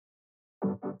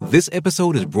This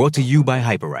episode is brought to you by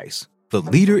Hyperice, the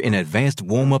leader in advanced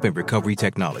warm-up and recovery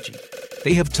technology.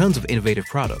 They have tons of innovative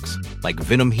products, like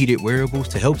Venom-heated wearables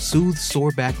to help soothe sore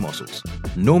back muscles,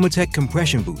 Normatec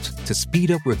compression boots to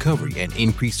speed up recovery and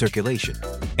increase circulation,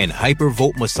 and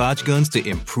Hypervolt massage guns to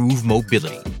improve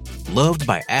mobility. Loved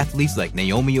by athletes like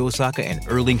Naomi Osaka and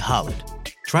Erling Haaland.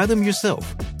 Try them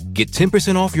yourself. Get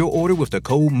 10% off your order with the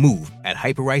code MOVE at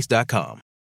hyperice.com.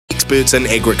 Experts in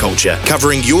agriculture,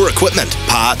 covering your equipment,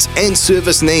 parts and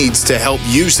service needs to help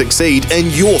you succeed in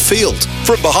your field.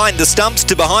 From behind the stumps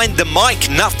to behind the mic,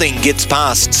 nothing gets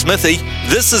past Smithy.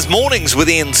 This is Mornings with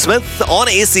Ian Smith on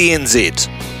SENZ.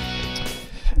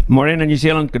 Morena, New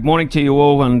Zealand. Good morning to you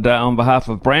all, and on behalf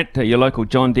of Brandt, your local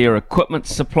John Deere equipment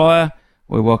supplier,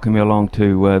 we welcome you along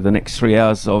to the next 3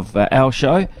 hours of our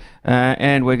show.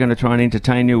 And we're going to try and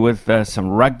entertain you with some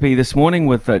rugby this morning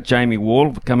with Jamie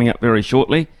Wall coming up very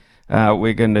shortly.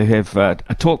 We're going to have a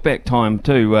talkback time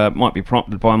too, might be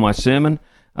prompted by my sermon.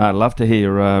 I'd love to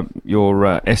hear your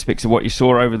aspects of what you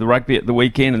saw over the rugby at the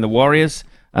weekend and the Warriors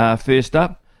first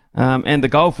up, and the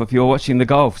golf if you're watching the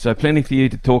golf. So plenty for you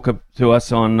to talk to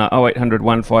us on 0800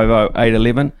 150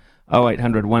 811,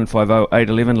 0800 150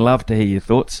 811. Love to hear your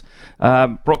thoughts.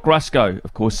 Brooke Ruscoe,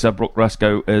 of course, Brooke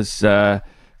Ruscoe is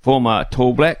former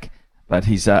Tall Black, but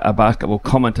he's a basketball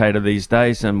commentator these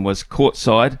days and was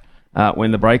courtside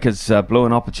when the Breakers blew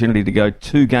an opportunity to go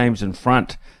 2 games in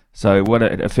front. So what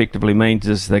it effectively means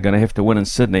is they're going to have to win in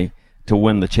Sydney to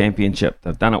win the championship.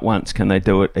 They've done it once. Can they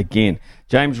do it again?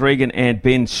 James Regan and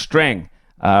Ben Strang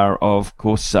are, of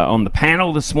course, on the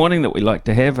panel this morning that we like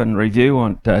to have and review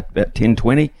on at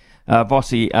 10:20.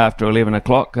 Vossi after 11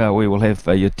 o'clock. We will have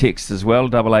your texts as well,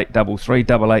 8833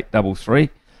 8833.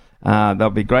 That'll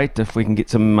be great if we can get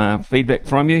some feedback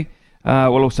from you.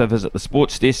 We'll also visit the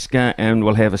sports desk and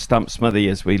we'll have a Stump Smithy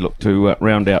as we look to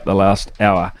round out the last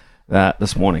hour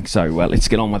this morning. So let's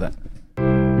get on with it.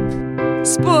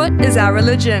 Sport is our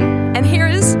religion, and here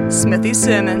is Smithy's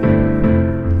sermon.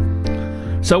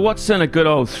 So what's in a good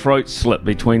old throat slip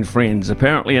between friends?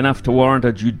 Apparently enough to warrant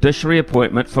a judiciary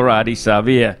appointment for Ardie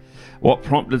Savea. What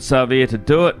prompted Savea to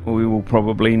do it, we will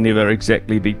probably never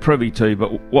exactly be privy to,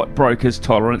 but what broke his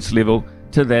tolerance level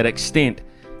to that extent?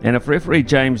 And if referee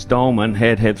James Dolman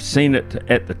had seen it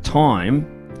at the time,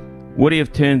 would he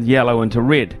have turned yellow into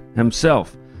red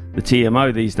himself? The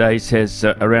TMO these days has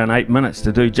around 8 minutes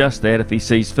to do just that if he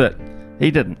sees fit. He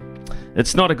didn't.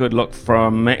 It's not a good look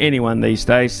from anyone these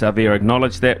days. Savea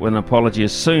acknowledged that with an apology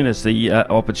as soon as the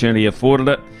opportunity afforded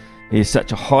it. He's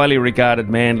such a highly regarded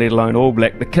man, let alone All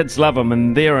Black. The kids love him,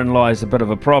 and therein lies a bit of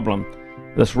a problem.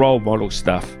 This role model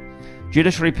stuff.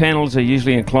 Judiciary panels are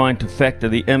usually inclined to factor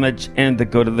the image and the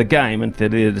good of the game into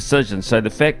their decisions. So the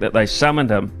fact that they summoned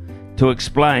him to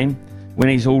explain when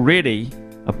he's already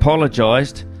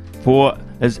apologised for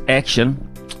his action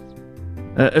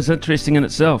is interesting in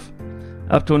itself.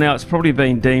 Up till now, it's probably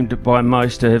been deemed by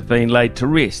most to have been laid to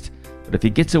rest. But if he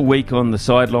gets a week on the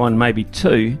sideline, maybe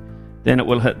 2, then it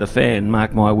will hit the fan,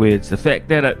 mark my words. The fact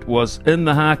that it was in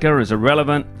the haka is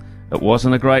irrelevant. It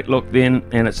wasn't a great look then,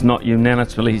 and it's not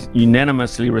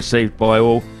unanimously received by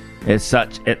all as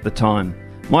such at the time.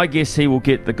 My guess he will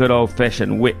get the good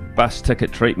old-fashioned wet bus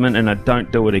ticket treatment and a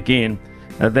don't do it again.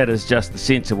 That is just the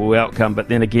sensible outcome, but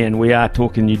then again, we are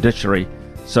talking judiciary,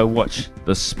 so watch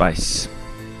this space.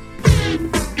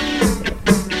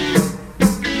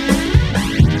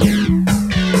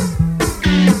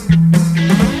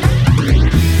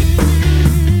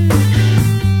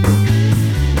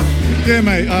 Yeah,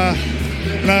 mate.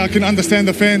 I can understand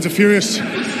the fans are furious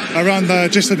around the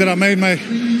gesture that I made, mate.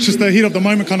 It's just the heat of the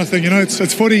moment kind of thing,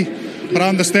 It's footy, but I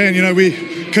understand,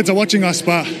 kids are watching us,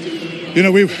 but,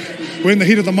 we're in the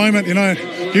heat of the moment,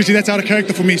 Usually that's out of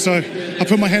character for me, so I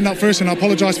put my hand up first and I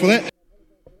apologise for that.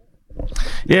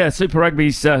 Yeah, Super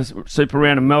Rugby's Super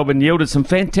Round in Melbourne yielded some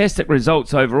fantastic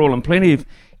results overall and plenty of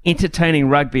entertaining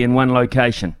rugby in one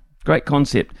location. Great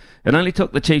concept. It only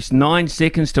took the Chiefs 9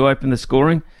 seconds to open the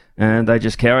scoring, and they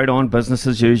just carried on business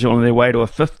as usual on their way to a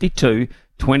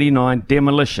 52-29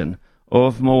 demolition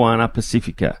of Moana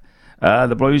Pacifica.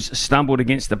 The Blues stumbled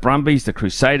against the Brumbies. The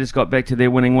Crusaders got back to their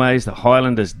winning ways. The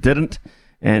Highlanders didn't.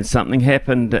 And something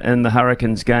happened in the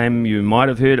Hurricanes game. You might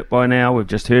have heard it by now. We've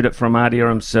just heard it from Ardie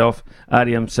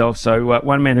himself. So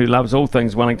one man who loves all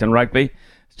things Wellington rugby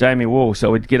is Jamie Wall. So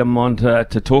we'd get him on to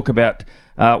talk about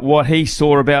what he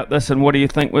saw about this and what do you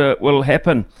think will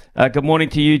happen. Good morning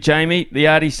to you, Jamie. The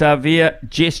Ardie Savea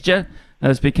gesture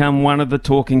has become one of the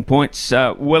talking points.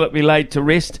 Will it be laid to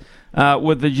rest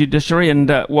with the judiciary, and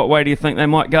what way do you think they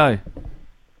might go?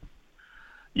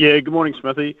 Yeah, good morning,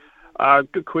 Smithy.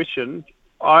 Good question.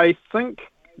 I think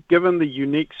given the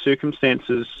unique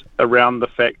circumstances around the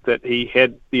fact that he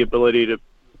had the ability to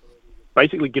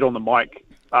basically get on the mic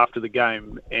after the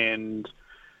game and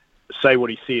say what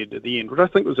he said at the end, which I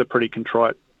think was a pretty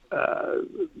contrite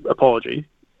apology.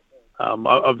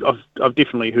 I've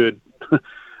definitely heard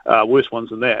worse ones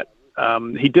than that.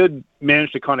 He did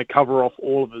manage to kind of cover off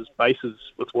all of his bases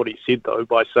with what he said, though,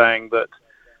 by saying that,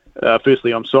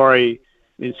 firstly, I'm sorry,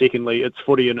 then secondly, it's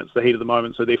footy and it's the heat of the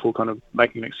moment, so therefore kind of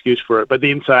making an excuse for it. But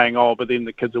then saying, but then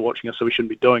the kids are watching us, so we shouldn't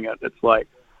be doing it. It's like,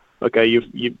 okay,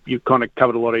 you've kind of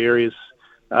covered a lot of areas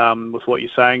with what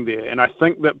you're saying there. And I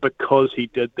think that because he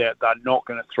did that, they're not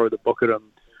going to throw the book at him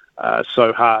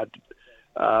so hard.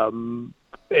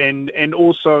 And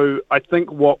also, I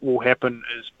think what will happen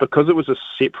is, because it was a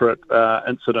separate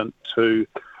incident to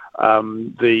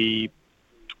the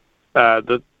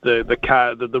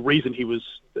reason he was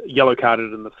yellow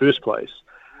carded in the first place,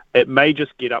 it may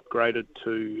just get upgraded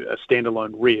to a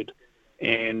standalone red,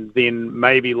 and then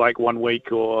maybe like 1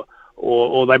 week or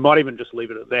they might even just leave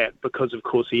it at that, because of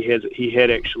course he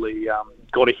had actually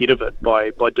got ahead of it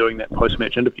by doing that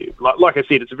post-match interview. Like I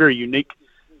said, it's a very unique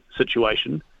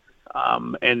situation.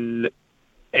 And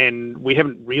we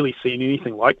haven't really seen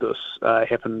anything like this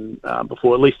happen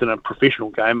before, at least in a professional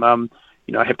game. I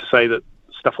have to say that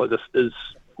stuff like this is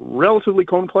relatively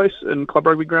commonplace in club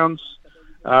rugby grounds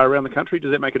around the country. Does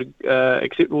that make it an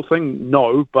acceptable thing?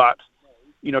 No, but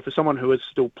for someone who is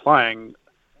still playing,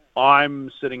 I'm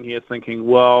sitting here thinking,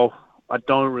 well, I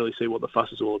don't really see what the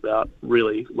fuss is all about,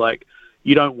 really. Like,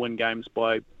 you don't win games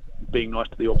by being nice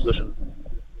to the opposition.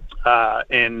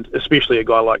 And especially a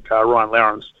guy like Ryan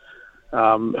Lawrence,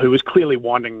 who was clearly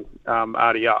winding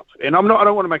Ardie up. And I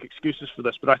don't want to make excuses for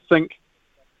this, but I think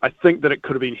that it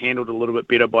could have been handled a little bit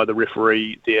better by the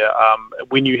referee there.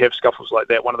 When you have scuffles like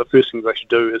that, one of the first things they should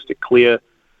do is to clear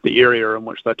the area in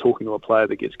which they're talking to a player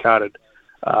that gets carded.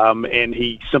 And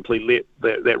he simply let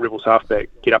that Rebels halfback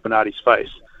get up in Ardie's face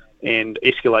and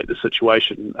escalate the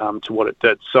situation to what it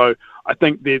did. So I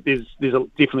think there's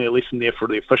definitely a lesson there for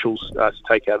the officials to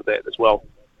take out of that as well.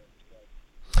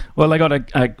 Well, they got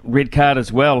a red card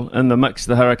as well in the mix,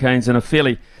 the Hurricanes, in a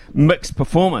fairly mixed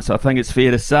performance, I think it's fair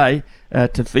to say.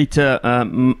 Tafita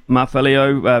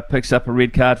Mafaleo picks up a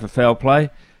red card for foul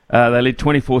play. They led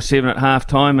 24-7 at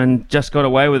half-time and just got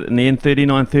away with it in the end,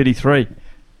 39-33.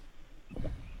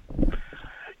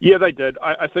 Yeah, they did.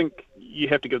 I think you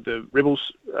have to give the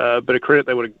Rebels a bit of credit.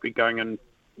 They would have been going in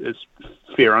as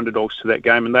fair underdogs to that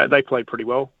game, and they played pretty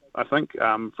well, I think,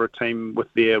 for a team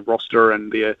with their roster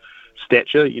and their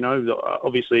stature.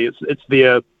 Obviously it's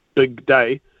their big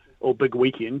day or big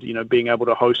weekend, being able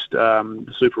to host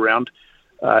the Super Round,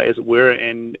 as it were,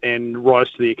 and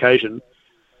rise to the occasion.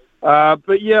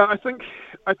 But yeah, I think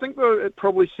though it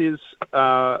probably says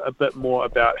a bit more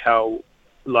about how,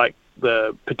 like,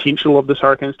 the potential of this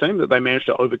Hurricanes team, that they managed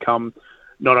to overcome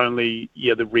not only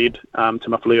the red to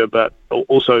Mafaleo, but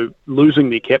also losing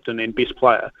their captain and best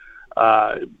player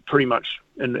pretty much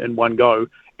in one go,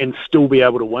 and still be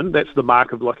able to win. That's the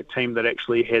mark of like a team that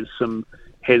actually has some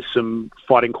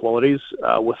fighting qualities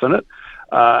within it.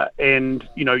 And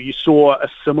you saw a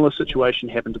similar situation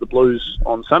happen to the Blues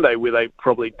on Sunday, where they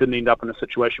probably didn't end up in a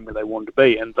situation where they wanted to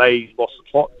be, and they lost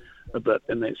the plot a bit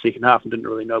in that second half and didn't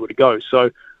really know where to go. So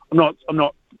I'm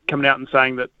not coming out and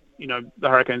saying that the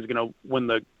Hurricanes are going to win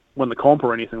the comp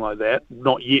or anything like that.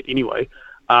 Not yet, anyway.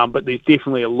 But there's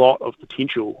definitely a lot of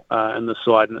potential in this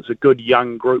side, and it's a good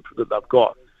young group that they've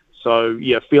got. So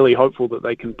yeah, fairly hopeful that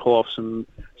they can pull off some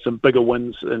bigger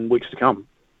wins in weeks to come.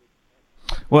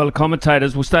 Well, the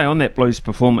commentators will stay on that Blues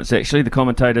performance. Actually, the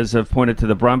commentators have pointed to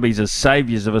the Brumbies as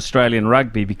saviours of Australian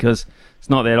rugby, because it's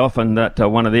not that often that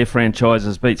one of their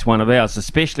franchises beats one of ours,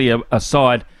 especially a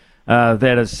side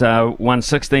that has won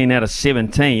 16 out of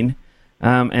 17,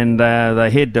 and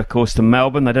they head, of course, to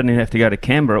Melbourne. They didn't even have to go to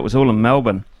Canberra. It was all in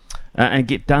Melbourne, and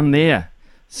get done there.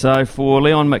 So for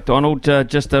Leon MacDonald,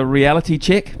 just a reality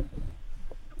check?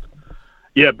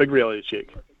 Yeah, big reality check.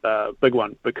 Big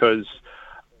one, because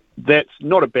that's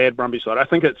not a bad Brumbies side. I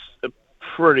think it's a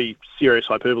pretty serious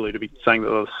hyperbole to be saying that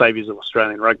they're the saviours of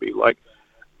Australian rugby. Like,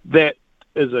 that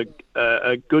is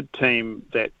a good team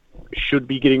that should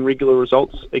be getting regular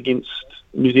results against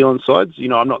New Zealand sides.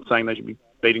 I'm not saying they should be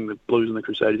beating the Blues and the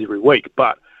Crusaders every week,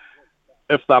 but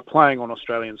if they're playing on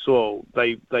Australian soil,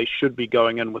 they should be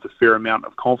going in with a fair amount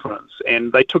of confidence.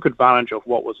 And they took advantage of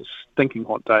what was a stinking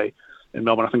hot day in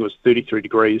Melbourne. I think it was 33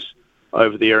 degrees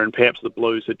over there, and perhaps the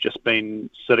Blues had just been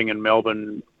sitting in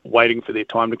Melbourne waiting for their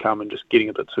time to come and just getting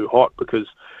a bit too hot, because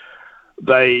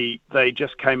they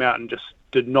just came out and just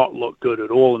did not look good at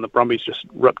all, and the Brumbies just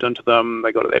ripped into them.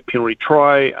 They got that penalty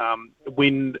try.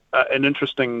 When an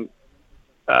interesting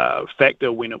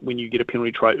factor when you get a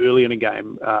penalty try early in a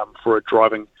game for a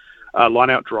driving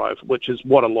line-out drive, which is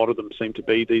what a lot of them seem to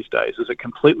be these days, is it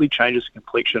completely changes the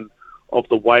complexion of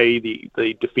the way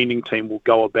the defending team will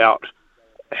go about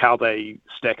how they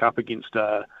stack up against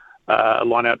a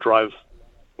line-out drive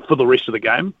for the rest of the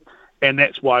game. And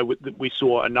that's why we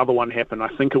saw another one happen. I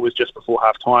think it was just before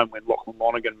half-time when Lachlan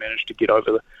Lonergan managed to get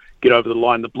over the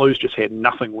line. The Blues just had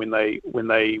nothing when they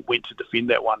went to defend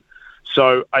that one.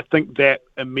 So I think that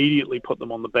immediately put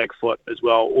them on the back foot as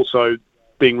well. Also,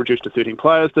 being reduced to 13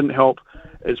 players didn't help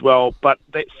as well. But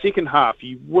that second half,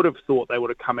 you would have thought they would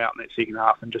have come out in that second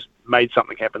half and just made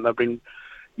something happen. They've been,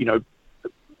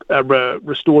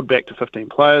 restored back to 15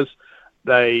 players.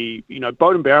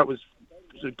 Beauden Barrett was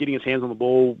sort of getting his hands on the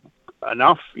ball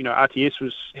enough. RTS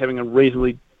was having a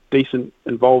reasonably decent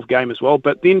involved game as well.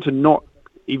 But then to not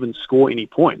even score any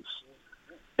points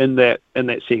in that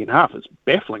second half is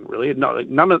baffling, really.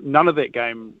 None of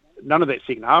that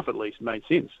second half at least made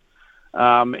sense.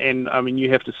 And I mean, you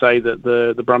have to say that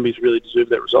the Brumbies really deserve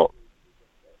that result.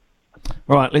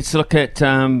 Right, let's look at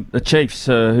the Chiefs,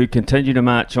 who continue to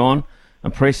march on.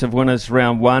 Impressive winners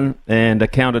round one and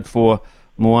accounted for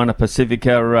Moana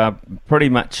Pacifica pretty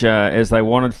much as they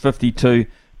wanted,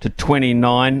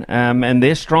 52-29, and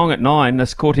they're strong at 9.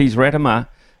 This Cortez Ratama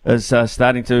is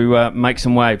starting to make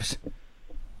some waves.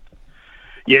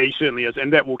 Yeah, he certainly is,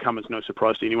 and that will come as no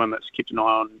surprise to anyone that's kept an eye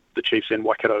on the Chiefs and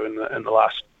Waikato in the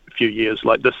last few years.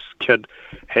 Like, this kid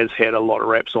has had a lot of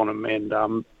raps on him, and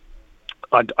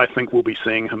I think we'll be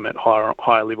seeing him at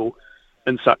higher level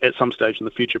at some stage in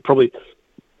the future. Probably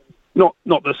not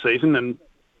this season, and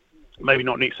maybe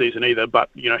not next season either. But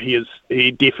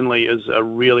he definitely is a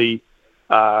really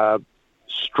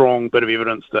strong bit of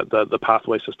evidence that the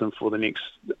pathway system for the next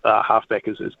halfback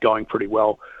is going pretty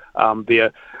well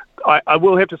there. I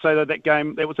will have to say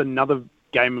that was another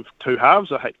game of two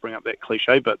halves. I hate to bring up that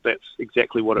cliche, but that's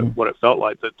exactly what it felt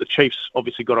like. The Chiefs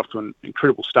obviously got off to an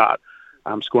incredible start,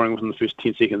 scoring within the first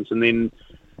 10 seconds, and then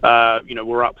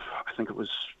we're up. I think it was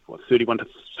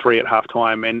 31-3 at half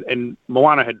time, and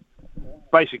Moana had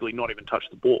basically not even touched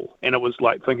the ball, and it was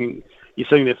like you're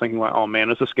sitting there thinking like, oh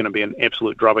man, is this going to be an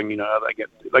absolute drubbing? They're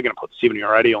going to put 70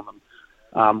 or 80 on them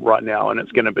right now, and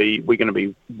we're going to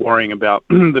be worrying about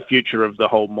the future of the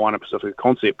whole Moana Pacifica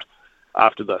concept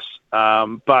after this.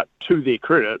 But to their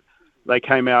credit, they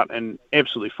came out and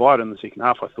absolutely fired in the second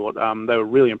half. I thought they were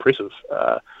really impressive,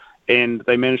 and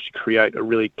they managed to create a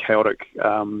really chaotic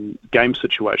game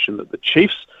situation that the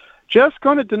Chiefs just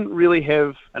kind of didn't really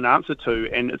have an answer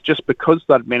to. And it's just because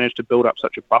they'd managed to build up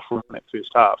such a buffer in that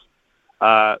first half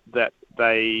that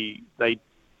they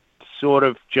sort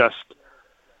of just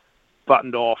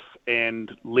buttoned off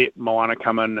and let Moana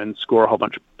come in and score a whole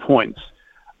bunch of points.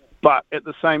 But at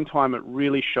the same time, it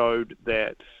really showed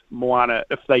that Moana,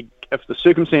 if the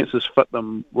circumstances fit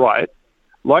them right,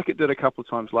 like it did a couple of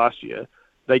times last year,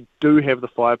 they do have the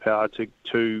firepower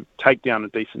to take down a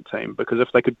decent team. Because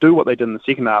if they could do what they did in the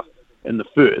second half in the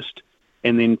first,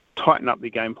 and then tighten up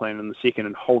their game plan in the second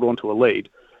and hold on to a lead,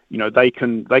 they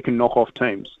can knock off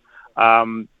teams.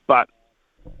 And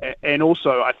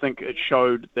also, I think it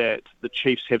showed that the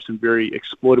Chiefs have some very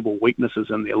exploitable weaknesses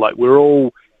in there. Like, we're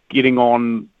all getting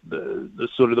on the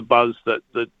sort of the buzz that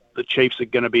the Chiefs are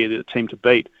going to be the team to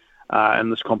beat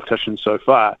in this competition so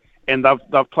far, and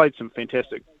they've played some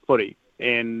fantastic footy,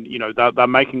 and they're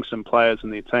making some players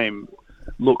in their team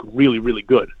look really, really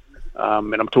good.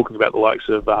 And I'm talking about the likes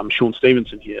of Sean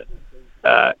Stevenson here,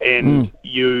 and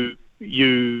you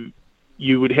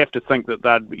would have to think that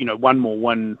they'd one more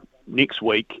win next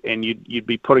week, and you'd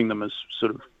be putting them as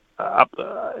sort of up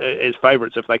as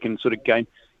favourites if they can sort of gain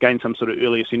some sort of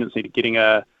early ascendancy to getting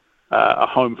a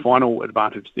home final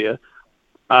advantage there.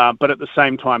 But at the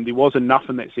same time, there was enough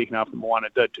in that second half that Moana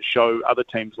did to show other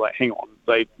teams like, hang on,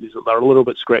 they're a little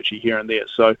bit scratchy here and there.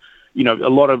 So, a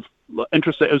lot of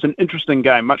interest. It was an interesting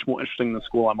game, much more interesting than the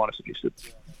score I might have suggested.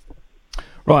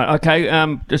 Right,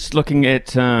 okay. Just looking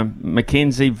at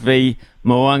Mackenzie v.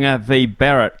 Moanga v.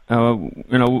 Barrett. Are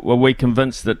we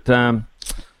convinced that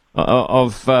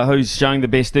of who's showing the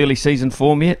best early season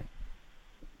form yet?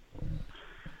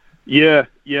 Yeah,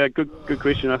 good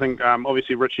question. I think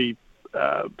obviously Richie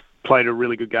played a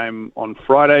really good game on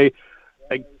Friday.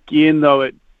 Again, though,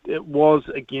 it was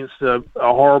against a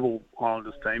horrible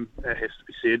Highlanders team, it has to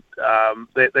be said.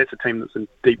 That's a team that's in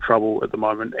deep trouble at the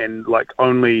moment, and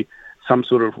only some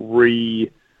sort of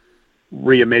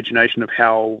reimagination of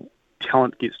how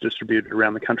talent gets distributed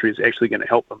around the country is actually going to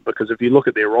help them. Because if you look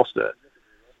at their roster,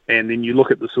 and then you look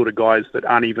at the sort of guys that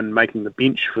aren't even making the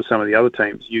bench for some of the other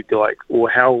teams, you go like,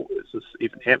 well, how is this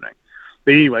even happening?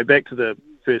 But anyway, back to the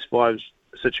first fives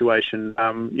situation.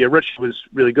 Rich was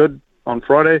really good on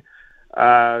Friday.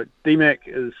 D-Mac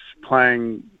is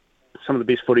playing some of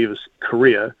the best footy of his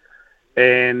career.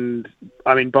 And,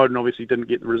 I mean, Beauden obviously didn't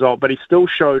get the result, but he still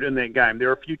showed in that game. There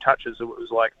were a few touches that it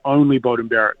was like only Beauden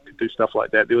Barrett could do stuff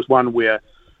like that. There was one where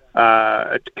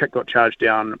a kick got charged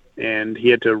down and he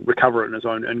had to recover it in his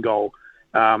own in-goal.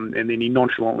 And then he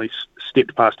nonchalantly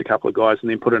stepped past a couple of guys and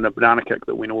then put in a banana kick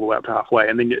that went all the way up to halfway.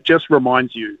 And then it just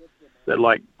reminds you that,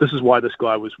 like, this is why this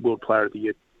guy was World Player of the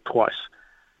Year twice.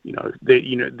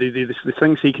 The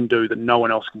things he can do that no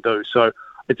one else can do. So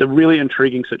it's a really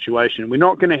intriguing situation. We're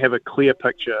not going to have a clear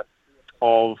picture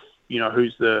of,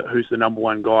 who's the number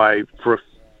one guy for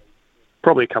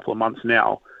probably a couple of months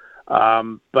now.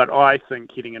 But I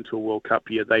think heading into a World Cup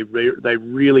year, they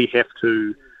really have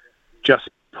to just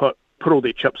put all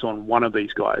their chips on one of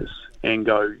these guys and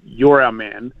go, you're our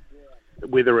man,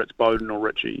 whether it's Beauden or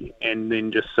Richie, and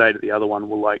then just say to the other one,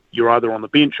 well, like, you're either on the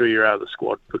bench or you're out of the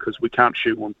squad because we can't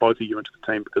shoehorn both of you into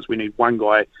the team because we need one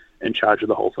guy in charge of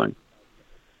the whole thing.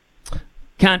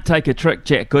 Can't take a trick,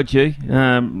 Jack Goodhue.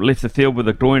 Left the field with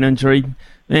a groin injury.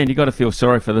 Man, you got to feel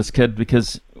sorry for this kid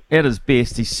because at his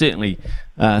best, he's certainly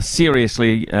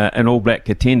seriously an All Black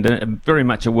contender, and very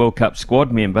much a World Cup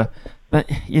squad member. But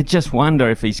you just wonder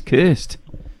if he's cursed.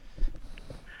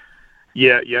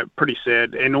 Yeah, pretty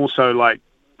sad. And also, like,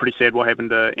 pretty sad what happened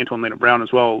to Anton Leonard-Brown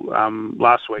as well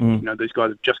last week. These guys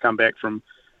have just come back from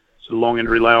sort of long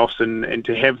injury layoffs, and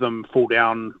to have them fall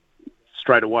down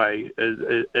straight away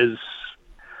is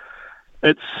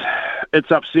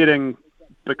it's upsetting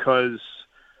because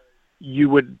you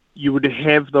would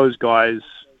have those guys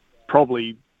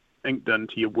probably inked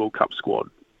into your World Cup squad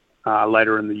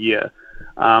later in the year.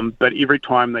 But every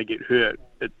time they get hurt,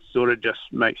 it sort of just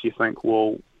makes you think,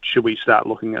 well, should we start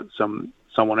looking at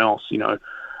someone else?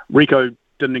 Rico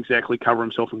didn't exactly cover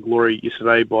himself in glory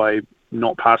yesterday by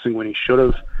not passing when he should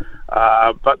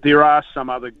have. But there are some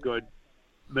other good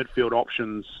midfield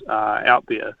options out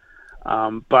there.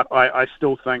 But I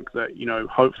still think that,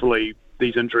 hopefully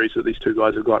these injuries that these two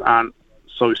guys have got aren't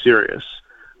so serious.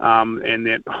 And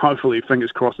that hopefully,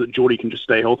 fingers crossed, that Geordie can just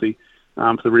stay healthy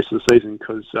for the rest of the season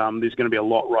because there's going to be a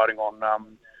lot riding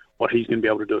on what he's going to be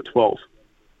able to do at 12.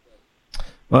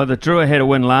 Well, the Drua had a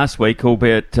win last week,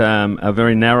 albeit a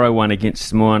very narrow one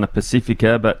against Moana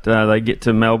Pacifica, but they get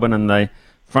to Melbourne and they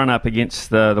front up against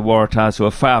the Waratahs, who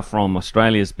are far from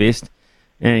Australia's best,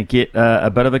 and get a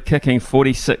bit of a kicking,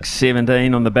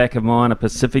 46-17 on the back of Moana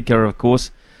Pacifica, of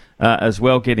course, as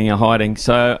well, getting a hiding.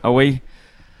 So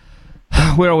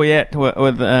where are we at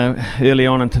with early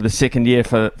on into the second year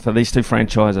for these two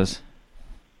franchises?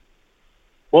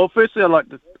 Well, firstly,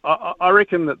 I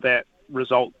reckon that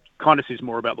result kind of says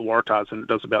more about the Waratahs than it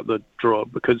does about the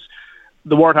Drua, because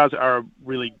the Waratahs are a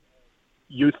really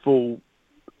youthful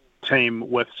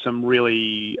team with some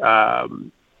really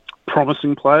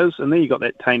promising players. And then you got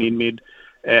that Tane Enmed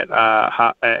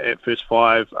at first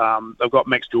five. They've got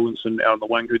Max Jorgensen out on the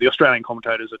wing, who the Australian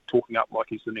commentators are talking up like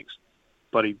he's the next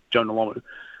bloody Joe Nalomu.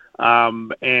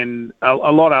 And a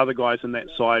lot of other guys in that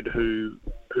side who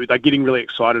they're getting really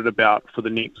excited about for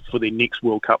their next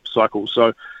World Cup cycle.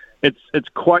 So it's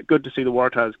quite good to see the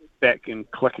Waratahs back and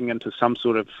clicking into some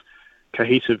sort of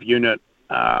cohesive unit,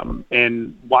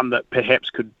 and one that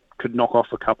perhaps could knock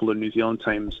off a couple of New Zealand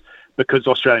teams, because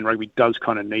Australian rugby does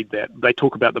kind of need that. They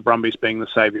talk about the Brumbies being the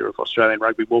saviour of Australian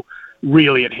rugby. Well,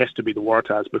 really it has to be the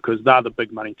Waratahs, because they're the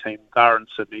big money team. They're in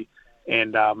Sydney,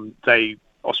 and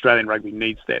Australian rugby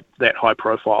needs that high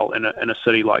profile in a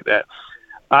city like that.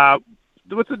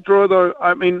 With the Drua, though,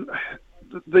 I mean,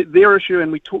 their issue,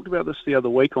 and we talked about this the other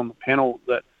week on the panel,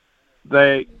 that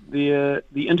the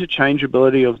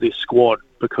interchangeability of their squad,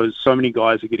 because so many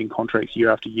guys are getting contracts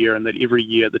year after year, and that every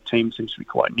year the team seems to be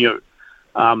quite new.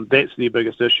 That's their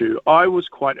biggest issue. I was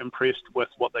quite impressed with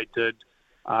what they did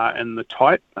in the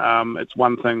tight. It's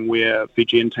one thing where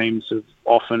Fijian teams have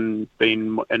often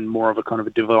been in more of a kind of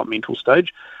a developmental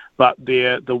stage, but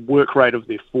the work rate of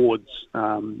their forwards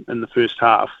in the first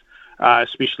half,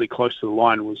 especially close to the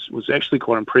line, was actually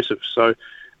quite impressive. So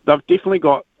they've definitely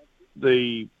got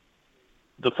the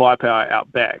firepower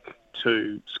out back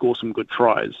to score some good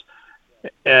tries.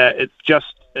 It's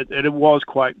just it was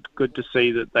quite good to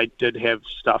see that they did have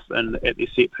stuff at their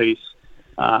set piece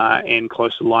and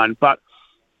close to the line. But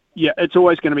yeah, it's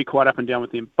always going to be quite up and down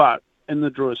with them. But in the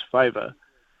Drua's favour,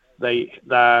 they've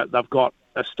got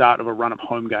a start of a run of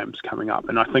home games coming up,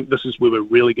 and I think this is where we're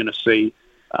really going to see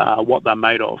what they're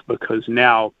made of, because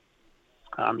now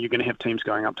you're going to have teams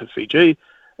going up to Fiji.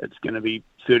 It's going to be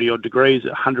 30-odd degrees,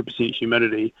 100%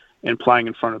 humidity, and playing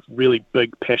in front of really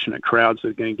big, passionate crowds that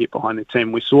are going to get behind their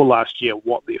team. We saw last year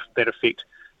what that effect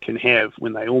can have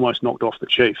when they almost knocked off the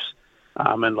Chiefs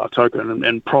and Lautoka,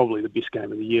 and probably the best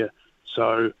game of the year.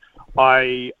 So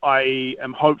I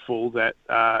am hopeful that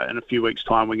in a few weeks'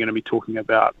 time we're going to be talking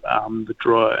about the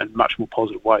Drua in much more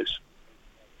positive ways.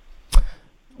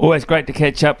 Always great to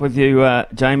catch up with you,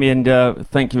 Jamie, and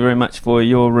thank you very much for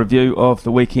your review of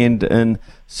the weekend in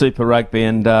Super Rugby.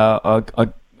 And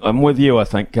I'm with you. I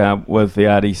think with the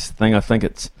Arties thing, I think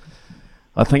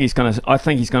he's going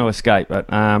to escape,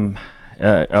 but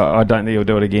I don't think he'll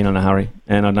do it again in a hurry,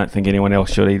 and I don't think anyone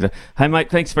else should either. Hey,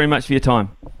 mate, thanks very much for your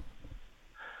time.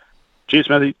 Cheers,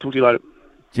 Matthew. Talk to you later.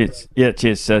 Cheers. Yeah,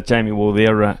 cheers. Jamie Wall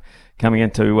there. Coming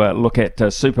in to look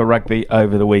at Super Rugby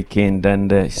over the weekend,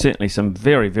 and certainly some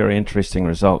very, very interesting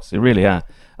results. There really are.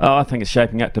 I think it's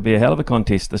shaping up to be a hell of a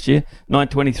contest this year.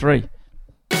 9:23.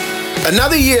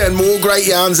 Another year and more great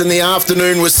yarns in the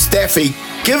afternoon with Staffy.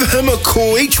 Give him a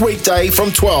call each weekday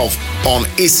from 12 on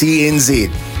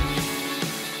SENZ.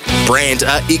 Brand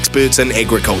are experts in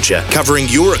agriculture, covering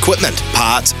your equipment,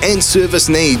 parts and service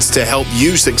needs to help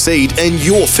you succeed in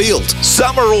your field.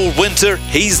 Summer or winter,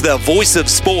 he's the voice of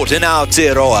sport in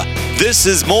Aotearoa. This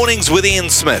is Mornings with Ian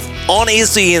Smith on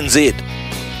SENZ.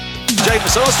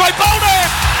 Jameson, straight bowled him!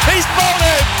 He's bowled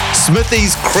him!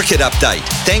 Smithy's cricket update,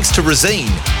 thanks to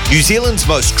Resine, New Zealand's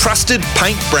most trusted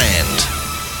paint brand.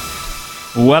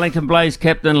 Wellington Blaze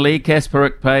captain Lee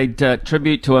Kasparik paid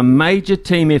tribute to a major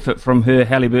team effort from her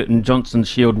Halliburton Johnson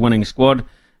Shield winning squad,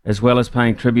 as well as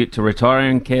paying tribute to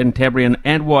retiring Cantabrian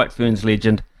and White Ferns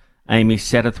legend Amy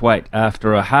Satterthwaite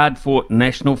after a hard-fought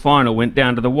national final went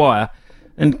down to the wire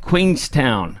in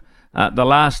Queenstown. The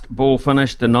last ball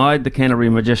finish denied the Canterbury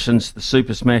Magicians the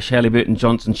Super Smash Halliburton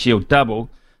Johnson Shield double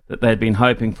that they'd been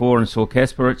hoping for, and saw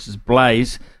Kasparik's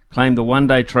Blaze claim the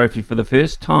one-day trophy for the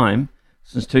first time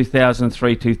since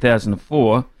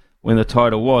 2003-2004, when the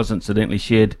title was incidentally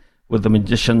shared with the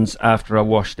Magicians after a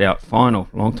washed-out final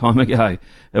a long time ago.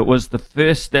 It was the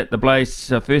first time the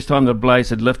Blaze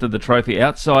had lifted the trophy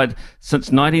outside since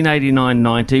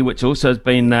 1989-90, which also has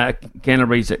been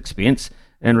Canterbury's expense,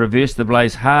 and reversed the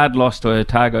Blaze hard loss to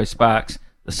Otago Sparks,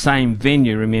 the same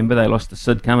venue. Remember, they lost to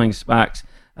Sid Cummings Sparks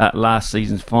last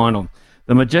season's final.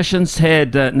 The Magicians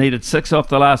had needed 6 off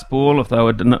the last ball if they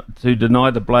were to deny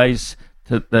the Blaze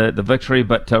the victory,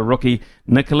 but rookie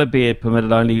Nicola Baird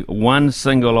permitted only 1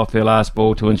 single off her last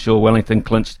ball to ensure Wellington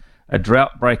clinched a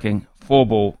drought-breaking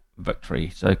 4-ball victory.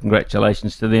 So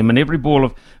congratulations to them. And every ball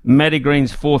of Maddie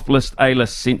Green's 4th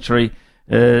A-list century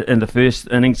in the first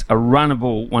innings, a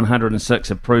runnable 106,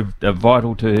 have proved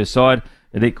vital to her side.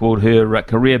 It equalled her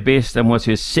career best and was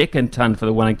her 2nd ton for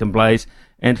the Wellington Blaze,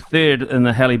 and 3rd in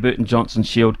the Halliburton Johnson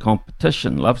Shield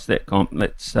competition. Loves that comp.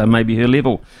 That's maybe her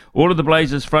level. All of the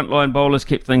Blazers' frontline bowlers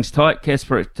kept things tight.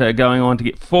 Kasparik going on to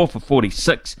get 4 for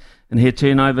 46 in her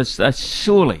turnovers.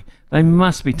 Surely they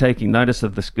must be taking notice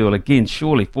of this girl again.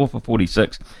 Surely 4 for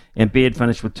 46. And Baird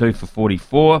finished with 2 for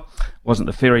 44. Wasn't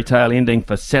the fairy tale ending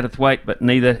for Satterthwaite, but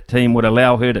neither team would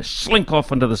allow her to slink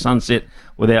off into the sunset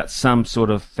without some sort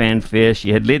of fanfare.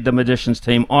 She had led the Magicians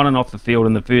team on and off the field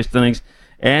in the first innings,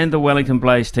 and the Wellington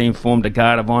Blaze team formed a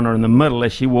guard of honour in the middle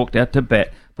as she walked out to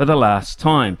bat for the last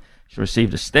time. She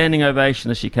received a standing ovation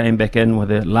as she came back in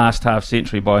with her last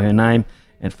half-century by her name,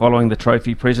 and following the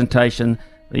trophy presentation,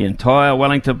 the entire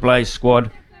Wellington Blaze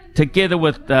squad, together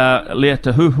with Lea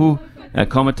Tahuhu,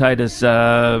 commentators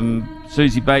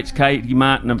Susie Bates, Katie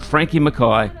Martin and Frankie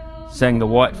Mackay, sang the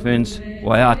White Ferns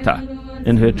Waiata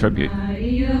in her tribute.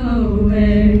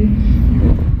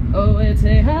 O e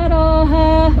te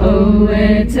haroha, o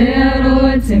e te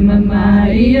aroa, te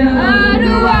mamaia,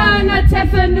 aruanga te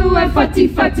whanua, whati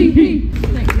whati hi.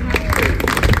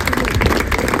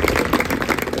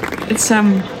 It's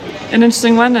an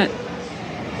interesting one.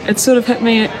 It sort of hit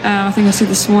me, I think I said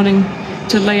this morning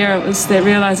to Leah, it was that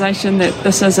realisation that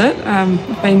this is it.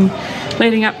 I've been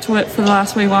leading up to it for the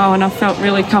last wee while, and I felt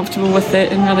really comfortable with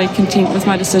that and really content with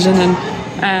my decision, and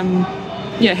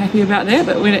happy about that.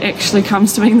 But when it actually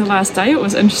comes to being the last day, it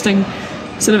was interesting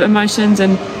sort of emotions,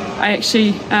 and I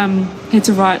actually had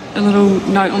to write a little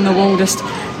note on the wall just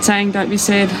saying don't be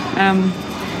sad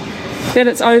that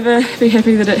it's over, be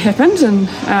happy that it happened. And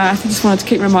I just wanted to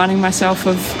keep reminding myself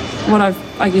of what I've,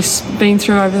 I guess, been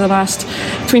through over the last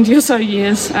 20 or so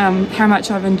years, how much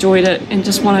I've enjoyed it, and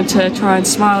just wanted to try and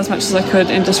smile as much as I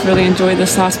could and just really enjoy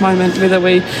this last moment, whether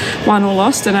we won or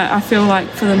lost. And I feel like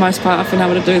for the most part I've been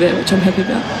able to do that, which I'm happy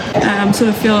about. Sort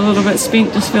of feel a little bit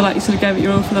spent, just feel like you sort of gave it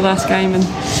your all for the last game,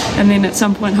 and then at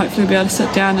some point hopefully be able to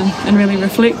sit down and really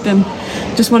reflect and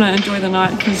just want to enjoy the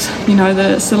night, because you know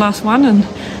that it's the last one and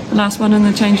the last one in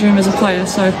the change room as a player.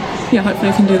 So yeah, hopefully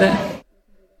I can do that.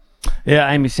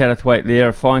 Yeah, Amy Satterthwaite there,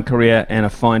 a fine career and a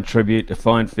fine tribute, a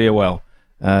fine farewell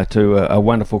to a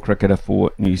wonderful cricketer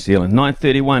for New Zealand.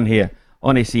 9:31 here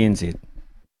on SENZ.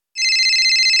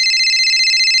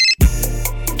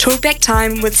 Talkback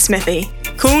time with Smithy.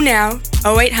 Call now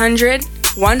 0800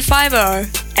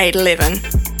 150 811.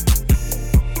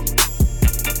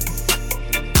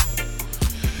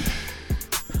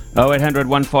 Oh, 0800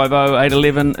 150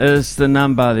 811 is the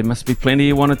number. There must be plenty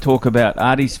you want to talk about.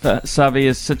 Ardie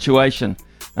Savea's situation.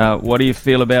 What do you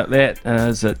feel about that?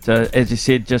 Is it, as you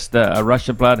said, just a rush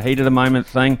of blood, heat of the moment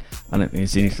thing? I don't think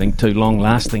there's anything too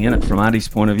long-lasting in it from Ardie's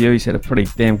point of view. He's had a pretty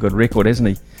damn good record, hasn't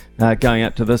he? Going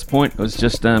up to this point, it was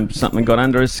just something got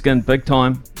under his skin big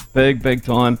time, big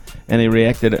time, and he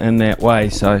reacted in that way.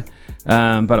 So,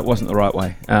 but it wasn't the right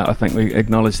way. I think we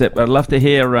acknowledge that. But I'd love to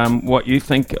hear what you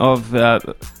think of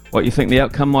what you think the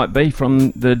outcome might be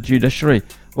from the judiciary.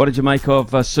 What did you make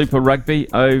of Super Rugby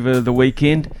over the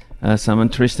weekend? Some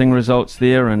interesting results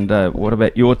there. And what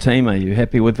about your team? Are you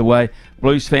happy with the way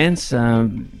Blues fans?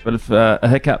 Bit of a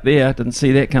hiccup there. Didn't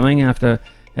see that coming after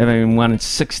having won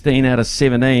 16 out of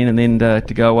 17 and then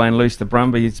to go away and lose to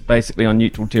Brumbies basically on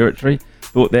neutral territory.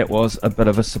 Thought that was a bit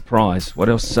of a surprise. What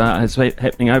else is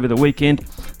happening over the weekend?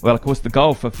 Well, of course, the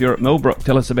golf. If you're at Millbrook,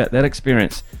 tell us about that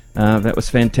experience. That was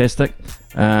fantastic.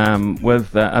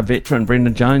 With a veteran,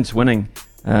 Brendan Jones, winning.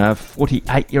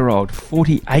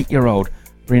 48-year-old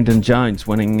Brendan Jones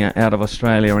winning out of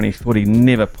Australia, and he thought he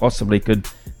never possibly could,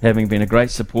 having been a great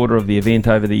supporter of the event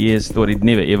over the years, thought he'd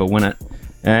never ever win it.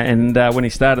 And when he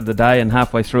started the day and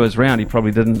halfway through his round, he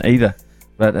probably didn't either.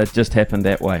 But it just happened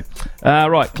that way.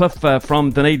 Right, Cliff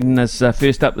from Dunedin is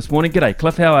first up this morning. G'day,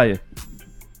 Cliff. How are you?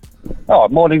 Oh,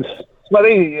 morning,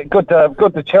 Smithy. Good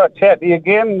to chat to you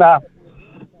again.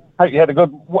 Hope you had a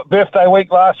good birthday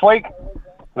week last week.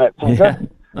 That's all good.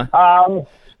 Ardie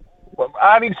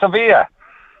Savea.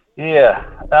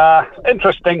 Yeah,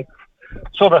 interesting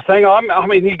sort of thing. I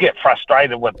mean, you get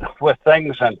frustrated with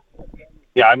things, and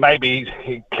maybe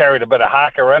he carried a bit of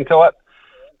haka into it.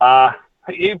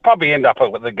 You probably end up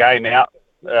with the game out.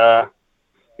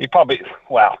 He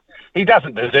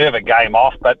doesn't deserve a game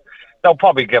off, but they'll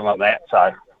probably give him that.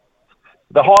 So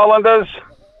the Highlanders,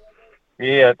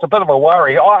 yeah, it's a bit of a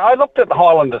worry. I looked at the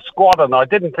Highlanders squad and I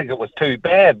didn't think it was too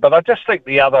bad, but I just think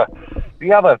the other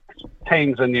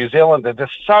teams in New Zealand are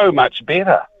just so much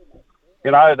better.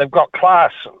 They've got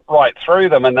class right through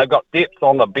them and they've got depth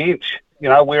on the bench,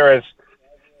 whereas,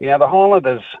 the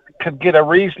Highlanders could get a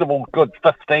reasonable good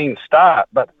 15 start,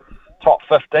 but top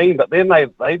 15, but then they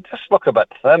just look a bit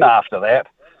thin after that.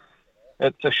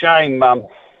 It's a shame,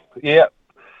 yeah.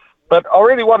 But I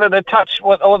really wanted to touch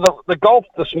with the golf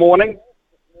this morning.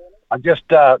 I just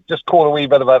caught a wee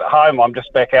bit of it at home. I'm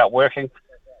just back out working.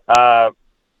 Ryan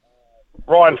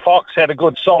Fox had a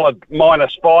good solid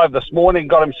 -5 this morning,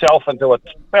 got himself into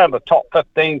found the top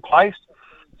 15 place.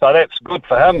 So that's good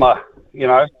for him.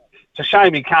 It's a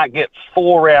shame he can't get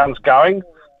 4 rounds going,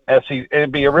 as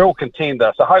it'd be a real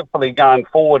contender. So hopefully going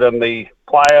forward in the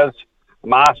Players,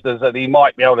 Masters, that he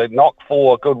might be able to knock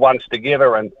 4 good ones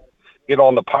together and get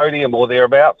on the podium or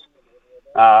thereabouts.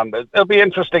 It'll be an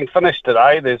interesting finish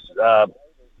today. There's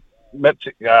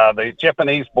the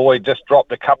Japanese boy just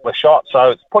dropped a couple of shots,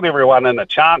 so it's put everyone in a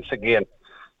chance again.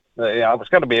 It's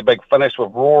going to be a big finish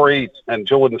with Rory and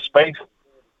Jordan Spieth.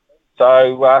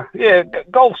 So,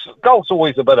 golf's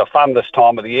always a bit of fun this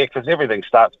time of the year because everything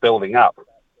starts building up.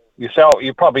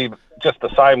 You're probably just the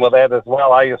same with that as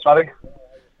well, are you, Smithy?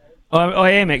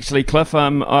 I am actually, Cliff.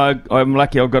 I'm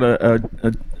lucky. I've got a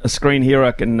screen here.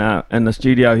 I can in the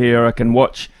studio here. I can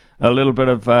watch a little bit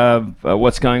of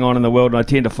what's going on in the world. And I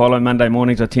tend to follow Monday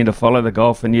mornings. I tend to follow the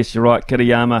golf. And yes, you're right.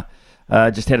 Kitayama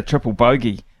just had a triple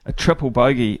bogey.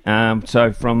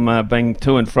 So from being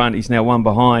 2 in front, he's now 1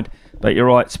 behind. But you're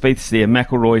right. Spieth's there.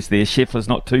 McIlroy's there. Scheffler's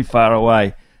not too far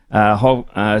away. So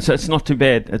it's not too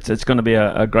bad. It's going to be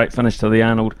a great finish to the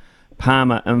Arnold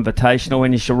Palmer Invitational.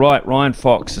 And you're right, Ryan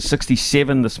Fox,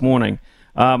 67 this morning.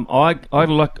 I'm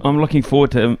looking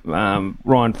forward to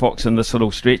Ryan Fox in this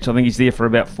little stretch. I think he's there for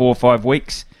about 4 or 5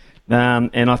 weeks,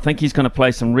 and I think he's going to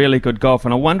play some really good golf.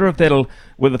 And I wonder if that'll,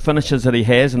 with the finishes that he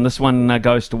has, and this one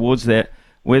goes towards that,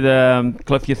 whether,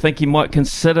 Cliff, you think he might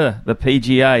consider the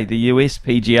PGA, the US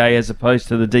PGA, as opposed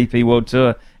to the DP World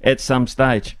Tour at some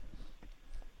stage.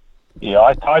 Yeah,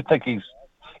 I think he's,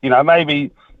 maybe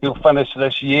he'll finish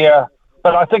this year.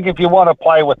 But I think if you want to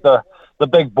play with the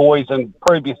big boys and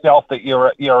prove yourself that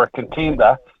you're a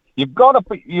contender, you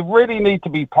really need to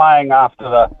be playing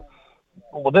after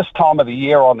this time of the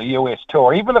year on the US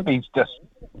Tour, even if he's just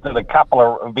did a couple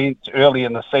of events early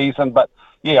in the season. But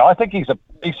yeah, I think he's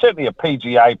certainly a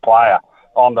PGA player.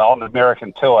 on the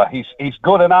American tour. He's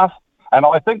good enough, and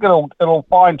I think it'll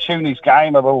fine tune his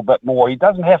game a little bit more. He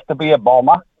doesn't have to be a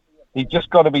bomber. He's just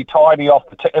got to be tidy off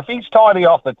the tee. If he's tidy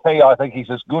off the tee, I think he's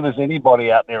as good as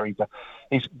anybody out there.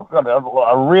 He's got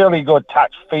a really good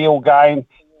touch feel game,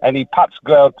 and he putts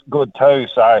good too.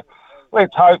 So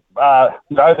let's hope that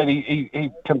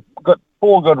he can get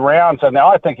 4 good rounds, and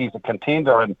I think he's a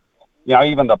contender, and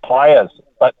even the players.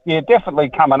 But yeah, definitely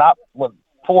coming up with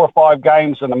 4 or 5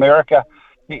 games in America,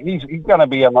 he's going to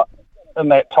be in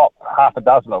that top half a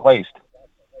dozen at least.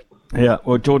 Yeah,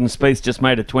 well, Jordan Spieth just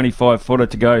made a 25-footer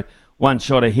to go one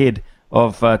shot ahead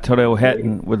of Tyrrell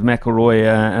Hatton, with McIlroy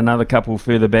another couple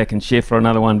further back, and Scheffler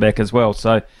another one back as well.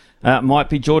 So it might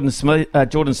be Jordan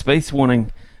Spieth's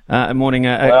morning.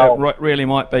 Really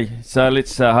might be. So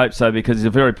let's hope so, because he's a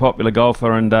very popular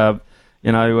golfer, and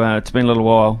it's been a little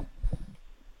while.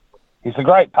 He's a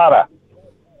great putter.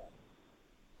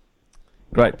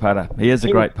 Great putter. He is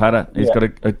a great putter. He's got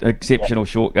an exceptional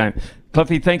short game.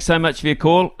 Cliffy, thanks so much for your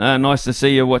call. Nice to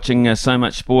see you watching so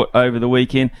much sport over the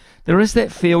weekend. There is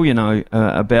that feel,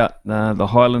 about the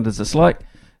Highlanders. It's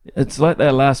like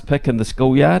their last pick in the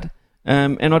schoolyard,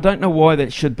 and I don't know why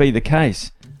that should be the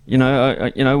case.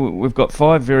 We've got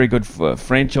 5 very good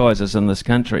franchises in this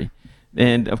country,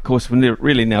 and of course, we've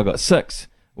really now got 6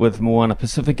 with Moana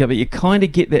Pacifica. But you kind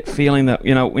of get that feeling that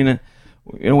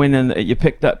when you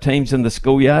picked up teams in the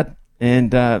schoolyard,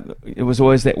 and it was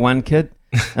always that one kid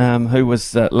who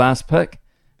was last pick,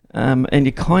 and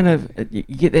you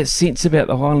get that sense about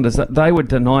the Highlanders that they would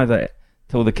deny that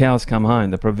till the cows come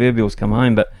home, the proverbials come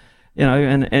home. But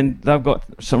and they've got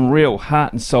some real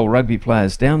heart and soul rugby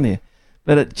players down there,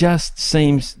 but it just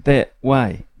seems that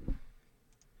way.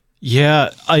 Yeah,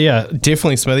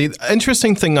 definitely, Smithy.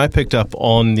 Interesting thing I picked up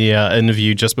on the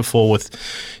interview just before with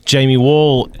Jamie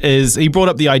Wall is he brought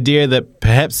up the idea that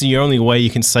perhaps the only way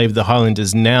you can save the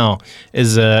Highlanders now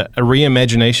is a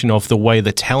reimagination of the way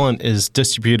the talent is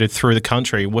distributed through the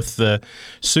country with the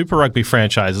Super Rugby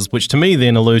franchises, which to me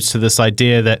then alludes to this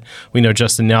idea that we know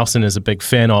Justin Nelson is a big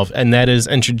fan of, and that is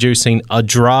introducing a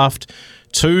draft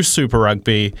to Super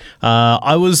Rugby.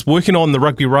 I was working on the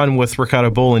Rugby Run with Ricardo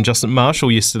Ball and Justin Marshall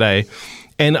yesterday,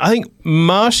 and I think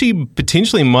Marshy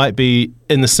potentially might be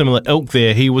in the similar ilk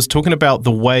there. He was talking about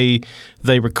the way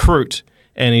they recruit,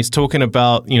 and he's talking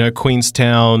about,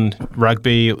 Queenstown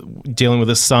Rugby, dealing with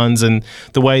his sons, and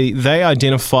the way they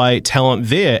identify talent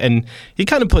there. And he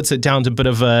kind of puts it down to a bit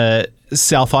of a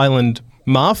South Island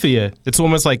mafia. It's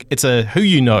almost like it's a who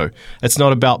you know. It's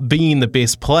not about being the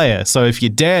best player. So if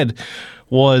your dad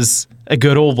was a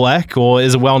good All Black or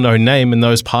is a well-known name in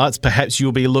those parts, perhaps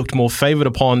you'll be looked more favoured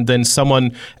upon than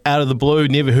someone out of the blue,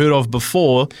 never heard of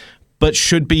before, but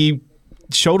should be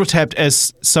shoulder-tapped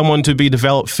as someone to be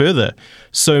developed further.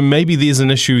 So maybe there's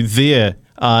an issue there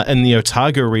in the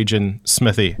Otago region,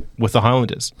 Smithy, with the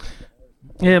Highlanders.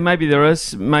 Yeah, maybe there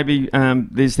is. Maybe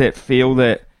there's that feel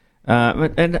that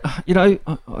I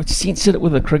sense it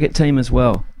with the cricket team as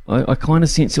well. I kind of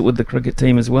sense it with the cricket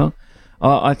team as well.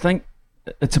 I think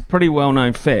it's a pretty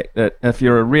well-known fact that if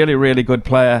you're a really, really good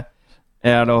player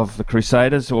out of the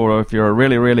Crusaders, or if you're a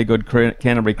really, really good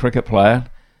Canterbury cricket player,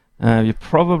 you're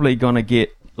probably going to get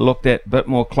looked at a bit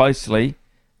more closely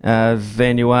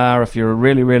than you are if you're a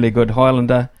really, really good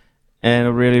Highlander and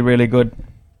a really, really good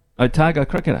Otago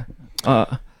cricketer.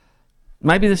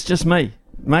 Maybe that's just me.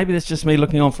 Maybe that's just me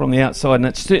looking on from the outside, and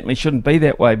it certainly shouldn't be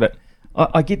that way, but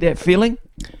I get that feeling.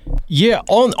 Yeah,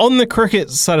 on the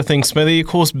cricket side of things, Smithy, of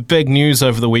course, big news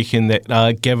over the weekend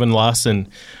that Gavin Larson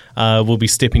will be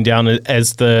stepping down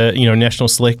as the national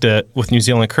selector with New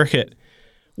Zealand cricket.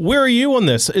 Where are you on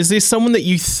this? Is there someone that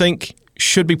you think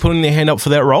should be putting their hand up for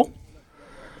that role?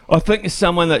 I think there's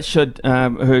someone that should,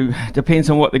 who depends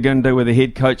on what they're going to do with the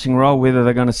head coaching role, whether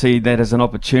they're going to see that as an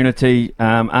opportunity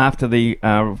after the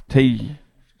T20,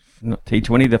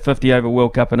 the 50-over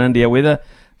World Cup in India, whether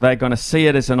they're going to see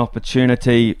it as an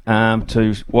opportunity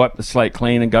to wipe the slate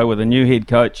clean and go with a new head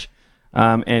coach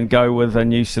and go with a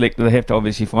new selector. They have to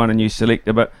obviously find a new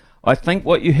selector, but I think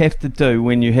what you have to do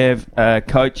when you have a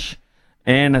coach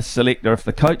and a selector, if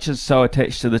the coach is so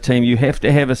attached to the team, you have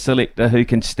to have a selector who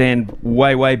can stand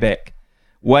way back,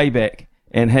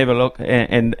 and have a look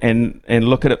and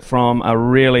look at it from a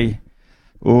really,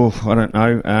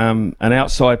 an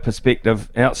outside perspective,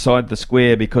 outside the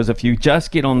square, because if you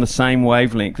just get on the same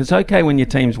wavelength, it's okay when your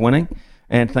team's winning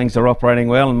and things are operating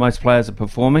well and most players are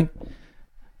performing,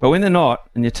 but when they're not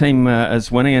and your team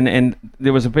is winning, and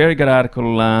there was a very good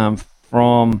article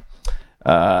from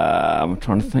I'm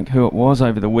trying to think who it was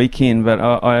over the weekend, but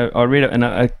I read it and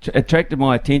it attracted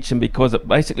my attention because it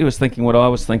basically was thinking what I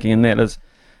was thinking, and that is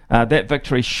that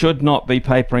victory should not be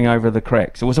papering over the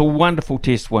cracks. It was a wonderful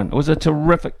test win. It was a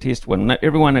terrific test win.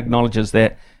 Everyone acknowledges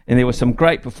that, and there were some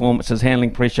great performances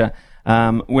handling pressure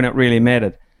when it really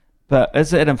mattered. But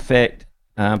is it in fact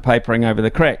papering over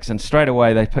the cracks? And straight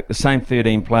away they picked the same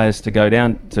 13 players to go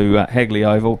down to Hagley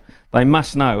Oval. They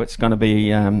must know it's going to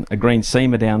be a green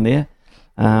seamer down there.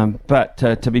 But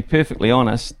to be perfectly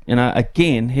honest,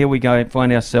 again, here we go and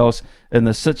find ourselves in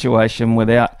the situation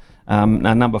without a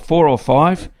number 4 or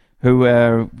 5 who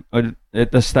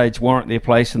at this stage warrant their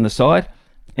place in the side,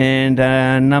 and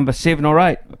number 7 or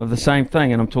 8 of the same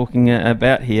thing. And I'm talking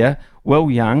about here Will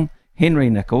Young, Henry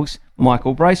Nicholls,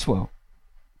 Michael Bracewell.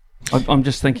 I'm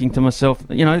just thinking to myself,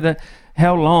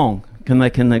 how long can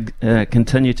they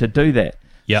continue to do that?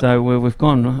 Yep. So we've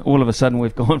gone, all of a sudden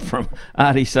we've gone from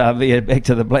Ardie Savea back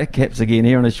to the Black Caps again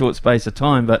here in a short space of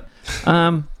time. But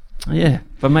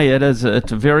for me it was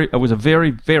a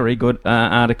very, very good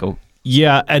article.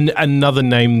 Yeah, and another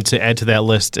name to add to that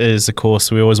list is, of course,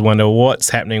 we always wonder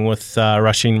what's happening with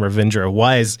Rasheen Ravindra.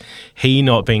 Why is he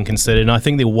not being considered? And I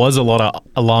think there was a lot of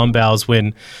alarm bells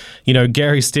when,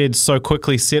 Gary Stead so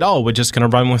quickly said, we're just going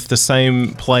to run with the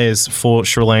same players for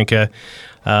Sri Lanka.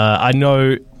 I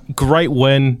know, great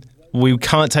win. We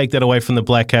can't take that away from the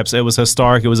Black Caps. It was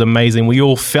historic. It was amazing. We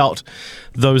all felt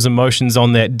those emotions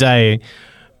on that day.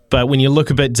 But when you look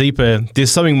a bit deeper,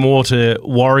 there's something more to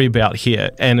worry about here.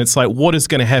 And it's like, what is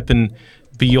going to happen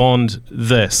beyond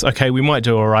this? Okay, we might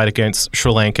do all right against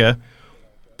Sri Lanka,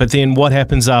 but then what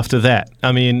happens after that?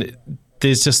 I mean,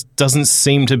 there's just doesn't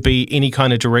seem to be any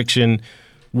kind of direction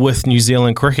with New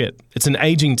Zealand cricket. It's an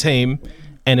aging team,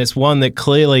 and it's one that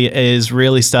clearly is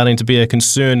really starting to be a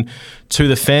concern to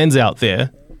the fans out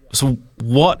there. So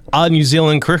what are New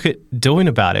Zealand cricket doing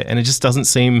about it? And it just doesn't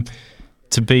seem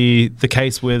to be the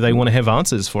case where they want to have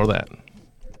answers for that.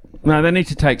 No, they need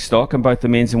to take stock in both the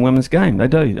men's and women's game. They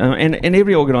do. And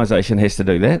every organisation has to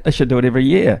do that. They should do it every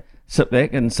year. Sit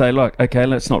back and say, look, okay,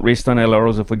 let's not rest on our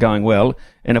laurels if we're going well.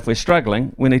 And if we're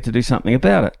struggling, we need to do something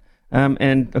about it.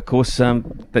 And, of course,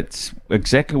 that's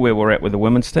exactly where we're at with the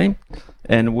women's team.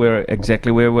 And we're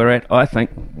exactly where we're at, I think,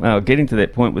 getting to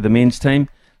that point with the men's team.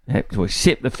 Have to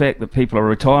accept the fact that people are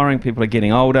retiring, people are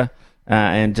getting older,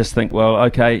 and just think, well,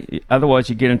 okay, otherwise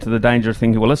you get into the danger of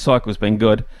thinking, well, this cycle's been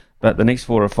good, but the next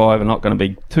 4 or 5 are not going to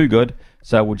be too good,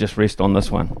 so we'll just rest on this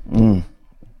one.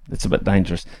 It's a bit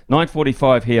dangerous.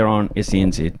 9:45 here on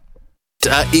SENZ.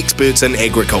 Are experts in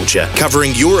agriculture,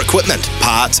 covering your equipment,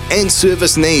 parts and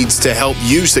service needs to help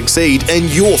you succeed in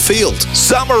your field.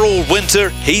 Summer or winter,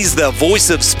 he's the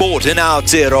voice of sport in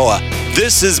Aotearoa.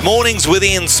 This is Mornings with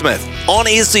Ian Smith on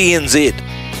SENZ.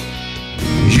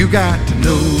 You got to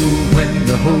know when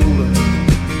to hold up,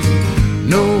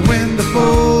 know when to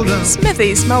fold up,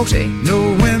 Smithy's Multi,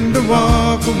 know when to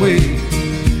walk away,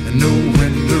 and know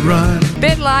when to run.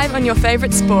 Bet live on your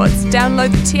favourite sports.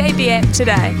 Download the TAB app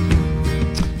today.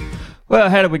 Well,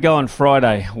 how did we go on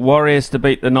Friday? Warriors to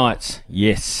beat the Knights.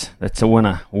 Yes, that's a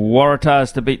winner.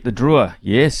 Waratahs to beat the Drua.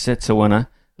 Yes, that's a winner.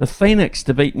 The Phoenix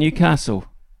to beat Newcastle.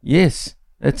 Yes,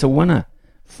 that's a winner.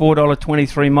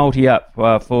 $4.23 multi up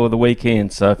for the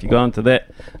weekend. So if you go into that,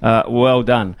 well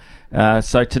done.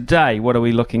 So today, what are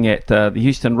we looking at? The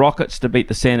Houston Rockets to beat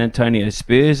the San Antonio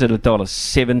Spurs at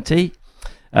 $1.70.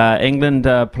 England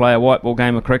play a white ball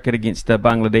game of cricket against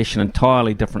Bangladesh, an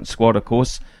entirely different squad, of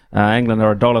course. England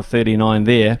are $1.39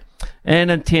 there. And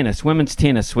in tennis, women's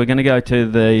tennis, we're going to go to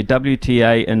the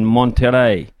WTA in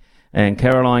Monterrey. And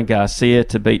Caroline Garcia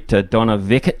to beat Donna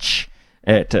Vekic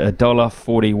at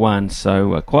 $1.41.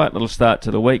 So a quiet little start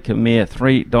to the week. A mere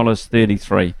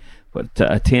 $3.33. Put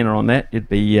a tenner on that, you'd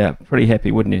be pretty happy,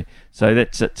 wouldn't you? So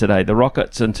that's it today. The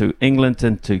Rockets into England,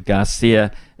 into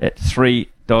Garcia at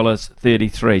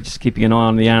 $3.33. Just keeping an eye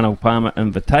on the Arnold Palmer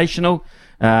Invitational.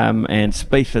 And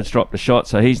Spieth has dropped a shot,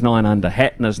 so he's 9 under.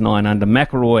 Hatton is 9 under.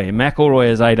 McIlroy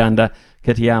is 8 under.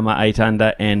 Kitayama 8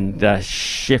 under, and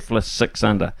Scheffler 6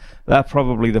 under. They're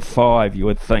probably the 5 you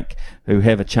would think who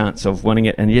have a chance of winning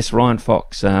it. And yes, Ryan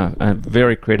Fox, a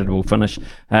very creditable finish.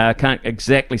 Can't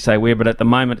exactly say where, but at the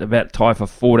moment about tie for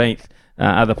 14th.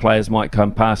 Other players might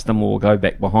come past him or go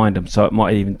back behind him, so it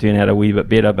might even turn out a wee bit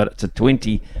better. But it's a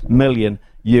 $20 million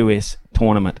US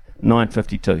tournament.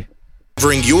 9.52.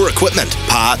 Covering your equipment,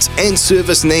 parts and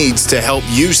service needs to help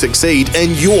you succeed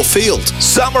in your field.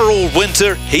 Summer or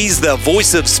winter, he's the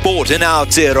voice of sport in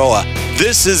Aotearoa.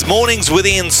 This is Mornings with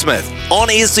Ian Smith on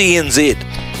SENZ.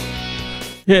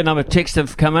 Yeah, a number of texts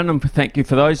have come in, and thank you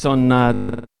for those on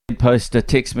the post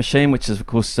text machine, which is of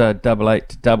course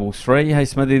 8833. Hey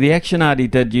Smithy, the action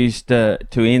Ardie did use to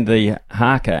end the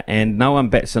haka, and no one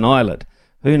bats an eyelid.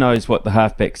 Who knows what the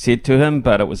halfback said to him,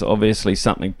 but it was obviously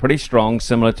something pretty strong,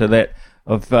 similar to that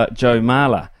of Joe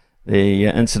Marler, the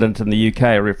incident in the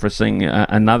UK referencing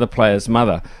another player's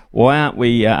mother. Why aren't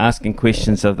we asking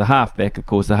questions of the halfback? Of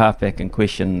course, the halfback in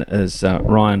question is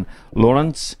Ryan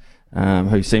Lawrence,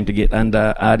 who seemed to get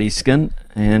under Artie's skin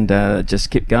and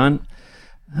just kept going.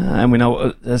 And we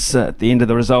know this, at the end of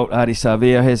the result, Ardie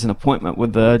Savea has an appointment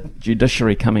with the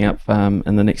judiciary coming up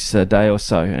in the next day or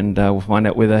so, and we'll find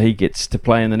out whether he gets to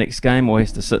play in the next game or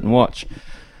has to sit and watch.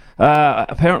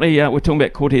 Apparently, we're talking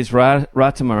about Cortez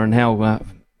Ratama and how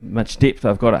much depth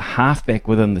they've got at halfback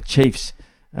within the Chiefs,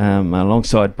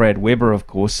 alongside Brad Weber, of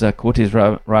course. Cortez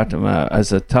Ratama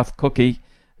is a tough cookie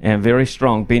and very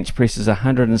strong. Bench presses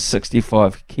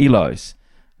 165 kilos,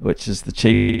 which is the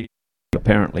Chiefs.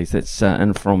 Apparently that's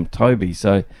in from Toby,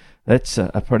 so that's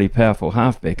a pretty powerful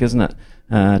halfback, isn't it,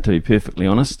 to be perfectly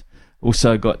honest.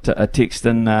 Also got a text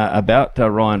in about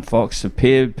Ryan Fox,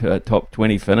 superb top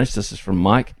 20 finish. This is from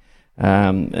Mike,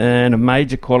 and a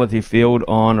major quality field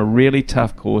on a really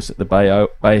tough course at the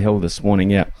Bay Hill this morning.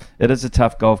 Yeah, it is a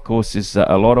tough golf course. There's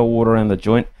a lot of water in the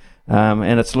joint,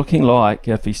 and it's looking like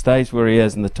if he stays where he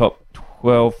is in the top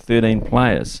 12, 13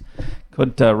 players,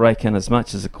 could rake in as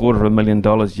much as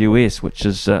 $250,000 US, which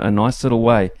is a nice little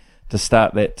way to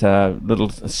start that little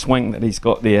swing that he's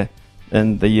got there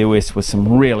in the US with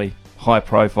some really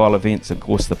high-profile events. Of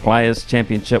course, the Players'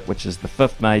 Championship, which is the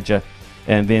 5th major,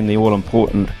 and then the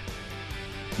all-important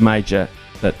major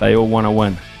that they all want to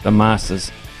win, the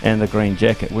Masters and the Green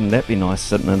Jacket. Wouldn't that be nice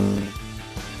sitting in?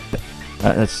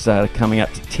 It's coming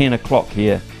up to 10 o'clock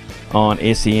here on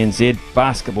SENZ.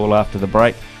 Basketball after the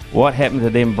break. What happened to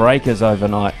them Breakers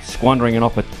overnight, squandering an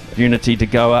opportunity to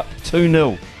go up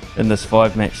 2-0 in this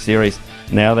 5-match series?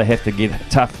 Now they have to get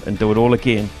tough and do it all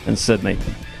again in Sydney.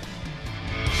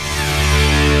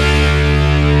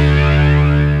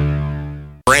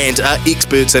 Brand are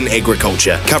experts in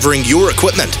agriculture, covering your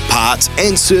equipment, parts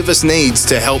and service needs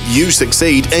to help you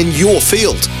succeed in your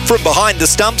field. From behind the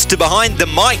stumps to behind the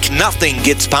mic, nothing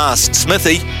gets past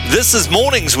Smithy. This is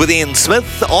Mornings with Ian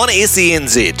Smith on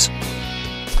SENZ.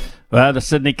 Well, the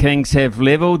Sydney Kings have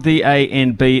levelled the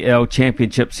ANBL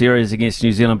Championship Series against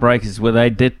New Zealand Breakers with a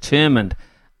determined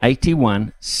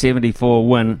 81-74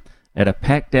 win at a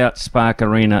packed-out Spark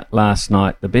Arena last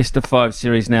night. The best-of-5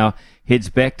 series now heads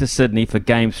back to Sydney for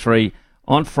Game 3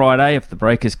 on Friday. If the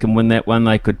Breakers can win that one,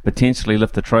 they could potentially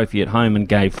lift the trophy at home in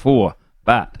Game 4.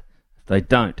 But if they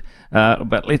don't.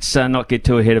 But let's not get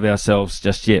too ahead of ourselves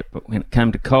just yet. But when it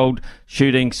came to cold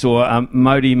shooting, saw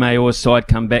Modi Mayor's side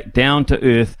come back down to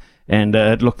earth and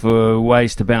look for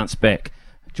ways to bounce back.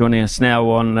 Joining us now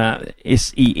on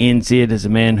SENZ is a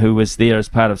man who was there as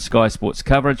part of Sky Sports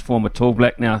coverage, former Tall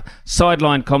Black, now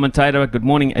sideline commentator. Good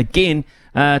morning again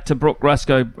to Brooke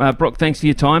Rusko. Brooke, thanks for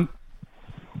your time.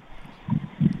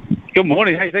 Good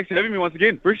morning. Hey, thanks for having me once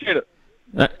again. Appreciate it.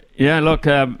 Yeah, look,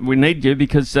 we need you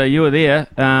because you were there,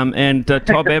 and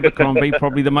Todd Abercrombie,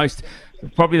 probably the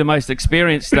most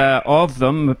experienced of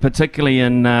them, particularly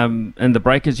in the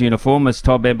Breakers uniform, is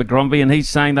Todd Abercrombie, and he's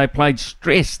saying they played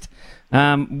stressed.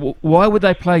 Why would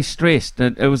they play stressed?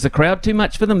 It was the crowd too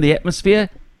much for them, the atmosphere?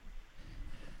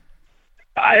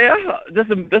 That's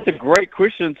a great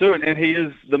question too, and he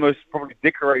is the most probably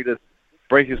decorated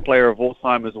Breakers player of all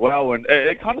time as well, and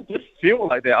it kind of just feels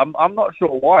like that. I'm not sure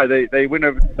why they went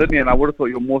over to Sydney, and I would have thought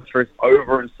you were more stressed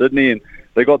over in Sydney, and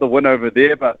they got the win over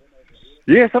there, but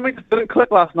yeah, something just didn't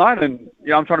click last night, and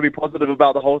I'm trying to be positive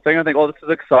about the whole thing. I think, this is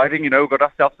exciting. We've got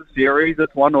ourselves a series.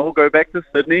 It's 1-1. Go back to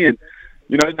Sydney, and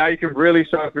now you can really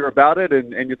show if you're about it,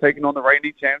 and you're taking on the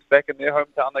reigning champs back in their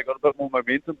hometown. They got a bit more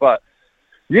momentum, but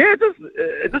yeah,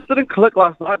 it just didn't click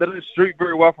last night. They didn't shoot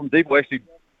very well from deep. Well, actually,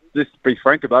 just to be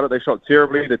frank about it, they shot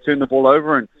terribly. They turned the ball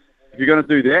over, and if you're going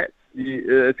to do that,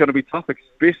 it's going to be tough,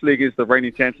 especially against the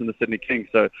reigning champs in the Sydney Kings.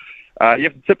 So you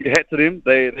have to tip your hat to them.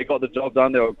 They got the job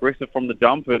done. They were aggressive from the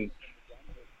jump, and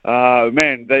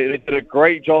man, they did a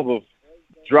great job of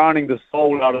drowning the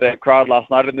soul out of that crowd last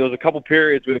night. And there was a couple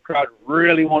periods where the crowd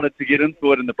really wanted to get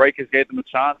into it, and the Breakers gave them a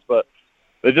chance, but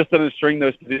they just didn't string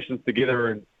those positions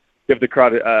together and give the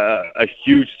crowd a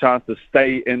huge chance to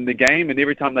stay in the game. And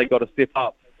every time they got a step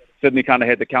up, Sydney kind of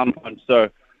had the counterpunch. So,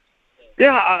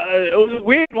 yeah, it was a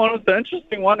weird one. It was an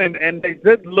interesting one, and they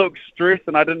did look stressed,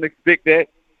 and I didn't expect that.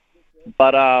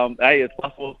 But, hey, it's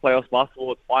basketball, it's playoffs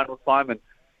basketball, it's finals time, and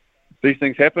these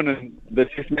things happen, and the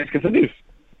test match continues.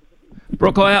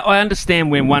 Brooke, I understand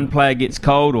when one player gets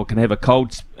cold or can have a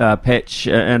cold patch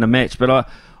in a match, but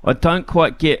I don't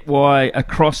quite get why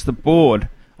across the board.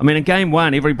 I mean, in Game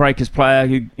 1, every Breakers player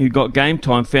who got game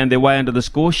time found their way into the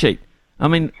score sheet. I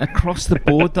mean, across the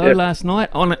board, though, last night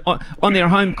on their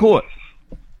home court.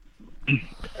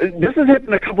 this has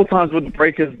happened a couple times with the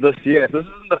Breakers this year. This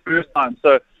isn't the first time.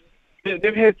 So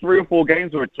they've had 3 or 4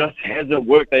 games where it just hasn't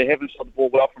worked. They haven't shot the ball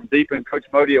well from deep. And Coach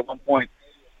Modi at one point,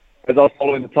 as I was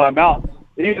following the timeout,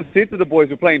 he even said to the boys,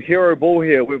 we're playing hero ball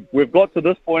here. We've got to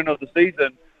this point of the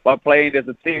season by playing as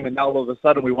a team, and now all of a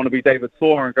sudden we want to be David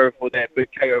Saw and go for that big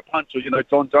KO punch, or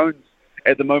John Jones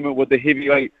at the moment with the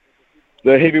heavyweight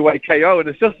KO, and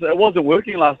it wasn't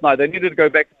working last night. They needed to go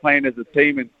back to playing as a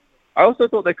team, and I also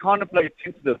thought they kind of played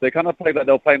tentative. They kind of played like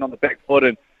they were playing on the back foot,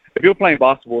 and if you're playing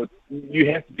basketball, you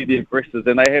have to be the aggressors,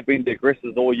 and they have been the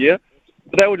aggressors all year.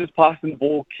 But they were just passing the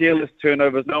ball, careless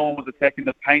turnovers. No one was attacking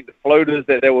the paint. The floaters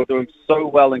that they were doing so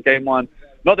well in game one,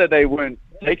 not that they weren't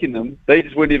taking them, they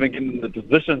just weren't even getting in the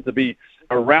position to be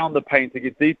around the paint, to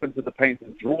get deep into the paint, to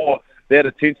draw that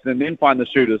attention and then find the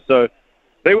shooters. So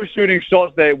they were shooting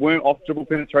shots that weren't off dribble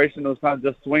penetration. It was kind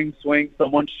of just swing,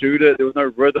 someone shoot it. There was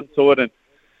no rhythm to it. And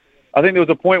I think there was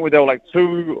a point where they were like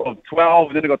 2 of 12,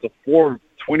 and then they got to 4 of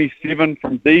 27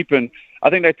 from deep. And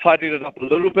I think they tidied it up a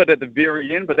little bit at the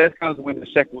very end, but that's kind of when the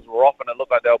shackles were off and it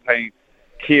looked like they were playing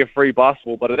carefree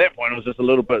basketball. But at that point, it was just a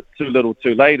little bit too little,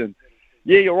 too late. And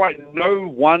yeah, you're right. No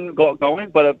one got going,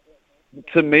 but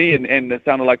to me, and it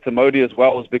sounded like to Modi as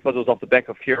well, was because it was off the back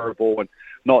of hero ball and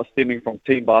not stemming from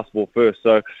team basketball first.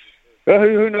 So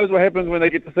who knows what happens when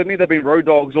they get to Sydney? They've been road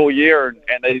dogs all year,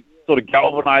 and they sort of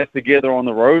galvanize together on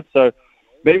the road. So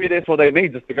maybe that's what they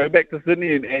need, just to go back to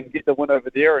Sydney and get the win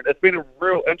over there. And it's been a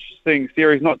real interesting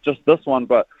series, not just this one,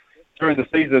 but during the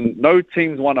season, no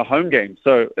teams won a home game.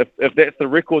 So if that's the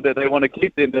record that they want to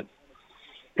keep, then it's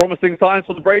promising signs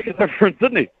for the Breakers over in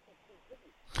Sydney.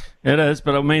 It is,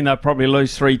 but I mean they'll probably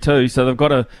lose 3-2, so they've got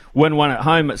to win one at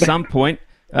home at some point.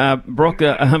 Brock,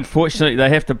 unfortunately, they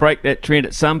have to break that trend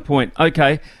at some point.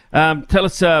 Okay, tell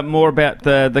us more about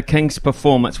the Kings'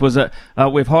 performance. Was it?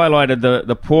 We've highlighted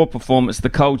the poor performance, the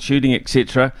cold shooting,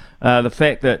 etc. The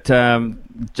fact that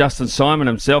Justin Simon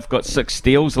himself got 6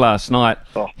 steals last night,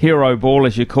 hero ball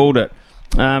as you called it.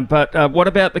 But what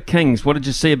about the Kings? What did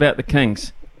you see about the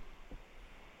Kings?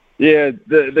 Yeah,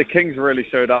 the Kings really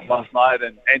showed up last night,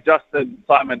 and Justin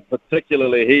Simon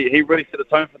particularly, he really set the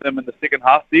tone for them in the second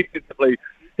half. Defensively,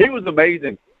 he was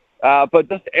amazing. But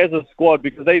just as a squad,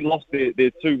 because they lost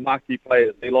their 2 marquee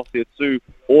players, they lost their 2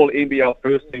 all-NBL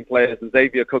first-team players, and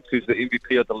Xavier Cooks, who's the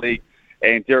MVP of the league,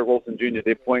 and Derek Wilson Jr.,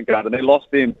 their point guard, and they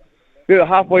lost them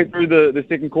halfway through the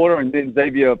second quarter, and then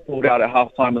Xavier pulled out at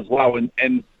halftime as well,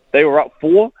 and they were up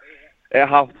 4 at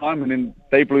halftime, and then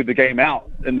they blew the game out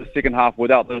in the second half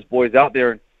without those boys out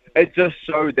there. And it just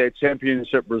showed that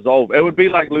championship resolve. It would be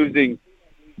like losing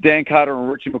Dan Carter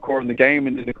and Richie McCaw in the game,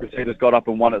 and then the Crusaders got up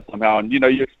and won it somehow. And,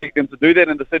 you expect them to do that,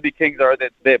 and the Sydney Kings are at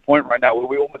that point right now where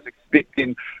we almost expect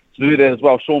them to do that as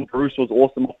well. Sean Bruce was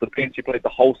awesome off the bench. He played the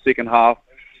whole second half.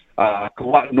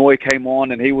 Kawhi Noy came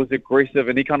on, and he was aggressive,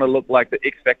 and he kind of looked like the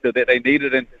X factor that they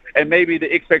needed, and maybe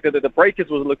the X factor that the Breakers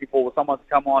was looking for was someone to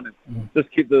come on and just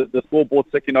keep the scoreboard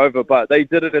ticking over. But they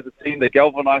did it as a team. They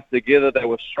galvanized together. They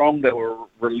were strong. They were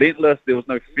relentless. There was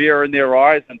no fear in their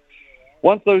eyes. And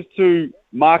once those 2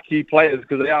 marquee players,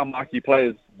 because they are marquee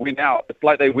players, went out, it's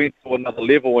like they went to another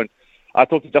level. And I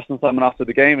talked to Justin Simon after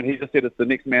the game, and he just said it's the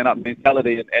next man up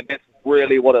mentality, and that's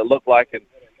really what it looked like. And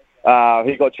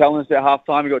he got challenged at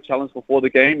halftime. He got challenged before the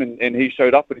game, and he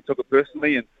showed up, and he took it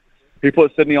personally, and he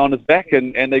put Sydney on his back,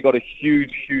 and they got a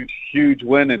huge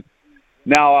win. And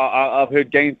now I've heard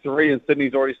Game 3, and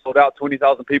Sydney's already sold out.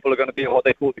 20,000 people are going to be at what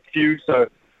they call the Q. So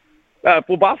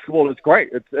for basketball, it's great.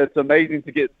 It's amazing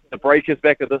to get the Breakers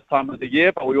back at this time of the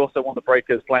year, but we also want the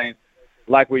Breakers playing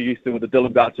like we're used to with the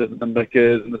Dylan Bouchers and the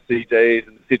Mickers and the CJs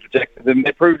and the Cedric Jacksons, and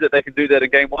they proved that they can do that in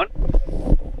Game 1.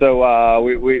 So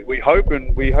we hope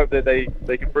that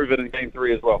they can prove it in Game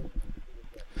 3 as well.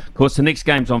 Of course, the next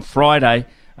game's on Friday,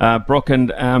 Brock, and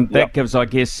that gives, I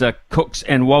guess, Cooks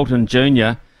and Walton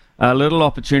Jr. a little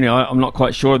opportunity. I'm not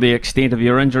quite sure the extent of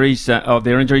their injuries. Have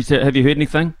you heard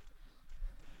anything?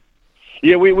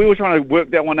 Yeah, we were trying to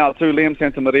work that one out too. Liam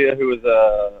Santamaria, who was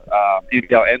a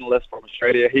NBL analyst from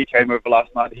Australia, he came over last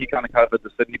night. He kind of covered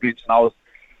the Sydney bench, and I was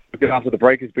looking after the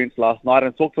Breakers bench last night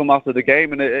and talked to him after the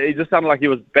game, and it just sounded like he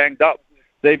was banged up.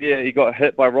 Xavier, he got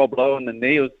hit by Rob Lowe in the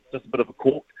knee. It was just a bit of a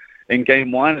cork in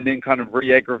Game 1, and then kind of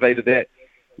re-aggravated that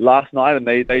last night, and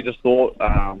they just thought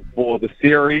for the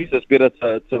series it's better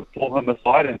to pull him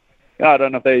aside. And I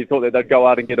don't know if they thought that they'd go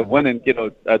out and get a win and get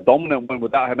a dominant win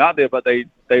without him out there, but they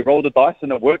rolled the dice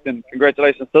and it worked, and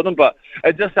congratulations to them. But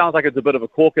it just sounds like it's a bit of a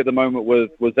cork at the moment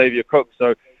with Xavier Cook.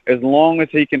 So as long as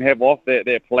he can have off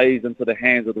that plays into the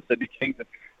hands of the Sydney Kings. And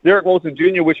Derek Wilson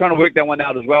Jr., we're trying to work that one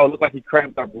out as well. It looked like he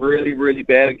cramped up really, really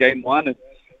bad in Game 1, and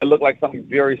it looked like something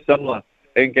very similar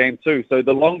in Game 2. So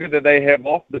the longer that they have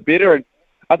off, the better. And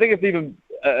I think it's even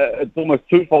it's almost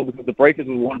twofold because the Breakers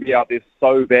will want to be out there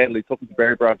so badly. Talking to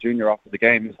Barry Brown Jr. after the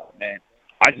game, he's like, man,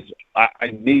 I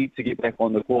need to get back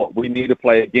on the court. We need to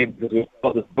play again because we've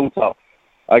got this built-up,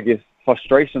 I guess,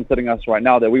 frustration sitting us right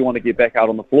now that we want to get back out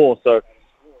on the floor. So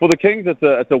for the Kings,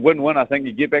 it's a win-win. I think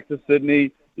you get back to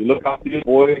Sydney, you look after your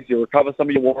boys, you recover some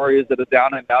of your warriors that are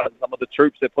down and out, and some of the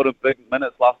troops that put in big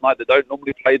minutes last night that don't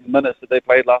normally play the minutes that they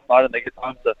played last night, and they get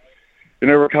time to,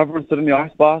 recover and sit in the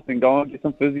ice bath and go and get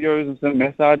some physios and some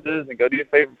massages and go to your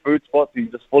favorite food spots and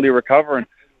you just fully recover. And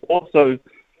also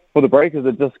for the Breakers,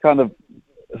 it just kind of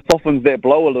softens that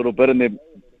blow a little bit and they're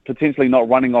potentially not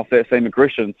running off that same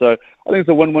aggression. So I think it's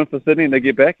a win-win for Sydney and they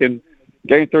get back, and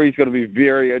Game 3 is going to be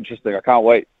very interesting. I can't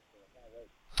wait.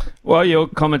 Well, you're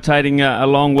commentating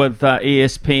along with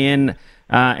ESPN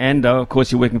and, of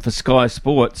course, you're working for Sky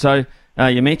Sport. So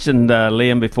you mentioned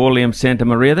Liam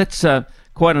Santamaria. That's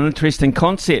quite an interesting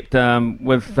concept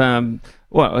with,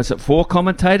 what is it, 4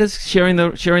 commentators sharing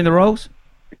the roles?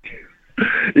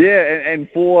 Yeah, and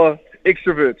 4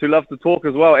 extroverts who love to talk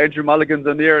as well. Andrew Mulligan's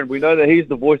in there, and we know that he's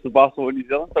the voice of basketball in New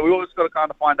Zealand. So we always got to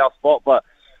kind of find our spot. But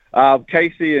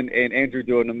Casey and Andrew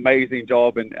do an amazing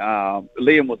job, and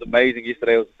Liam was amazing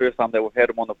yesterday. It was the first time that we've had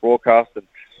him on the broadcast,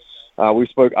 and we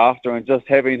spoke after, and just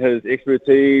having his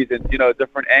expertise and a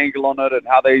different angle on it and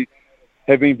how they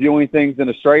have been viewing things in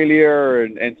Australia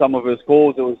and some of his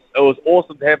calls. It was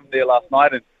awesome to have him there last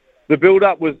night, and the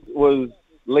build-up was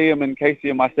Liam and Casey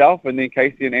and myself, and then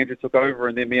Casey and Andrew took over,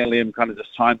 and then me and Liam kind of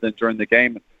just chimed in during the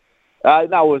game.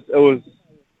 It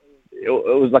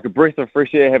was like a breath of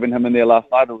fresh air having him in there last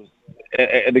night. It was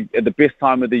at the best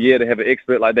time of the year to have an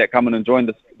expert like that come in and join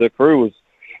the crew.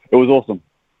 It was awesome.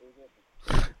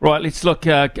 Right, let's look,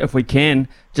 if we can,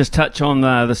 just touch on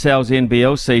the Sal's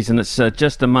NBL season. It's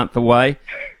just a month away,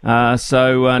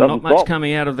 so not much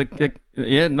coming out of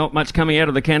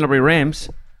the Canterbury Rams.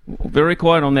 Very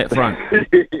quiet on that front.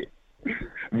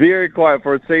 Very quiet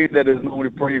for a team that is normally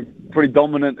pretty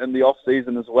dominant in the off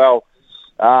season as well.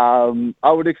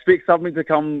 I would expect something to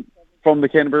come from the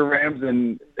Canterbury Rams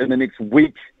in the next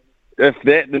week, if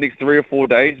that, the next 3 or 4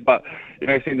 days. But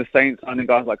seeing the Saints signing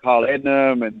guys like Kyle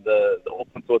Adnam and the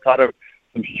Auckland Tuatara,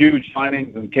 some huge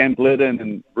signings, and Cam Glidden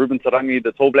and Ruben Tarangi,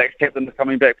 the Tall Blacks captain, is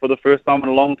coming back for the first time in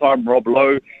a long time. Rob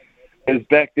Lowe is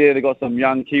back there. They got some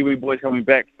young Kiwi boys coming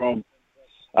back from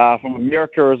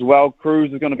America as well.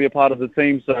 Cruz is going to be a part of the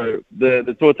team, so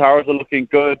the Tuataras are looking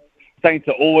good. Saints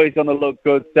are always going to look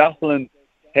good. Southland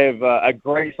have a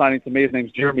great signing to me. His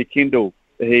name's Jeremy Kendall.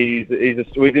 He's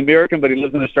American, but he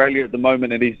lives in Australia at the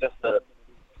moment, and he's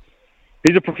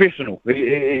a professional.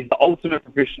 He's the ultimate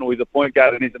professional. He's a point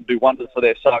guard, and he's going to do wonders for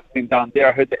that Sharks team down there.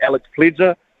 I heard that Alex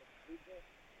Pledger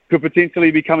could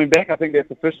potentially be coming back. I think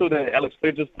that's official that Alex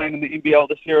Pledger's playing in the NBL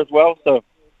this year as well. So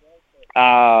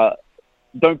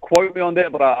don't quote me on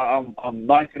that, but I'm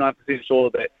 99%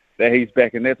 sure that he's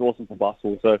back, and that's awesome for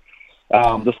basketball. So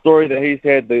the story that he's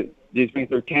had, that he's been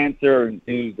through cancer, and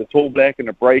he's a tall black and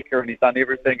a breaker, and he's done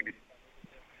everything, and he's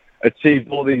achieved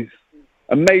all these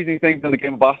amazing things in the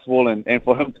game of basketball, and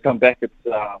for him to come back, it's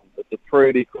a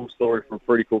pretty cool story from a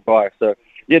pretty cool guy. So,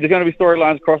 yeah, there's going to be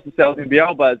storylines across the South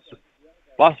NBL, but it's just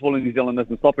basketball in New Zealand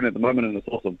isn't stopping at the moment, and it's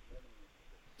awesome.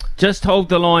 Just hold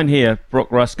the line here, Brooke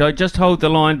Rusco. Just hold the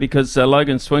line, because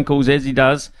Logan Swinkles, as he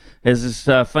does, has his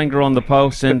finger on the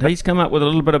pulse, and he's come up with a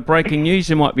little bit of breaking news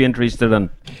you might be interested in.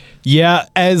 Yeah,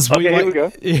 here we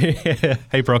go.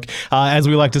 Hey, Brock. As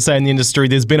we like to say in the industry,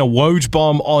 there's been a Woj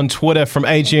bomb on Twitter from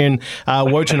Adrian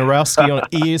Wojnarowski on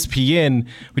ESPN.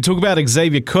 We talk about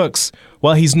Xavier Cooks.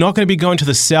 Well, he's not going to be going to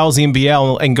the Sal's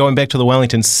NBL and going back to the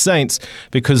Wellington Saints,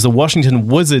 because the Washington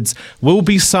Wizards will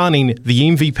be signing the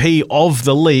MVP of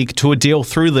the league to a deal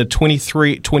through the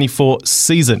 23-24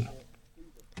 season.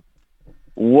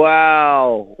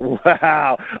 Wow.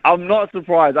 I'm not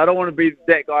surprised. I don't want to be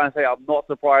that guy and say I'm not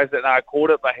surprised that I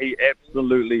caught it, but he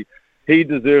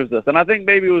deserves this. And I think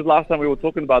maybe it was last time we were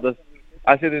talking about this.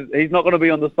 I said he's not going to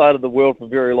be on this side of the world for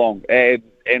very long, and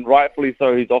rightfully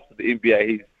so. He's off to the NBA.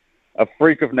 He's a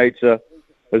freak of nature.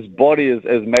 His body is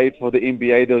made for the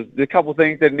NBA. There's a couple of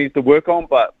things that he needs to work on,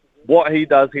 but what he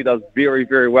does very,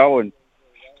 very well, and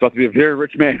he's got to be a very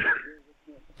rich man.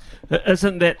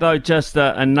 Isn't that, though, just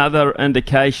another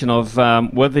indication of,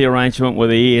 with the arrangement with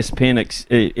the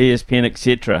ESPN,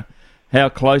 etc., how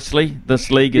closely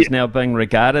this league is now being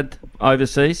regarded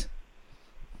overseas?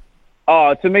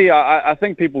 Oh, to me, I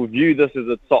think people view this as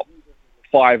a top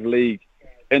 5 league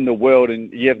in the world,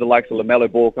 and you have the likes of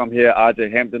LaMelo Ball come here, RJ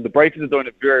Hampton. The Breakers are doing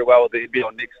it very well with the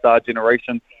NBL Next Star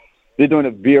generation. they're doing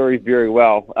it very, very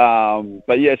well.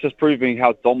 But yeah, it's just proving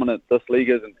how dominant this league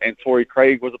is. And Torrey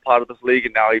Craig was a part of this league,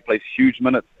 and now he plays huge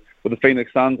minutes with the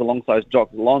Phoenix Suns alongside Jock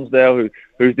Lonsdale,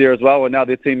 who's there as well. And now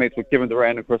they're teammates with Kevin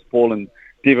Durant and Chris Paul and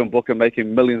Devin Booker,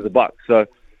 making millions of bucks. So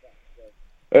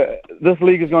this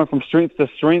league is going from strength to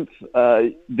strength.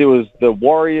 There was the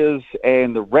Warriors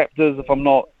and the Raptors, if I'm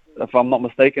not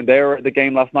mistaken. They were at the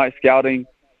game last night scouting.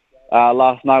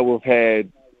 Last night we've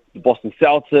had the Boston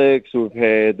Celtics, we've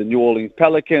had the New Orleans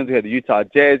Pelicans, we had the Utah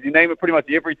Jazz. You name it, pretty much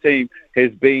every team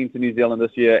has been to New Zealand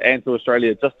this year and to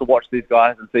Australia just to watch these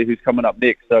guys and see who's coming up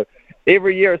next. So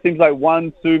every year it seems like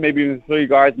 1, 2, maybe even 3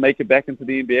 guys make it back into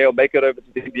the NBA or make it over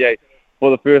to the NBA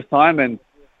for the first time. And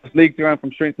this league's going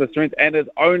from strength to strength, and it's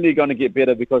only going to get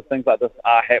better because things like this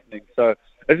are happening. So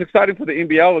it's exciting for the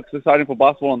NBL, it's exciting for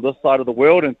basketball on this side of the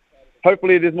world, and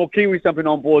hopefully there's more Kiwis jumping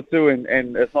on board too, and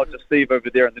it's not just Steve over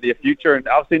there in the near future. And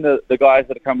I've seen the guys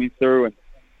that are coming through,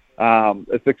 and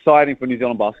it's exciting for New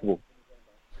Zealand basketball.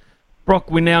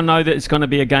 Brock, we now know that it's going to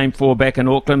be a Game 4 back in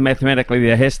Auckland. Mathematically,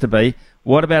 there has to be.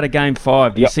 What about a Game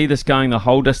 5? Do you see this going the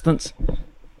whole distance?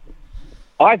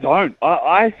 I don't.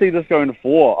 I see this going to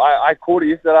 4. I called it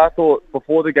yesterday. I thought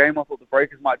before the game, I thought the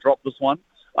Breakers might drop this one.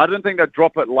 I didn't think they'd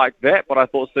drop it like that, but I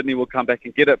thought Sydney would come back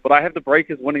and get it. But I have the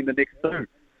Breakers winning the next 2.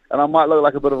 And I might look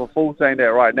like a bit of a fool saying that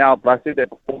right now, but I said that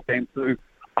before Game 2.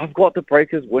 I've got the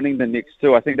Breakers winning the next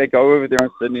 2. I think they go over there in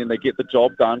Sydney and they get the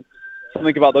job done.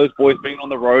 Something about those boys being on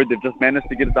the road, they've just managed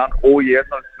to get it done all year,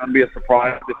 so it's going to be a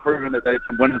surprise. They've proven that they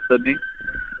can win in Sydney.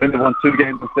 I think they won 2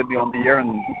 games in Sydney on the year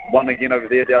and 1 again over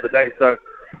there the other day. So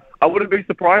I wouldn't be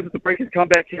surprised if the Breakers come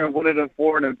back here and win it in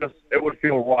 4, and it would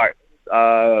feel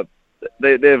right.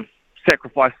 They've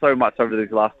sacrificed so much over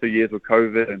these last 2 years with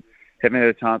COVID and haven't had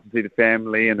a chance to see the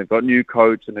family, and they've got a new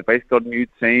coach, and they've basically got a new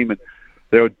team, and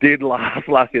they were dead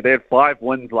last year. They had 5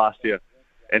 wins last year,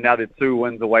 and now they're 2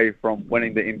 wins away from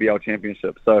winning the NBL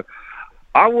championship. So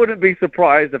I wouldn't be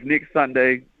surprised if next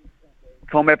Sunday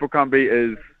Tom Abercrombie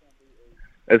is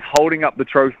holding up the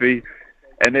trophy,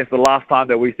 and that's the last time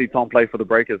that we see Tom play for the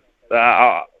Breakers.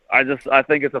 I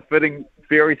think it's a fitting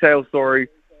fairy tale story.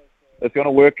 It's going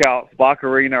to work out. Spark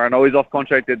Arena, I know he's off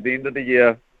contract at the end of the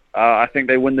year. I think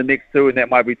they win the next 2, and that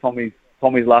might be Tommy's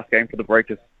last game for the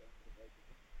Breakers.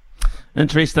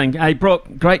 Interesting. Hey, Brock,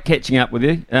 great catching up with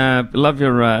you. Love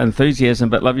your enthusiasm,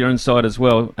 but love your insight as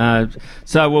well.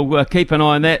 So we'll keep an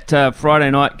eye on that.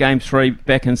 Friday night, Game 3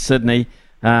 back in Sydney.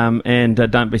 And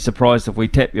don't be surprised if we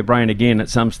tap your brain again at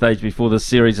some stage before the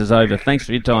series is over. Thanks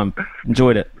for your time.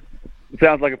 Enjoyed it.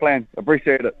 Sounds like a plan.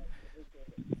 Appreciate it.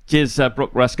 Cheers,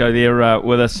 Brooke Rusco there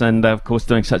with us, and of course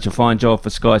doing such a fine job for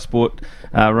Sky Sport,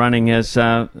 running his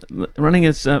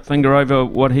finger over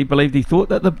what he believed. He thought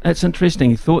that it's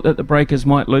interesting. He thought that the Breakers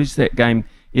might lose that game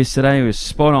yesterday. He was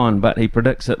spot on, but he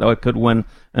predicts that they could win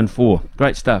in 4.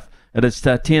 Great stuff. It is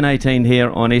 10:18 here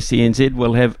on SENZ.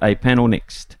 We'll have a panel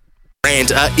next.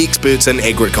 Brandt are experts in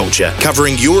agriculture,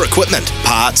 covering your equipment,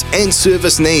 parts and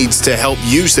service needs to help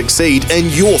you succeed in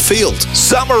your field.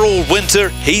 Summer or winter,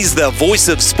 he's the voice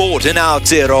of sport in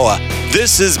Aotearoa.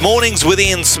 This is Mornings with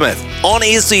Ian Smith on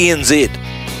SENZ.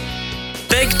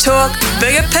 Big talk,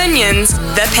 big opinions,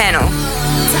 the panel.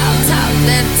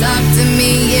 Talk to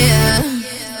me, yeah.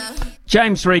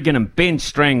 James Regan and Ben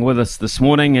Strang with us this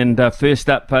morning, and first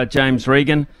up, James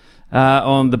Regan.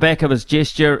 On the back of his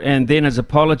gesture and then his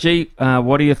apology,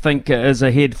 what do you think is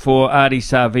ahead for Ardie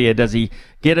Savea? Does he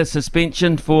get a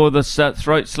suspension for this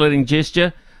throat-slitting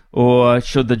gesture, or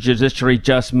should the judiciary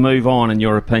just move on, in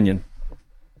your opinion?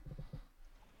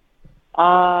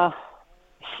 Yeah,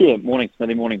 morning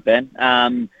Smithy, morning Ben.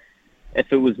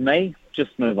 If it was me,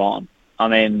 just move on. I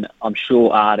mean, I'm sure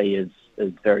Ardie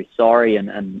is very sorry,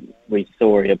 and we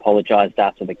saw he apologised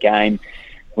after the game.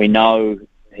 We know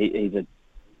he's a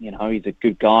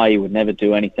good guy. He would never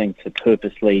do anything to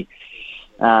purposely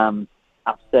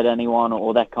upset anyone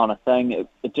or that kind of thing.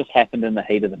 It just happened in the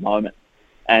heat of the moment.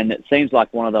 And it seems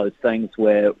like one of those things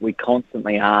where we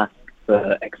constantly ask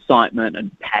for excitement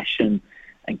and passion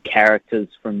and characters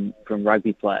from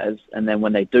rugby players. And then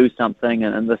when they do something,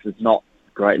 and this is not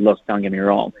great looks, don't get me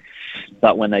wrong,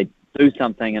 but when they do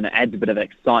something and it adds a bit of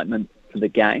excitement to the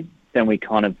game, then we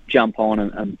kind of jump on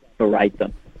and berate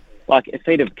them. Like, if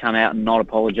he'd have come out and not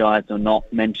apologised or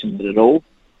not mentioned it at all,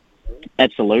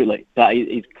 absolutely. But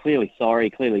he's clearly sorry,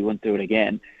 clearly wouldn't do it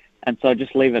again. And so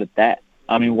just leave it at that.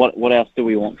 I mean, what else do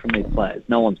we want from these players?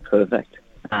 No one's perfect,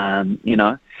 And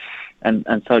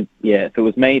so, yeah, if it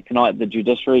was me tonight, the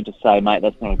judiciary, just say, mate,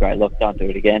 that's not a great look, don't do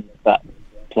it again, but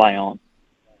play on.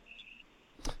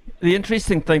 The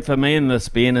interesting thing for me in this,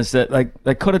 Ben, is that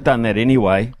they could have done that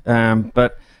anyway,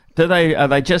 but Are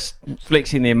they just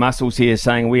flexing their muscles here,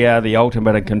 saying we are the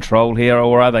ultimate in control here,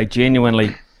 or are they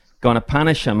genuinely going to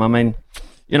punish him? I mean,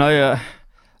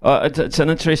 it's an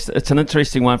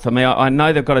interesting one for me. I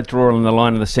know they've got to draw on the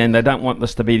line of the sand. They don't want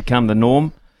this to become the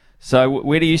norm. So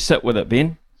where do you sit with it,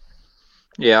 Ben?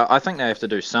 Yeah, I think they have to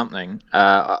do something.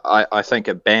 I think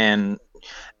a ban.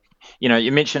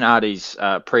 You mentioned Artie's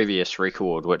previous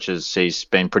record, which is he's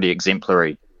been pretty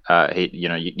exemplary.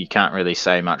 You can't really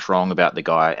say much wrong about the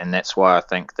guy, and that's why I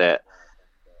think that,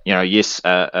 yes,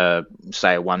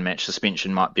 say a one-match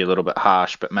suspension might be a little bit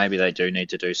harsh, but maybe they do need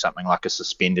to do something like a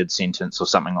suspended sentence or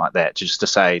something like that, just to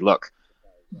say, look,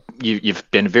 you've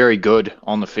been very good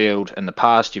on the field in the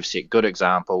past, you've set good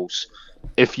examples.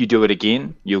 If you do it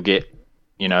again, you'll get,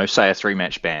 say a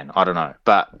 3-match ban. I don't know.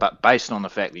 But based on the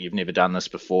fact that you've never done this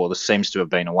before, this seems to have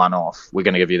been a one-off, we're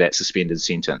going to give you that suspended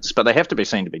sentence. But they have to be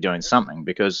seen to be doing something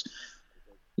because,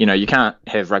 you can't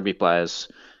have rugby players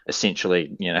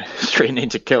essentially, threatening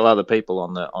to kill other people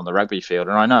on the rugby field.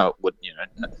 And I know it would,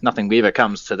 nothing ever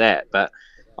comes to that. But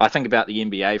I think about the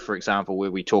NBA, for example, where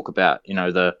we talk about,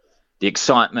 the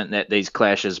excitement that these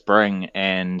clashes bring,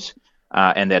 and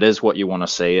that is what you want to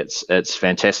see. It's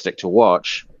fantastic to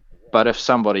watch. But if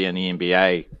somebody in the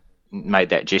NBA made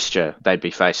that gesture, they'd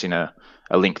be facing a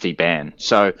lengthy ban.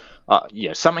 So,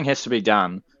 something has to be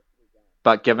done.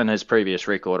 But given his previous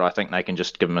record, I think they can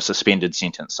just give him a suspended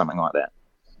sentence, something like that.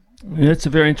 Yeah, it's a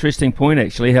very interesting point,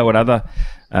 actually, how would other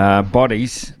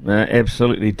bodies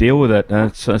absolutely deal with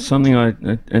it. So something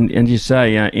and you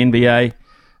say NBA,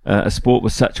 a sport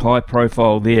with such high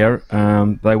profile there,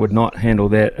 they would not handle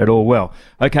that at all well.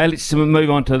 Okay, let's move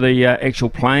on to the actual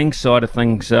playing side of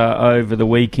things over the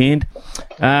weekend.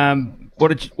 What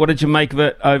did you make of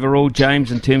it overall,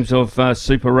 James, in terms of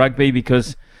Super Rugby?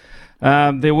 Because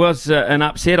there was an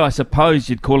upset, I suppose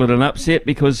you'd call it an upset,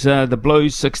 because the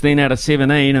Blues 16 out of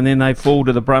 17, and then they fall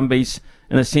to the Brumbies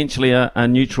in essentially a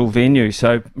neutral venue.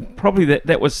 So probably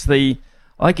that was the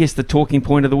talking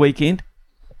point of the weekend.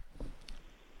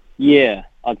 Yeah,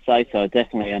 I'd say so,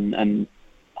 definitely, and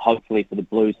hopefully for the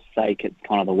Blues' sake, it's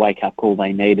kind of the wake-up call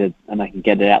they needed, and they can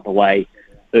get it out the way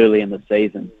early in the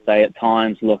season. They at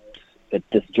times looked a bit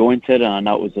disjointed, and I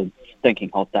know it was a stinking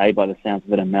hot day by the sounds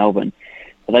of it in Melbourne,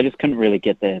 but they just couldn't really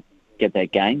get their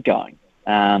game going.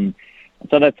 And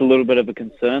so that's a little bit of a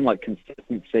concern. Like,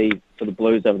 consistency for the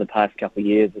Blues over the past couple of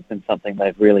years has been something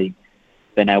they've really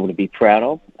been able to be proud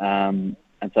of, and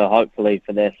so hopefully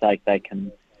for their sake they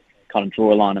can kind of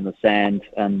draw a line in the sand,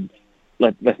 and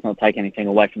let's not take anything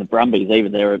away from the Brumbies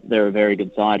either. They're a very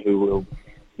good side who will,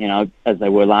 as they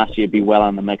were last year, be well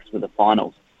in the mix for the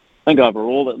finals. I think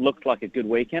overall it looked like a good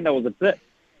weekend. I was a bit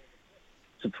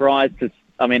surprised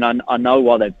I know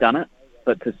why they've done it,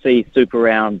 but to see Super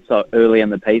Round so early in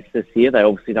the piece this year, they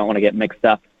obviously don't want to get mixed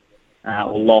up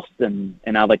or lost in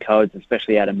other codes,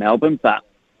 especially out of Melbourne, but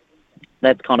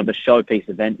that's kind of a showpiece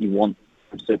event you want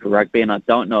from Super Rugby, and I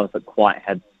don't know if it quite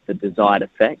had the desired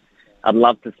effect. I'd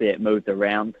love to see it moved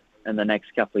around in the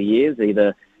next couple of years,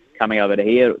 either coming over to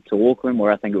here to Auckland,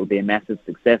 where I think it would be a massive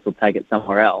success, or take it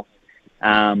somewhere else.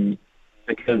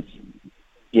 Because,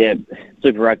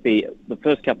 Super Rugby, the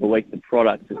first couple of weeks, the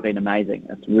product has been amazing.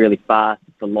 It's really fast.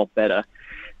 It's a lot better.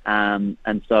 And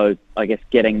so I guess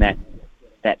getting that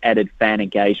added fan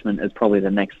engagement is probably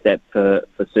the next step for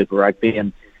Super Rugby.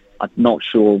 And I'm not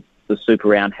sure the Super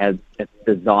Round has a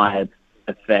desired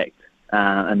effect.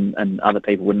 And other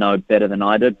people would know better than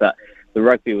I did, but the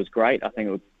rugby was great. I think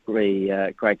it would be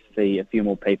great to see a few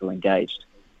more people engaged.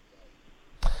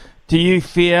 Do you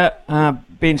fear,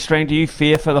 Ben Strang,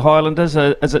 for the Highlanders?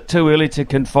 Is it too early to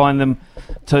confine them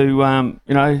to,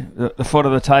 the foot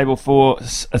of the table for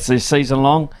a season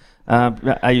long?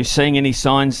 Are you seeing any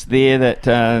signs there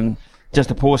that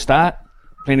just a poor start,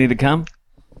 plenty to come?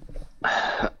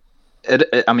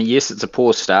 Yes, it's a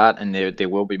poor start, and there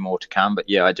will be more to come. But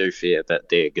yeah, I do fear that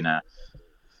they're gonna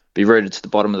be rooted to the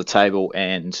bottom of the table,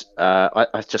 and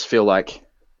I just feel like,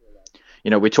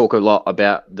 we talk a lot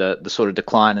about the sort of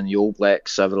decline in the All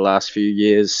Blacks over the last few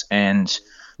years, and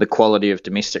the quality of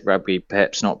domestic rugby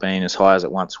perhaps not being as high as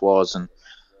it once was, and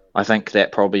I think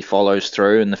that probably follows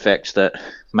through in the fact that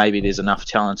maybe there's enough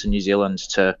talent in New Zealand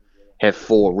to have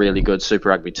 4 really good Super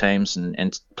Rugby teams,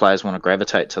 and players want to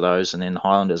gravitate to those, and then the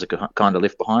Highlanders are kind of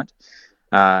left behind.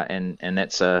 And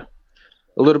that's a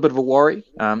little bit of a worry.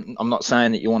 I'm not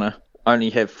saying that you want to only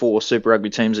have 4 Super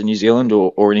Rugby teams in New Zealand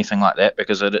or anything like that,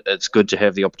 because it's good to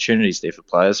have the opportunities there for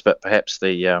players, but perhaps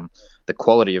the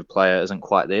quality of player isn't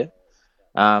quite there.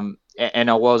 And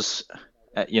I was...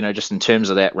 just in terms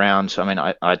of that round,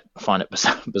 I find it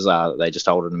bizarre that they just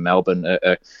hold it in Melbourne,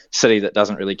 a city that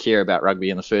doesn't really care about rugby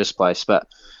in the first place. But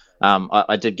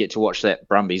I did get to watch that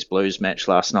Brumbies Blues match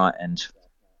last night, and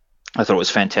I thought it was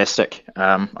fantastic.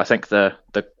 I think the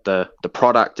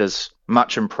product is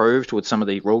much improved with some of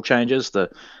the rule changes, the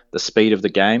speed of the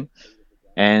game,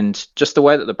 and just the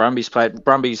way that the Brumbies played.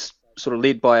 Brumbies sort of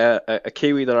led by a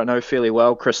Kiwi that I know fairly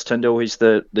well, Chris Tyndall. He's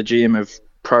the GM of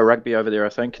Pro Rugby over there, I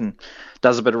think, and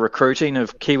does a bit of recruiting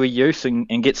of Kiwi youth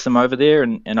and gets them over there.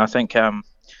 And I think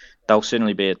they'll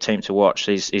certainly be a team to watch.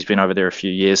 He's been over there a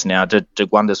few years now. Did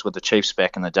wonders with the Chiefs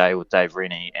back in the day with Dave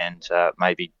Rennie, and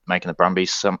maybe making the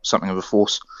Brumbies something of a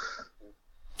force.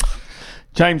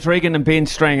 James Regan and Ben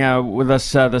Strang are with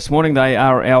us this morning. They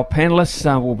are our panellists.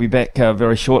 We'll be back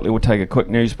very shortly. We'll take a quick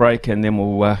news break, and then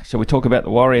shall we talk about the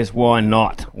Warriors? Why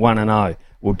not? 1-0.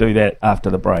 We'll do that after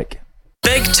the break.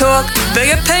 Big talk,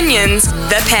 big opinions,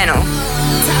 the panel.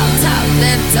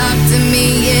 Talk to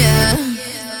me, yeah.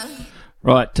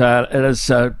 Right, it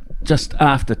is just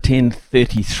after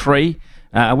 10:33.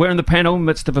 We're in the panel,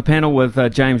 midst of a panel with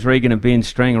James Regan and Ben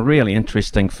Strang. A really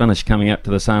interesting finish coming up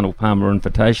to this Arnold Palmer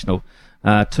Invitational.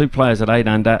 2 players at 8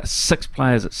 under, 6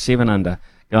 players at 7 under,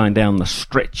 going down the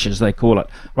stretch, as they call it.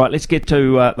 Right, let's get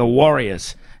to the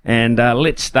Warriors, and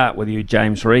let's start with you,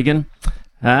 James Regan.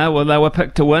 Well, they were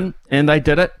picked to win, and they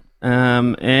did it.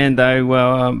 And they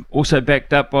were also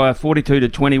backed up by a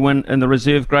 42-20 win in the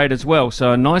reserve grade as well.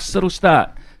 So a nice little start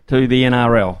to the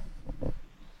NRL.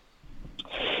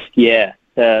 Yeah,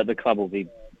 the club will be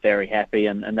very happy,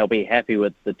 and they'll be happy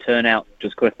with the turnout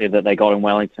just quickly that they got in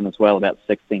Wellington as well, about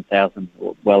 16,000,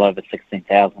 well over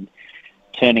 16,000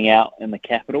 turning out in the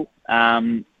capital.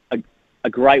 A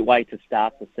great way to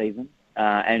start the season.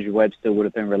 Andrew Webster would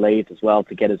have been relieved as well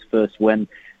to get his first win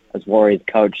as Warriors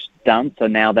coach done. So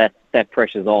now that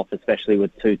pressure's off, especially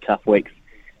with 2 tough weeks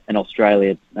in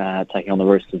Australia taking on the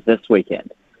Roosters this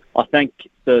weekend. I think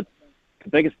the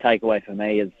biggest takeaway for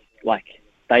me is, like,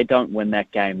 they don't win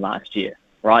that game last year,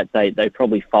 right? They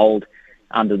probably fold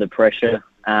under the pressure,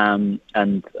 and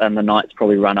the Knights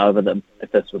probably run over them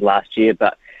if this was last year.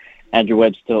 But Andrew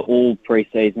Webster all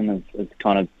pre-season has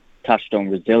kind of touched on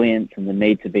resilience and the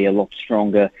need to be a lot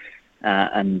stronger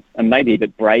and maybe a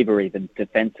bit braver even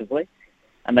defensively.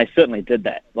 And they certainly did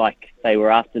that. Like, they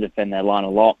were asked to defend their line a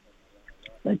lot.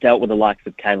 They dealt with the likes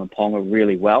of Kalen Ponga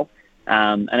really well.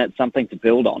 And it's something to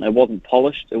build on. It wasn't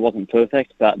polished, it wasn't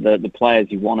perfect, but the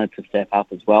players you wanted to step up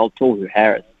as well. Tohu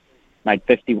Harris made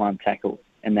 51 tackles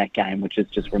in that game, which is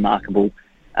just remarkable.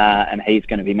 And he's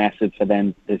going to be massive for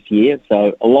them this year.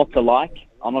 So a lot to like.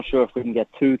 I'm not sure if we can get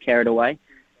too carried away,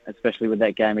 especially with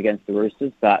that game against the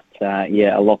Roosters. But,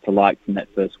 yeah, a lot to like from that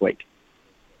first week.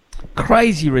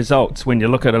 Crazy results when you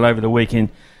look at it over the weekend.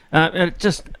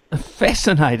 Just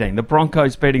fascinating. The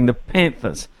Broncos beating the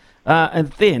Panthers.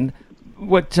 And then,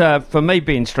 what for me,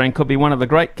 Ben Strang, could be one of the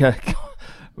great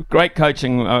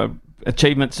coaching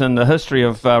achievements in the history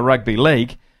of rugby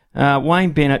league.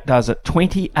 Wayne Bennett does it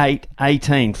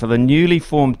 28-18 for the newly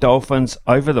formed Dolphins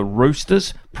over the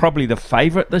Roosters, probably the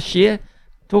favourite this year.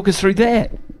 Talk us through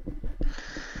that.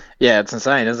 Yeah, it's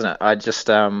insane, isn't it? I just,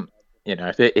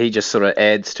 he just sort of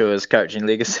adds to his coaching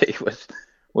legacy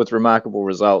with remarkable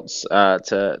results.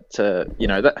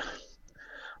 That.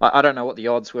 I don't know what the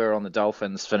odds were on the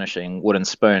Dolphins finishing wooden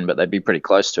spoon, but they'd be pretty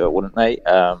close to it, wouldn't they?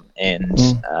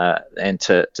 And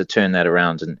to turn that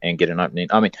around and get an opening.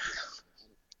 I mean,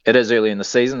 it is early in the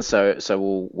season, so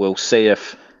we'll see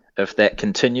if that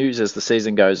continues as the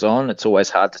season goes on. It's always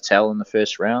hard to tell in the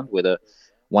first round whether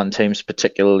one team's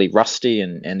particularly rusty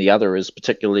and the other is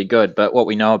particularly good. But what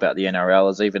we know about the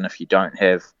NRL is even if you don't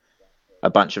have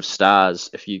a bunch of stars,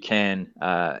 if you can,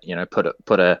 have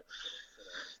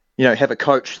a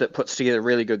coach that puts together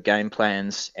really good game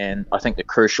plans. And I think the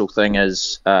crucial thing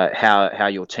is how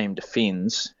your team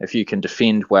defends. If you can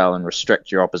defend well and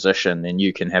restrict your opposition, then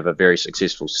you can have a very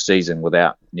successful season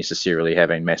without necessarily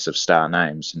having massive star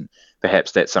names. And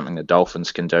perhaps that's something the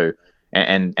Dolphins can do.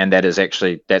 And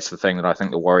that's the thing that I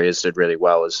think the Warriors did really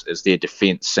well is their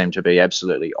defense seemed to be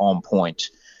absolutely on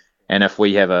point. And if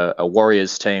we have a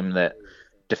Warriors team that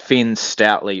defends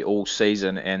stoutly all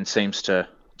season and seems to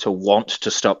want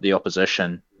to stop the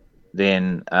opposition,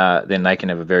 then they can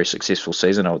have a very successful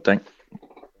season, I would think.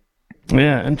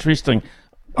 Yeah, interesting.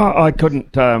 I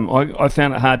couldn't. I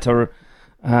found it hard to.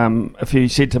 If you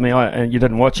said to me you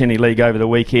didn't watch any league over the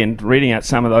weekend, reading out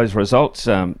some of those results,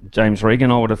 James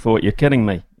Regan, I would have thought you're kidding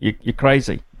me. You're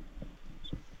crazy.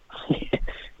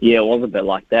 Yeah, it was a bit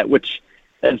like that. Which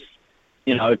is,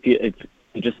 if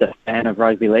you're just a fan of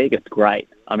rugby league, it's great.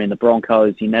 I mean, the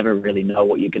Broncos, you never really know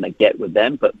what you're going to get with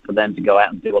them, but for them to go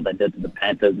out and do what they did to the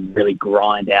Panthers and really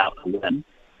grind out a win,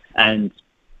 and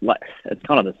it's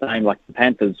kind of the same. Like, the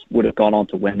Panthers would have gone on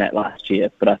to win that last year,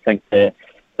 but I think they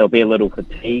they'll be a little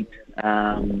fatigued.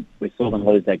 We saw them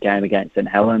lose that game against St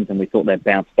Helens, and we thought they'd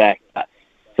bounce back. But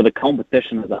for the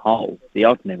competition as a whole, the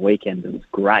opening weekend was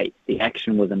great. The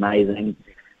action was amazing.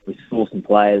 We saw some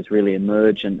players really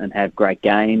emerge and have great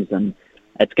games, and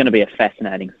it's going to be a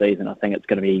fascinating season. I think it's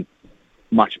going to be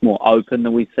much more open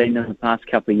than we've seen in the past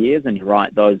couple of years. And you're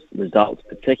right, those results,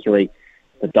 particularly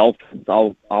the Dolphins,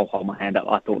 I'll hold my hand up.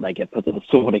 I thought they'd get put to the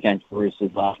sword against the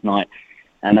Roosters last night,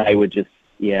 and they were just,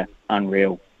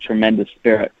 unreal. Tremendous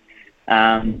spirit.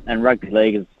 And rugby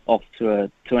league is off to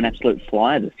an absolute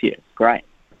flyer this year. It's great.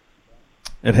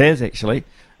 It has, actually.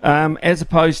 As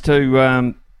opposed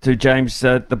to James,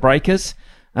 the Breakers,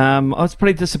 I was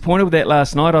pretty disappointed with that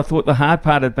last night. I thought the hard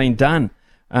part had been done.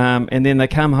 And then they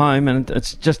come home, and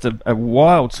it's just a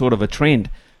wild sort of a trend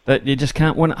that you just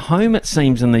can't win at home, it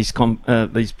seems, in these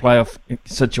playoff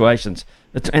situations.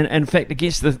 And in fact,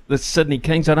 against the Sydney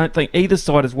Kings, I don't think either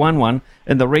side has won one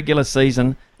in the regular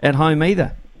season at home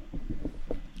either.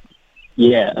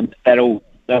 Yeah, and that'll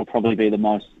probably be the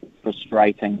most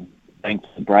frustrating thing for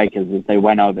the Breakers, is they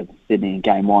went over to Sydney in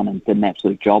game one and did an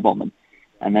absolute job on them.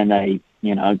 And then they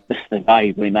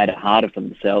vaguely made it harder for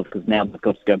themselves, because now they've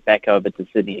got to go back over to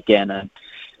Sydney again and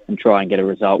try and get a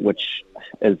result, which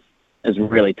is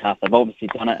really tough. They've obviously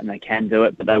done it and they can do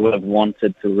it, but they would have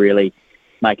wanted to really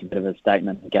make a bit of a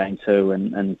statement in game two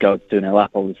and go 2-0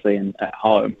 up, obviously, at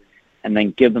home, and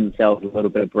then give themselves a little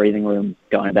bit of breathing room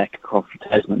going back across the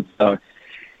Tasman. So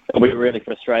they'll be really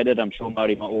frustrated. I'm sure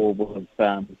Mody Maor will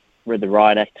have read the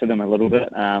riot act to them a little bit,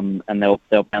 and they'll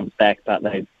bounce back, but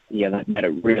they've made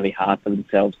it really hard for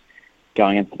themselves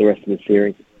going into the rest of the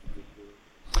series.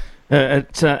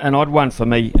 It's an odd one for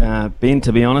me, Ben,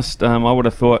 to be honest. I would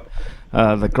have thought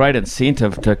the great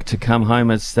incentive to come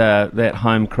home is that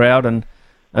home crowd, and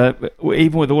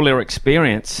even with all their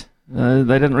experience, they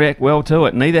didn't react well to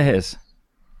it. Neither has.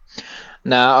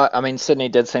 No, I mean, Sydney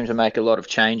did seem to make a lot of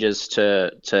changes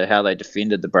to how they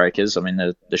defended the Breakers. I mean,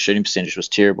 the shooting percentage was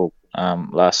terrible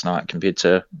last night compared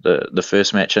to the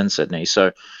first match in Sydney.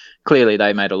 So clearly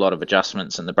they made a lot of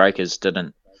adjustments, and the Breakers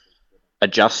didn't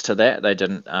adjust to that. They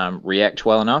didn't react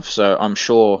well enough. So I'm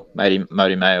sure Mody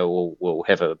Maor will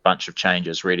have a bunch of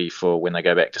changes ready for when they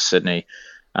go back to Sydney.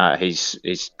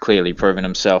 He's clearly proven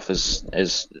himself as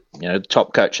the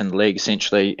top coach in the league,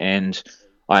 essentially, and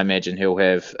I imagine he'll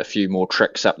have a few more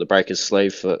tricks up the Breakers'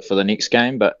 sleeve for the next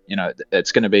game. But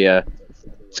it's going to be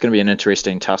an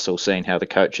interesting tussle, seeing how the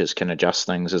coaches can adjust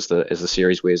things as the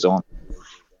series wears on.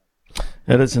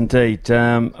 It is indeed.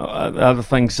 Other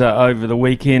things over the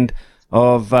weekend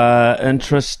of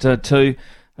interest too.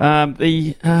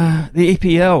 The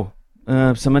EPL.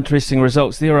 Some interesting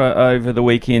results there over the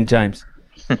weekend, James.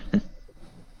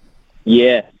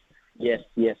 Yes.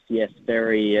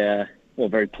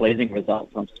 Very pleasing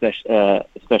results,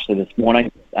 especially this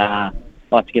morning. I'd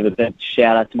like to give a big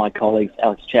shout out to my colleagues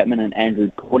Alex Chapman and Andrew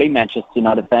Cordy, Manchester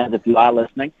United fans. If you are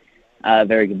listening,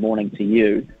 very good morning to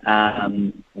you.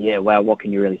 Wow, what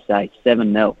can you really say?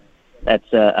 7-0.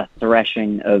 That's a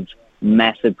thrashing of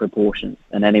massive proportions.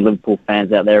 And any Liverpool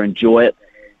fans out there, enjoy it.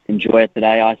 Enjoy it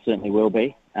today. I certainly will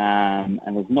be. And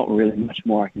there's not really much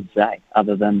more I can say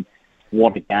other than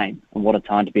what a game and what a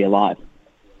time to be alive.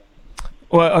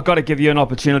 Well, I've got to give you an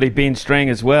opportunity, Ben Strang,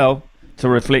 as well, to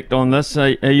reflect on this. Are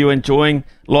you enjoying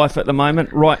life at the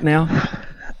moment, right now?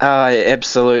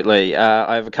 Absolutely.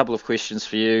 I have a couple of questions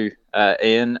for you,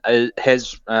 Ian.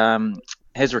 Has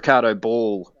Ricardo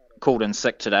Ball called in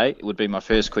sick today? It would be my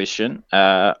first question.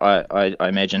 I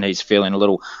imagine he's feeling a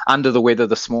little under the weather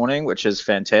this morning, which is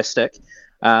fantastic.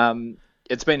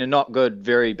 It's been a not good,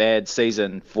 very bad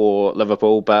season for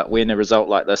Liverpool, but when a result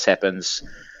like this happens,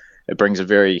 it brings a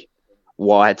very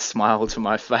wide smile to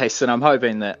my face, and I'm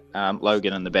hoping that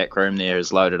Logan in the back room there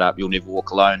is loaded up You'll Never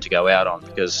Walk Alone to go out on,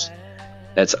 because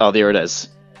there it is.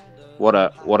 What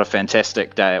a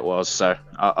fantastic day it was. So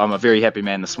I'm a very happy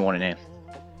man this morning, Ian.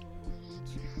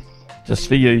 Just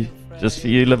for you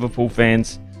Liverpool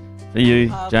fans, for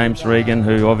you James Regan,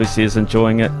 who obviously is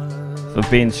enjoying it, for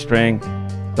Ben Strang,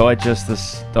 digest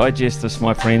this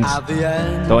my friends,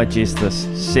 digest this.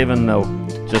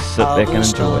 7-0, just sit back and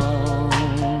enjoy.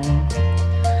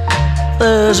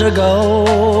 There's a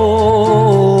golden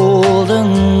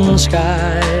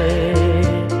sky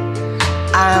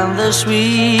and the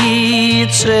sweet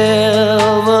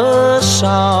silver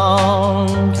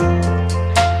sound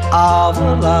of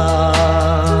love.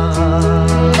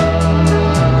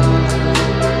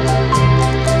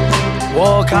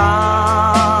 Walk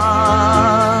on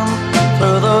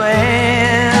through the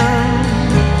wind,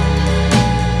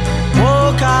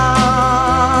 walk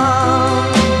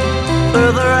on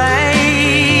through the rain.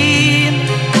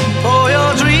 For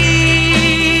your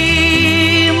dreams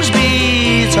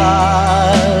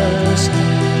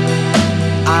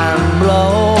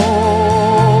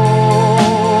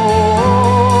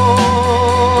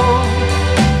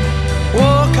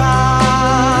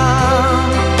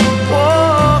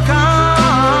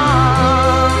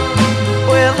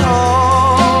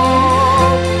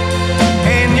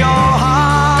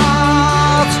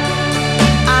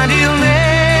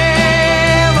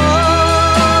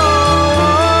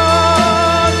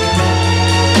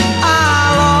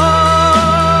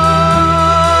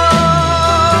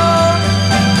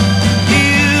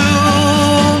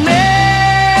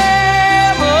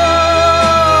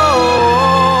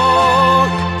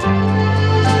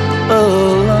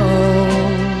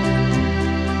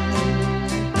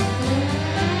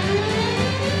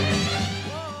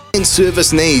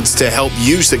service needs to help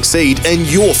you succeed in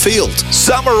your field.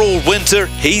 Summer or winter,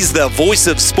 he's the voice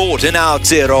of sport in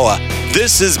Aotearoa.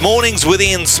 This is Mornings with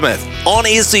Ian Smith on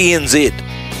SENZ.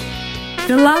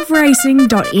 The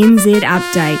loveracing.nz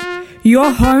update.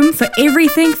 Your home for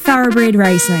everything thoroughbred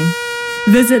racing.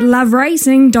 Visit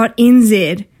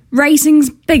loveracing.nz. Racing's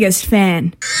biggest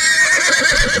fan.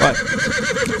 Right.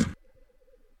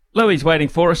 Louis waiting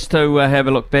for us to have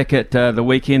a look back at the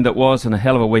weekend that was, and a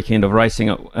hell of a weekend of racing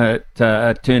it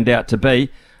turned out to be.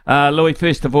 Louis,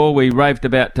 first of all, we raved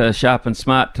about Sharp and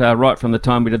Smart right from the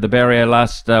time we did the barrier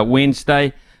last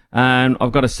Wednesday, and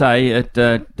I've got to say it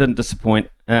didn't disappoint.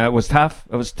 It was tough.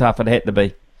 It was tough. It had to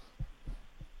be.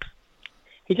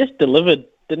 He just delivered,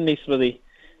 didn't he, Smithy?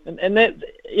 And that,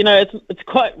 it's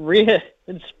quite rare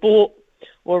in sport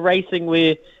or racing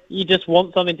where you just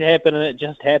want something to happen and it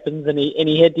just happens, and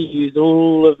he had to use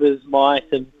all of his might,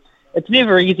 and it's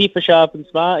never easy for Sharp and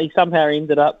Smart. He somehow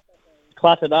ended up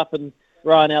cluttered up, and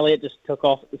Ryan Elliott just took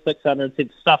off at the 600 and said,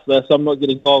 stuff this, I'm not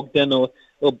getting bogged in or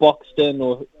boxed in,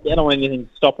 or I don't want anything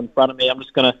to stop in front of me. I'm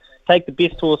just going to take the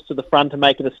best horse to the front and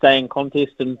make it a staying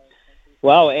contest. And,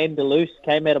 well, Andalus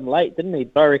came at him late, didn't he?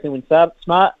 But I reckon when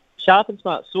Sharp and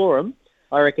Smart saw him,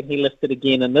 I reckon he lifted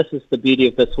again, and this is the beauty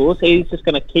of this horse. He's just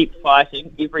going to keep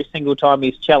fighting every single time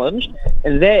he's challenged,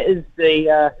 and that is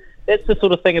that's the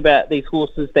sort of thing about these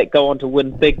horses that go on to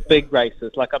win big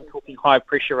races. Like, I'm talking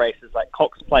high-pressure races like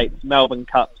Cox Plates, Melbourne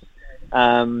Cups,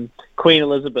 Queen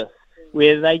Elizabeth,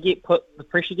 where the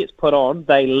pressure gets put on,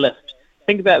 they lift.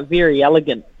 Think about Very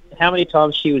Elegant. How many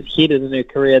times she was headed in her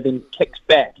career, then kicked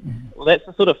back. Well, that's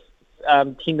the sort of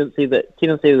tendency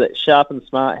that Sharp and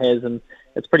Smart has, and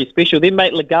it's pretty special. Then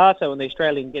Mate Legato in the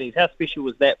Australian Guineas. How special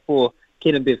was that for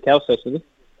Ken and Bev Kelso?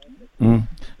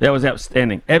 That was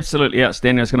outstanding. Absolutely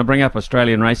outstanding. I was going to bring up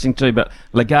Australian racing too, but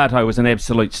Legato was an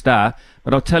absolute star.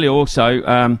 But I'll tell you also,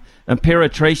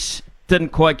 Imperatrice didn't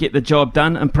quite get the job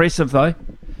done. Impressive, though.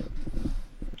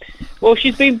 Well,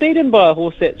 she's been beaten by a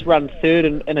horse that's run third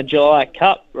in a July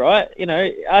Cup, right?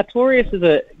 Artorias is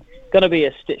going to be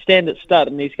a standard stud,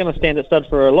 and he's going to stand at stud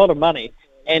for a lot of money.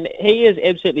 And he is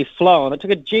absolutely flown. It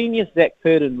took a genius Zach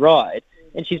Purden ride,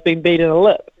 and she's been beaten a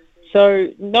lip.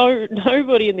 So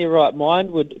nobody in their right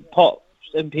mind would pop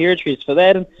Imperatrice for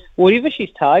that. And whatever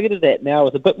she's targeted at now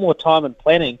with a bit more time and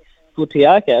planning for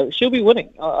Tiaka, she'll be winning.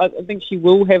 I think she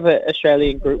will have an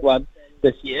Australian Group 1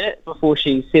 this year before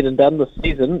she's said and done this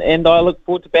season. And I look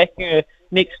forward to backing her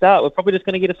next start. We're probably just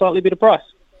going to get a slightly better price.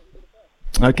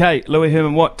 Okay, Louis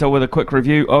Herman-Watt with a quick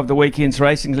review of the weekend's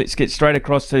racing. Let's get straight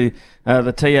across to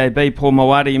the TAB. Paul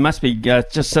Mawadi, you must be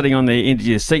just sitting on the end of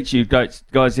your seats, you guys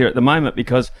there at the moment,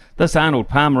 because this Arnold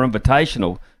Palmer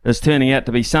Invitational is turning out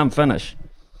to be some finish.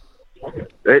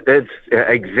 It's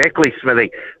exactly, Smithy.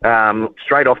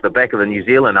 Straight off the back of the New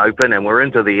Zealand Open, and we're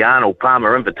into the Arnold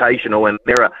Palmer Invitational, and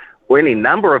there are any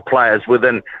number of players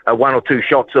within one or two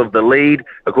shots of the lead.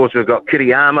 Of course, we've got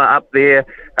Kiriyama up there,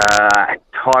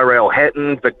 Tyrell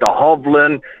Hatton, Victor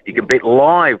Hovland. You can bet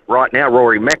live right now.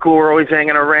 Rory McIlroy's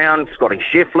hanging around, Scotty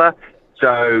Scheffler.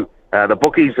 So the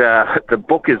book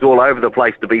is all over the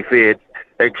place, to be fair. It's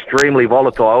extremely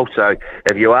volatile. So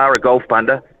if you are a golf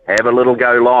punter, have a little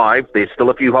go live. There's still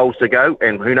a few holes to go,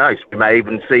 and who knows, we may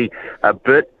even see a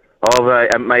bit of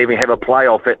may even have a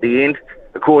playoff at the end.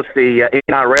 Of course, the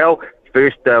NRL,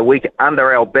 first week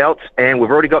under our belts, and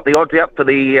we've already got the odds out for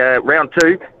the round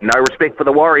 2. No respect for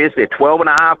the Warriors. They're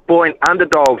 12.5-point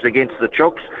underdogs against the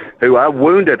Chooks, who are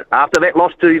wounded after that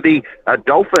loss to the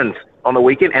Dolphins on the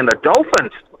weekend. And the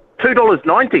Dolphins,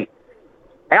 $2.90.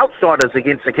 Outsiders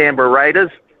against the Canberra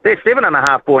Raiders. They're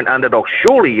 7.5-point underdogs.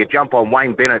 Surely you jump on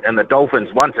Wayne Bennett and the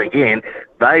Dolphins once again.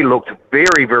 They looked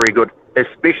very, very good,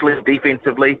 especially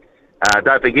defensively.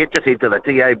 Don't forget, just head to the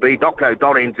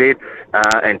tab.co.nz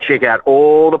and check out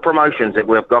all the promotions that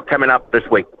we've got coming up this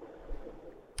week.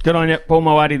 Good on you. Paul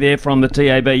Mawadi there from the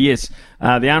TAB. Yes,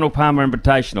 the Arnold Palmer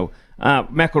Invitational.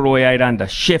 McIlroy 8 under,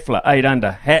 Scheffler 8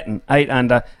 under, Hatton 8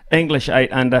 under, English 8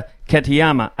 under,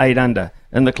 Katayama 8 under.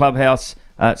 In the clubhouse,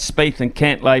 Spieth and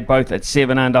Cantlay both at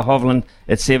 7 under. Hovland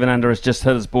at 7 under has just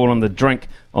hit his ball on the drink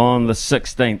on the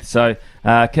 16th. So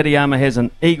Katayama has an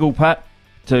eagle putt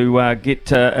to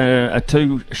get a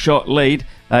 2-shot lead.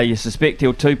 You suspect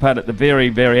he'll 2-putt at the very,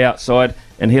 very outside,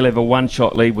 and he'll have a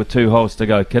 1-shot lead with 2 holes to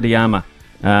go. Katayama,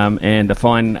 and a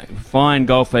fine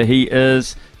golfer he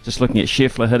is. Just looking at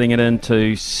Scheffler hitting it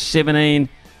into 17,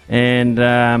 and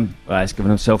he's given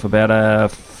himself about a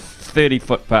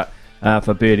 30-foot putt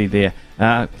for birdie there.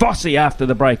 Fossey after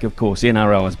the break, of course.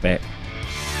 NRL is back.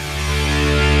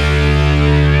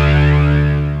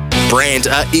 Brandt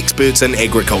are experts in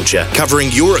agriculture,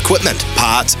 covering your equipment,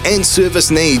 parts and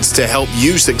service needs to help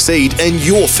you succeed in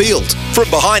your field. From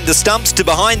behind the stumps to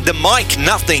behind the mic,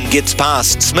 nothing gets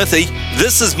past Smithy.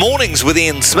 This is Mornings with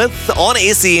Ian Smith on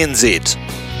SENZ.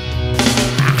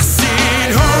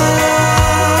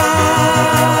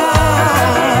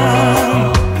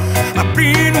 I've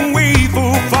been away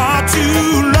for far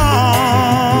too long.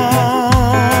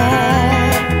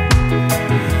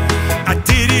 I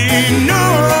didn't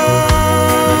know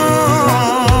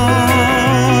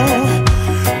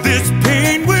this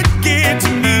pain would get to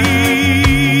me.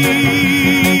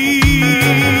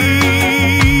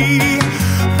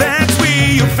 That's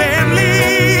where your family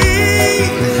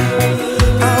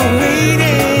are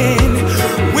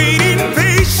waiting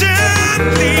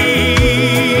patiently.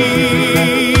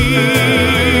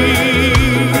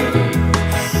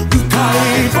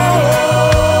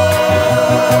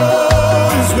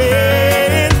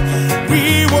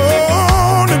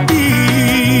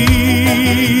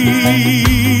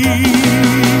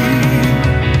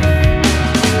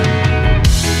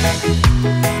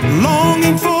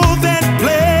 Longing for that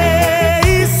place.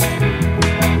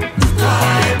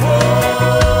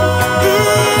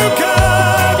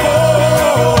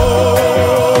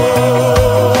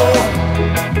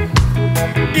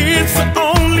 It's the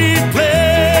only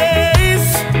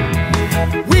place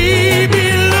we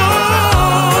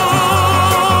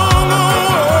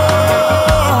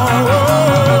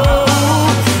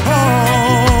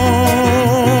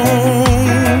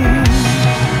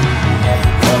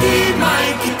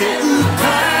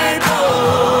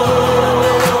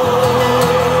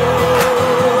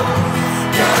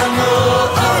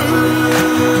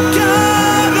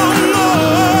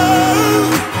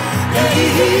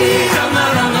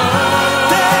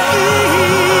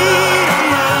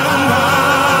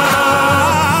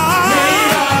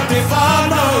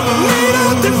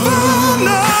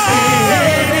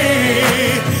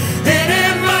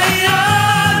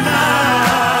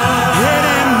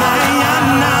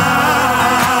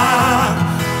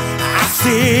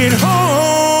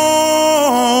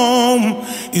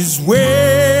is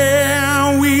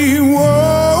where we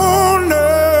wanna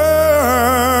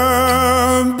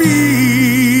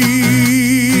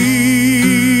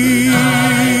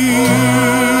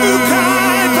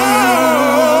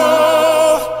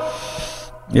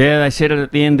Yeah, they said it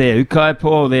at the end there.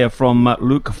 Ukaipo there from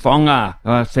Luke Fonga.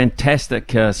 A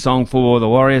fantastic song for the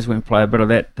Warriors. We play a bit of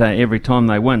that every time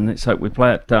they win. Let's hope we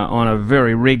play it on a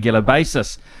very regular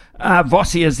basis.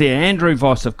 Vossi is there. Andrew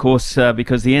Voss, of course,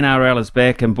 because the NRL is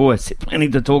back. And boy, it's plenty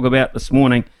to talk about this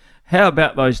morning. How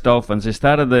about those Dolphins? They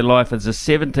started their life as the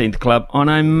 17th club on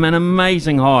an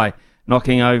amazing high,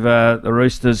 knocking over the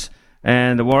Roosters.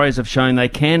 And the Warriors have shown they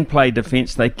can play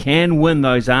defence. They can win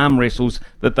those arm wrestles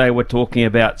that they were talking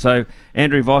about. So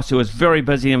Andrew Voss, who was very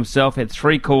busy himself, had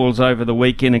 3 calls over the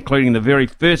weekend, including the very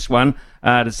first one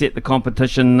to set the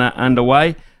competition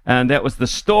underway. And that was the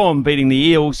Storm beating the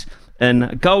Eels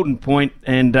in Golden Point.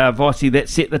 And Vossi, that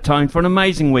set the tone for an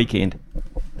amazing weekend.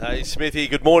 Hey Smithy,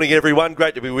 good morning everyone.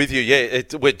 Great to be with you. Yeah,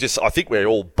 I think we're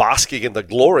all basking in the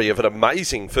glory of an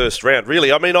amazing first round.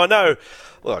 Really, I mean, I know.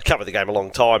 Well, I covered the game a long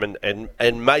time,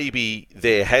 and maybe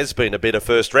there has been a better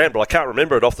first round, but I can't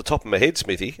remember it off the top of my head,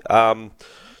 Smithy.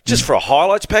 Just for a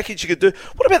highlights package you could do.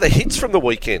 What about the hits from the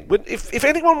weekend? If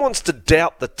anyone wants to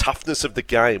doubt the toughness of the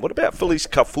game, what about Felice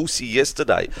Kaufusi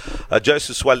yesterday?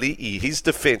 Joseph Swali'i, his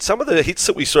defence. Some of the hits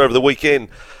that we saw over the weekend,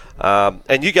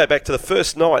 and you go back to the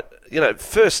first night,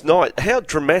 how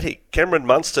dramatic. Cameron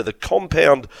Munster, the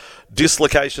compound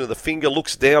dislocation of the finger,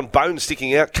 looks down, bone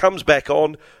sticking out, comes back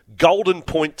on, Golden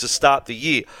Point to start the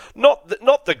year. Not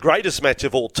the greatest match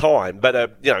of all time, but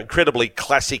a incredibly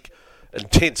classic,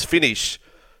 intense finish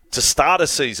to start a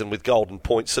season with Golden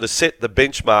Point, so to set the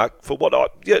benchmark for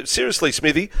seriously,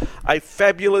 Smithy, a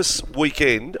fabulous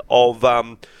weekend of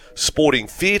sporting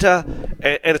theatre,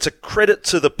 and it's a credit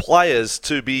to the players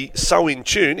to be so in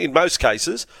tune, in most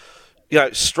cases,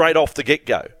 straight off the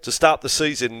get-go, to start the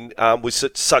season with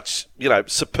such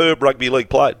superb rugby league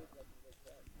played.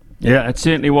 Yeah, it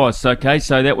certainly was. Okay,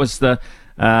 so that was the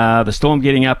Storm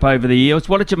getting up over the Eels.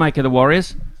 What did you make of the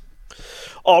Warriors?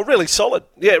 Oh, really solid.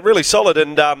 Yeah, really solid.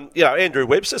 And, Andrew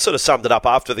Webster sort of summed it up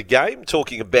after the game,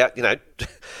 talking about,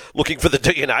 looking for the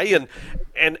DNA.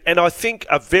 And I think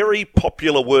a very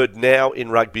popular word now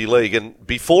in rugby league, and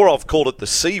before I've called it the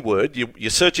C word, you're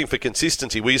searching for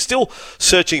consistency. Well, you're still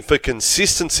searching for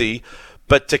consistency,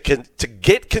 but to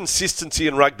get consistency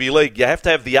in rugby league, you have to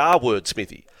have the R word,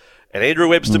 Smithy. And Andrew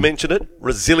Webster mentioned it,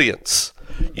 resilience.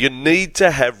 You need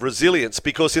to have resilience,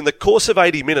 because in the course of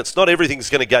 80 minutes, not everything's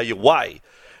going to go your way.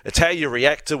 It's how you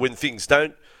react to when things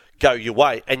don't go your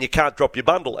way, and you can't drop your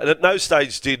bundle. And at no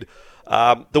stage did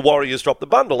the Warriors drop the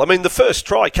bundle. I mean, the first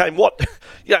try came,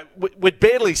 we'd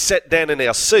barely sat down in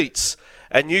our seats,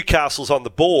 and Newcastle's on the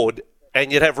board, and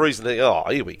you'd have reason to think, oh,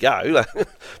 here we go,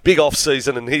 big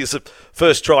off-season, and here's the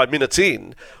first try minutes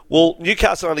in. Well,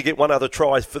 Newcastle only get one other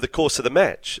try for the course of the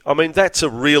match. I mean, that's a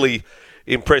really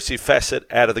impressive facet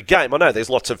out of the game. I know there's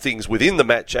lots of things within the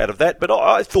match out of that, but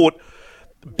I thought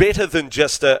better than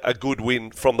just a good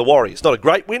win from the Warriors. Not a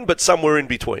great win, but somewhere in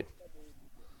between.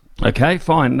 Okay,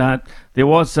 fine. There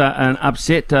was an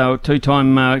upset,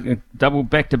 two-time double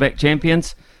back-to-back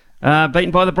champions,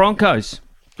 beaten by the Broncos,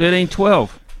 13-12.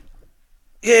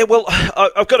 Yeah, well,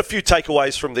 I've got a few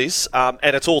takeaways from this, and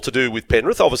it's all to do with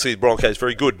Penrith. Obviously, the Broncos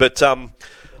very good, but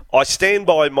I stand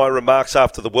by my remarks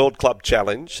after the World Club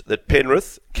Challenge that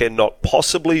Penrith cannot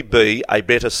possibly be a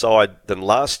better side than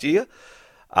last year.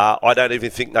 I don't even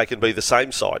think they can be the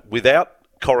same side. Without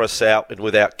Coruscant and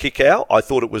without Kikau, I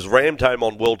thought it was rammed home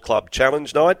on World Club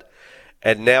Challenge night,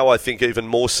 and now I think even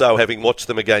more so having watched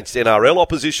them against NRL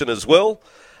opposition as well.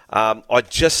 I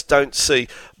just don't see...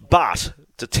 But...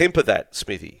 to temper that,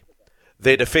 Smithy,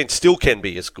 their defence still can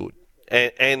be as good.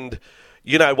 And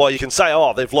while you can say,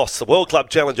 they've lost the World Club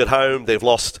Challenge at home, they've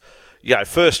lost,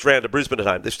 first round of Brisbane at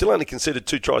home, they've still only conceded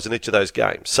 2 tries in each of those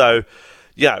games. So,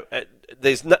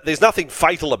 there's nothing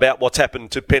fatal about what's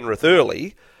happened to Penrith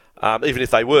early, even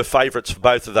if they were favourites for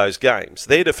both of those games.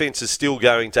 Their defence is still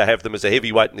going to have them as a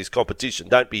heavyweight in this competition.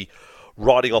 Don't be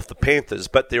writing off the Panthers,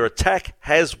 but their attack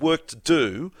has work to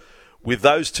do with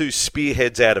those 2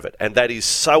 spearheads out of it. And that is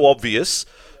so obvious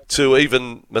to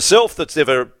even myself, that's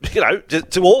never,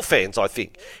 to all fans, I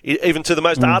think, even to the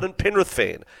most ardent Penrith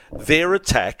fan. Their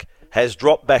attack has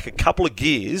dropped back a couple of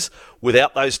gears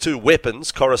without those 2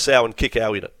 weapons, Coruscant and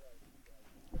Kikau, in it.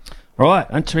 Right,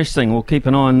 interesting. We'll keep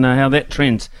an eye on how that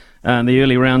trends in the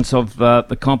early rounds of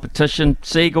the competition.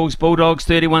 Seagulls, Bulldogs,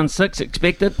 31-6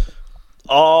 expected?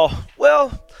 Oh,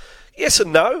 well... yes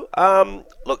and no.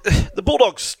 Look, the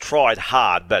Bulldogs tried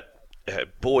hard, but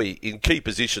boy, in key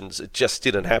positions, it just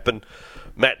didn't happen.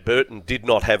 Matt Burton did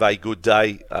not have a good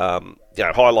day,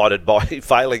 highlighted by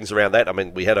failings around that. I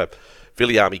mean, we had a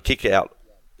Viliami kick out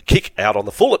on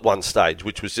the full at one stage,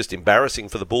 which was just embarrassing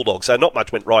for the Bulldogs. So not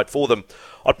much went right for them.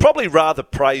 I'd probably rather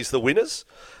praise the winners.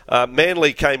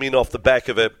 Manly came in off the back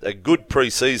of a good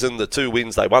pre-season. The 2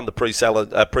 wins, they won the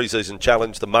pre-season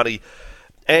challenge, the money,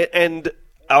 and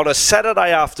on a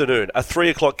Saturday afternoon, a 3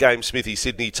 o'clock game, Smithy,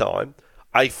 Sydney time,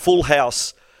 a full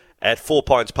house at 4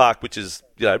 Pines Park, which is,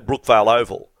 Brookvale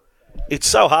Oval. It's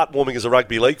so heartwarming as a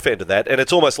rugby league fan to that, and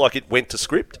it's almost like it went to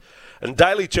script. And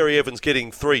Daly Cherry Evans getting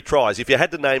 3 tries. If you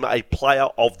had to name a player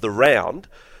of the round,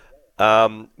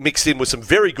 mixed in with some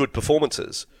very good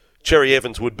performances, Cherry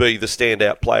Evans would be the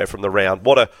standout player from the round.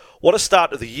 What a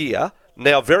start of the year.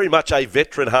 Now very much a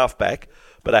veteran halfback,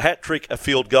 but a hat-trick, a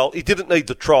field goal. He didn't need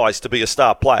the tries to be a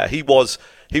star player. He was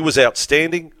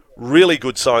outstanding. Really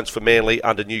good signs for Manly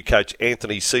under new coach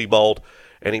Anthony Seibold.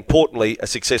 And importantly, a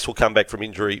successful comeback from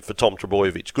injury for Tom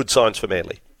Trbojevic. Good signs for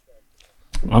Manly.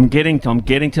 I'm getting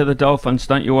to the Dolphins.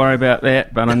 Don't you worry about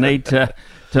that. But I need to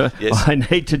yes. I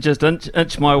need to just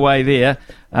inch my way there.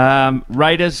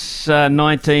 Raiders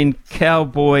 19,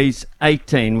 Cowboys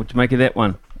 18. What do you make of that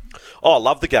one? Oh, I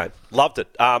loved the game. Loved it.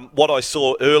 What I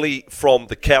saw early from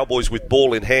the Cowboys with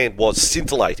ball in hand was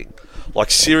scintillating.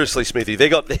 Like, seriously, Smithy, they're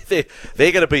going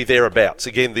to be thereabouts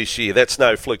again this year. That's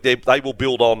no fluke. They will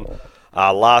build on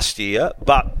last year.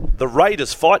 But the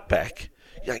Raiders fight back.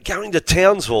 Going to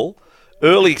Townsville,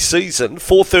 early season,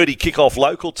 4:30 kickoff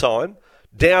local time,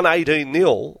 down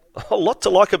 18-0. A lot to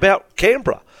like about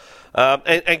Canberra.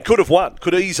 And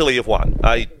could easily have won.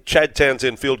 A Chad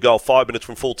Townsend field goal 5 minutes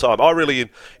from full time. I really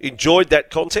enjoyed that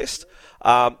contest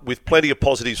with plenty of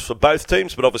positives for both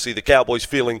teams, but obviously the Cowboys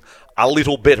feeling a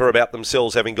little better about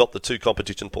themselves having got the 2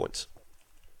 competition points.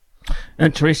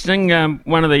 Interesting.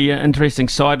 One of the interesting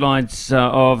sidelines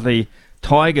of the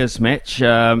Tigers match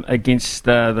against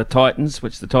the Titans,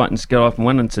 which the Titans go off and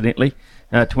win, incidentally,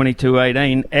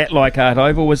 22-18 at Leichhardt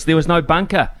Oval, there was no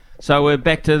bunker. So we're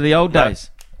back to the old days.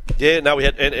 Yeah, no, we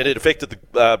had, and it affected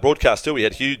the broadcast too. We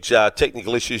had huge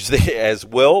technical issues there as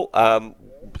well.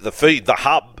 The feed, the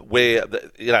hub, where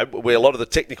a lot of the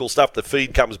technical stuff, the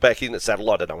feed comes back in at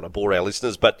satellite. I don't want to bore our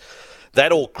listeners, but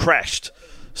that all crashed,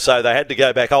 so they had to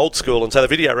go back old school. And so the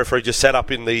video referee just sat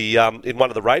up in the in one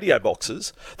of the radio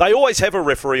boxes. They always have a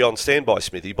referee on standby,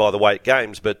 Smithy, by the way, at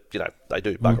games, but they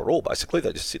do bugger all basically.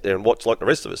 They just sit there and watch like the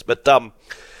rest of us. But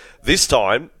this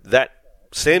time that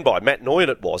standby, Matt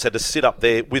Noyan had to sit up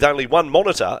there with only one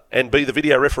monitor and be the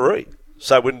video referee.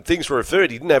 So when things were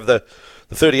referred, he didn't have the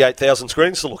the 38,000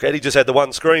 screens to look at. He just had the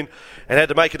one screen and had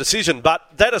to make a decision.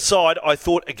 But that aside, I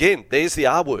thought, again, there's the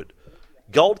R word.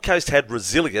 Gold Coast had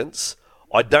resilience.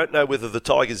 I don't know whether the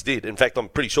Tigers did. In fact, I'm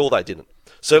pretty sure they didn't.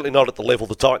 Certainly not at the level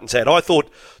the Titans had. I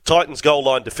thought Titans' goal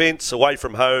line defence away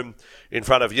from home in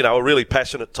front of, a really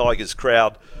passionate Tigers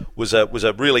crowd was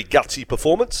a really gutsy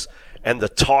performance. And the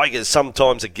Tigers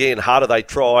sometimes, again, harder they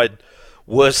tried,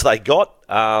 worse they got.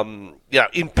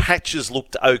 In patches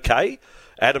looked okay.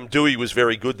 Adam Dewey was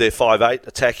very good there, 5'8",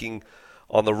 attacking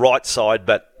on the right side,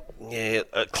 but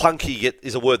clunky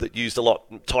is a word that used a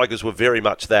lot. Tigers were very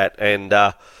much that, and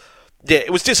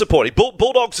it was disappointing.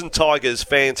 Bulldogs and Tigers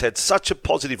fans had such a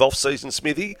positive off-season,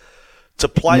 Smithy. To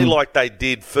play like they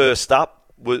did first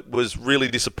up was really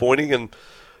disappointing, and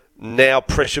now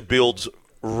pressure builds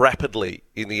rapidly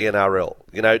in the NRL.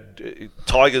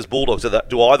 Tigers, Bulldogs,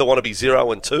 do either want to be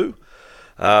 0-2?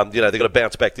 They've got to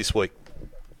bounce back this week.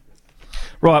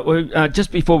 Right, well,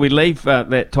 just before we leave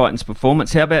that Titans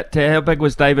performance, how big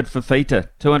was David Fifita?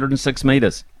 206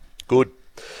 metres. Good.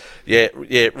 Yeah,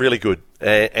 really good.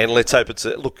 And let's hope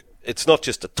it's not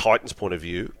just a Titans point of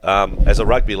view. As a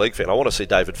rugby league fan, I want to see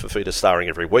David Fifita starring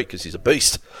every week because he's a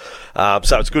beast.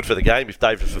 So it's good for the game if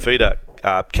David Fifita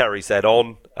carries that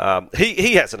on.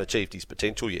 He hasn't achieved his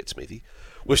potential yet, Smithy.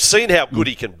 We've seen how good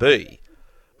he can be,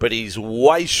 but he's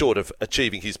way short of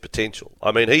achieving his potential.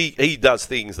 I mean, he does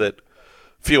things that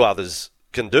few others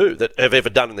can do, that have ever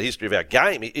done in the history of our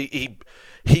game.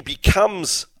 He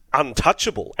becomes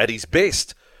untouchable at his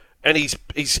best, and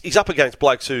he's up against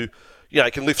blokes who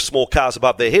can lift small cars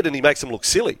above their head, and he makes them look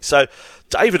silly. So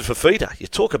David Fifita, you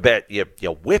talk about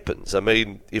your weapons. I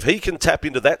mean, if he can tap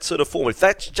into that sort of form, if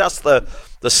that's just the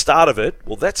start of it,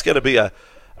 well, that's going to be a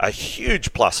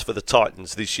huge plus for the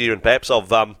Titans this year, and perhaps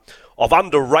I've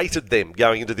underrated them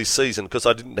going into this season because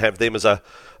I didn't have them as a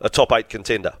top 8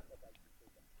 contender.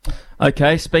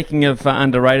 Okay, speaking of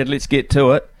underrated, let's get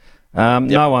to it.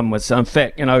 No one was, in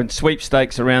fact,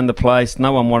 sweepstakes around the place.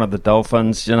 No one wanted the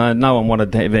Dolphins. No one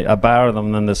wanted to have a bar of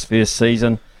them in this first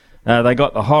season. They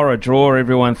got the horror draw.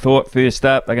 Everyone thought first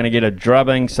up they're going to get a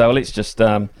drubbing. So let's just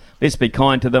let's be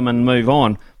kind to them and move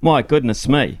on. My goodness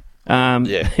me,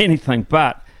 anything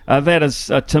but. That is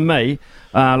to me.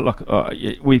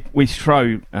 We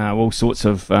throw all sorts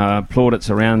of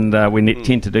plaudits around. We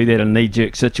tend to do that in a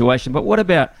knee-jerk situation. But what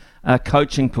about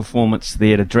coaching performance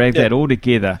there to drag that all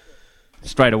together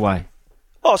straight away?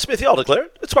 Oh, Smithy, I'll declare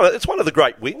it. It's one of the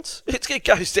great wins. It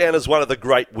goes down as one of the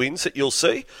great wins that you'll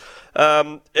see.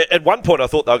 At one point, I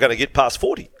thought they were going to get past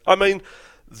 40. I mean,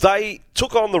 they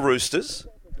took on the Roosters.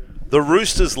 The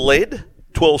Roosters led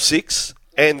 12-6,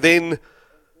 and then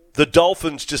the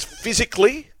Dolphins just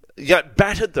physically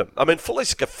battered them. I mean,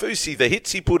 Felisa Kafusi, the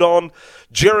hits he put on,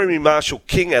 Jeremy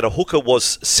Marshall-King at a hooker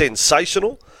was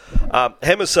sensational.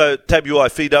 Hamiso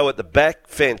Tabuai-Fidow at the back,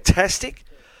 fantastic.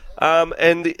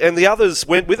 And the others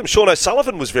went with him. Sean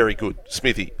O'Sullivan was very good,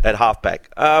 Smithy, at halfback.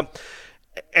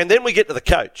 And then we get to the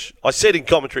coach. I said in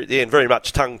commentary at the end, very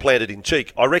much tongue planted in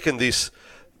cheek, I reckon this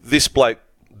bloke,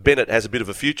 Bennett, has a bit of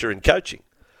a future in coaching.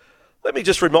 Let me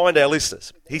just remind our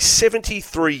listeners, he's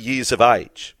 73 years of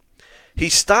age. He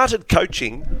started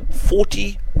coaching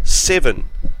 47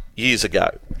 years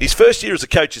ago. His first year as a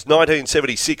coach is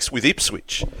 1976 with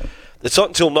Ipswich. It's not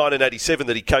until 1987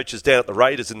 that he coaches down at the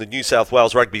Raiders in the New South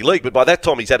Wales Rugby League, but by that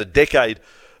time he's had a decade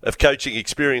of coaching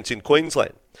experience in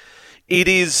Queensland. It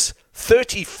is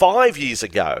 35 years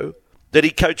ago that he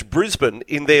coached Brisbane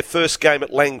in their first game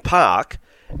at Lang Park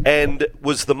and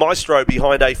was the maestro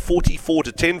behind a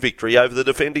 44-10 victory over the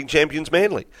defending champions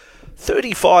Manly.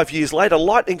 35 years later,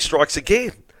 lightning strikes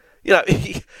again.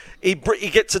 He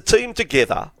gets a team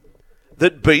together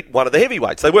that beat one of the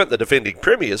heavyweights. They weren't the defending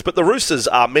premiers, but the Roosters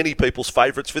are many people's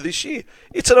favourites for this year.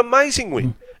 It's an amazing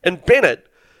win. And Bennett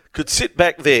could sit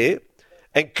back there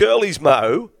and curl his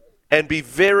mo and be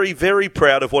very, very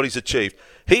proud of what he's achieved.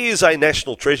 He is a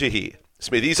national treasure here,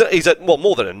 Smith. He's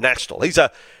more than a national. He's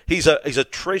a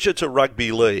treasure to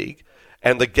rugby league,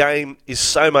 and the game is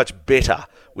so much better.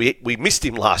 We missed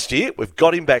him last year. We've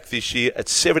got him back this year at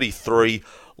 73.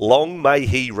 Long may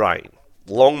he reign.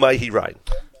 Long may he reign.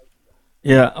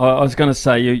 Yeah, I was going to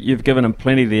say you've given him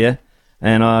plenty there,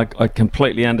 and I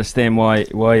completely understand why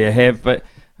you have. But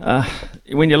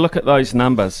when you look at those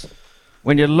numbers,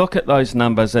 and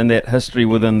that history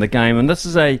within the game, and this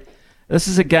is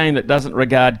a game that doesn't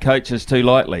regard coaches too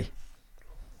lightly.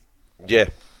 Yeah.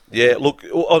 Look,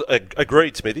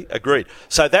 agreed, Smithy. Agreed.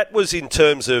 So that was in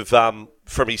terms of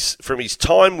from his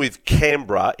time with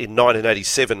Canberra in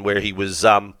 1987, where he was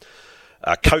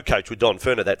co-coach with Don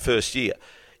Ferner that first year.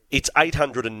 it's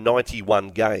 891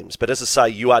 games. But as I say,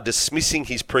 you are dismissing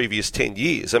his previous 10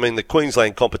 years. I mean, the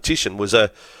Queensland competition was an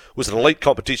elite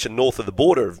competition north of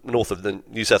the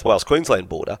New South Wales-Queensland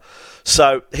border.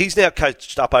 So he's now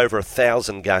coached up over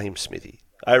 1,000 games, Smithy,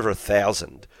 over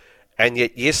 1,000. And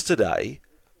yet yesterday,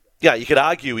 you could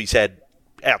argue he's had,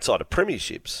 outside of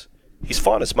premierships, his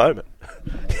finest moment.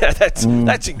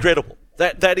 That's incredible.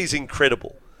 That is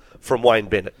incredible from Wayne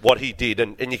Bennett, what he did.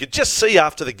 And you could just see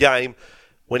after the game,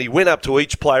 when he went up to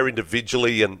each player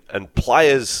individually and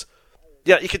players,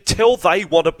 you could tell they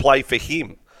want to play for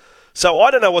him. So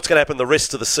I don't know what's going to happen the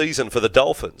rest of the season for the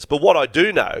Dolphins, but what I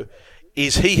do know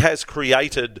is he has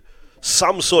created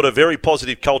some sort of very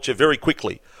positive culture very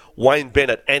quickly, Wayne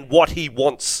Bennett, and what he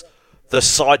wants the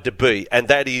side to be, and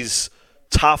that is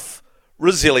tough,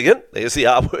 resilient, there's the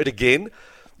R word again,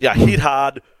 hit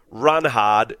hard, run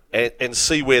hard, and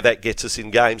see where that gets us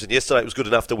in games. And yesterday it was good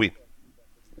enough to win.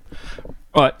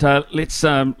 Right, let's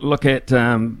look at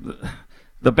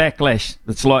the backlash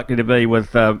that's likely to be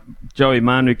with Joey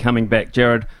Manu coming back,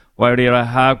 Jared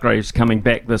Wairera-Hargreaves coming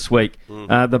back this week.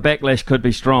 The backlash could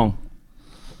be strong.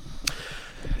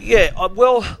 Yeah,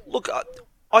 well, look,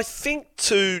 I think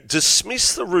to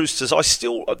dismiss the Roosters, I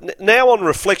still, now on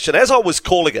reflection, as I was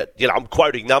calling it, I'm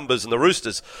quoting numbers, and the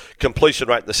Roosters' completion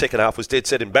rate in the second half was dead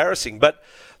set embarrassing, but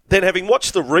then having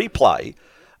watched the replay,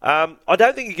 I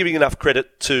don't think you're giving enough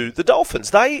credit to the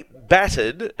Dolphins. They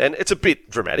battered, and it's a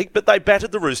bit dramatic, but they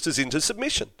battered the Roosters into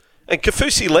submission. And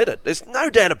Kaufusi led it. There's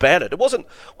no doubt about it. It wasn't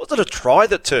a try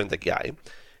that turned the game.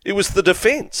 It was the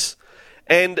defence.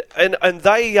 And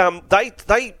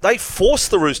they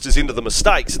forced the Roosters into the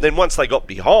mistakes. And then once they got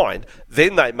behind,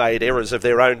 then they made errors of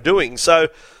their own doing. So,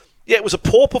 it was a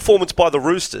poor performance by the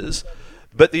Roosters,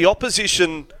 but the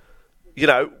opposition,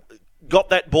 got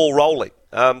that ball rolling.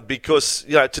 Because,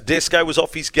 Tedesco was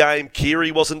off his game,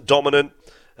 Keary wasn't dominant,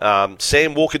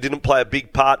 Sam Walker didn't play a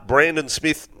big part, Brandon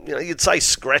Smith, you'd say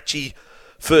scratchy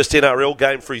first NRL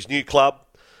game for his new club.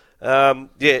 A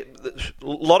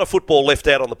lot of football left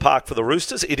out on the park for the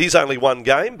Roosters. It is only one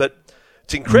game, but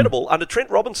it's incredible. Under Trent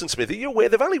Robinson, Smith, are you aware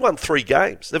they've only won 3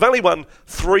 games? They've only won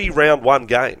 3 round 1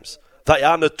 games. They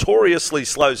are notoriously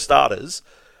slow starters,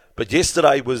 but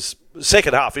yesterday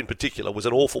second half in particular, was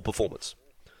an awful performance.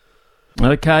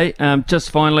 Okay,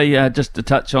 just finally, just to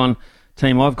touch on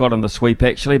team I've got on the sweep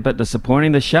actually, but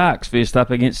disappointing, the Sharks first up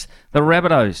against the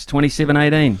Rabbitohs,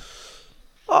 27-18.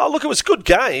 Oh, look, it was a good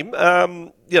game.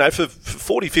 For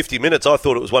 40, 50 minutes, I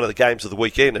thought it was one of the games of the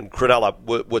weekend, and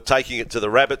Cronulla were taking it to the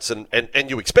Rabbits, and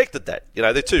you expected that.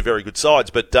 They're two very good sides,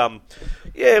 but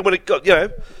when it got,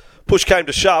 push came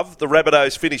to shove, the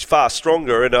Rabbitohs finished far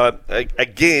stronger, and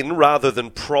again, rather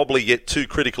than probably get too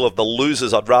critical of the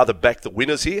losers, I'd rather back the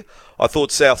winners here. I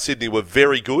thought South Sydney were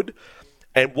very good,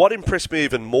 and what impressed me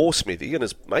even more, Smithy, and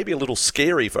is maybe a little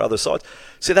scary for other sides,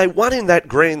 so they won in that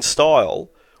grand style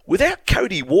without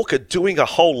Cody Walker doing a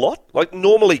whole lot. Like,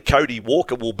 normally Cody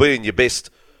Walker will be in your best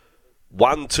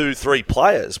 1, 2, 3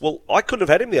 players. Well, I couldn't have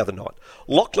had him the other night.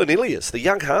 Lachlan Ilias, the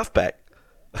young halfback,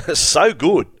 so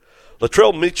good.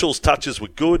 Latrell Mitchell's touches were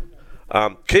good.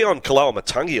 Keon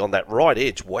Kaloamatangi on that right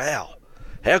edge, wow.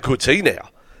 How good's he now?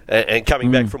 And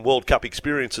coming back from World Cup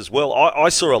experience as well. I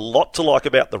saw a lot to like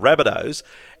about the Rabbitohs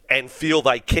and feel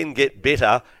they can get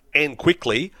better and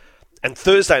quickly. And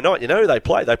Thursday night, they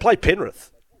play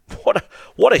Penrith.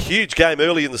 What a huge game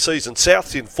early in the season.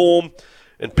 South's in form,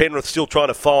 and Penrith still trying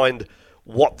to find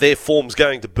what their form's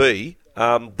going to be.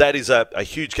 That is a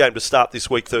huge game to start this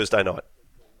week, Thursday night.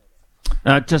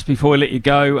 Just before we let you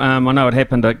go, I know it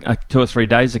happened 2 or 3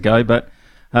 days ago, but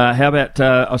how about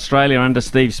Australia under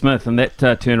Steve Smith and that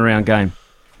turnaround game?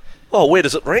 Oh, where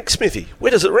does it rank, Smithy?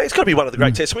 Where does it rank? It's got to be one of the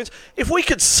great Test wins. If we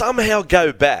could somehow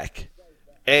go back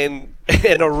and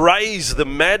erase the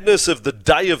madness of the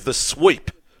day of the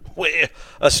sweep, where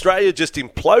Australia just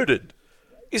imploded,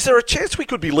 is there a chance we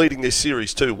could be leading this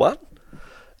series 2-1?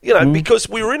 Because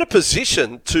we were in a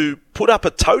position to put up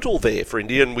a total there for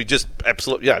India, and we just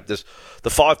absolutely, the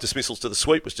 5 dismissals to the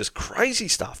sweep was just crazy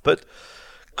stuff, but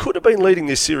could have been leading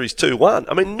this series 2-1.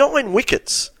 I mean, 9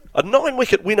 wickets, a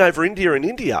 9-wicket win over India in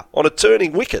India on a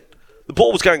turning wicket. The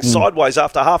ball was going sideways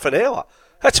after half an hour.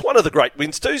 That's one of the great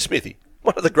wins too, Smithy.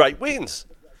 One of the great wins.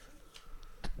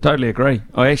 Totally agree.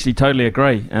 I actually totally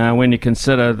agree. When you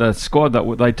consider the squad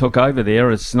that they took over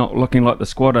there, it's not looking like the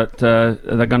squad that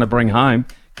they're going to bring home.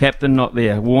 Captain not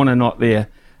there, Warner not there,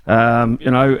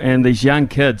 and these young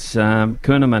kids,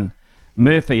 Kuhnemann,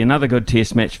 Murphy, another good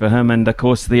test match for him, and of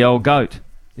course the old goat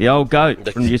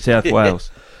from New South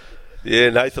Wales. Yeah,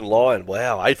 Nathan Lyon.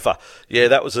 Wow, 8 for. Yeah,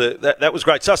 that was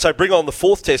great. So bring on the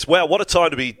 4th test. Wow, what a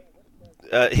time to be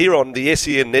here on the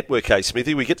SEN network, hey,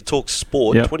 Smithy, we get to talk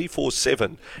sport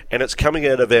 24/7, and it's coming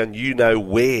out of our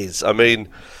you-know-wheres. I mean,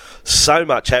 so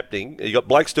much happening. You got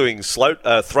blokes doing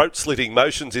throat-slitting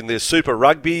motions in their Super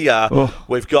Rugby.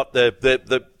 We've got the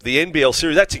NBL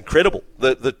series. That's incredible.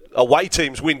 The away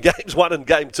teams win games 1 and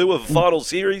game 2 of the final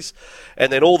series,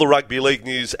 and then all the rugby league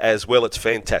news as well. It's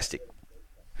fantastic.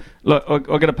 Look, I've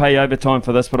got to pay overtime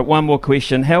for this, but one more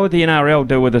question. How would the NRL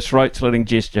do with this throat-slitting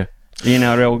gesture? The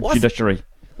NRL judiciary?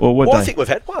 Or would they? I think we've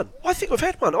had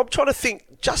one. I'm trying to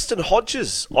think. Justin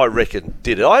Hodges, I reckon,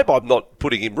 did it. I'm not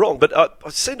putting him wrong, but I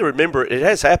seem to remember it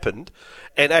has happened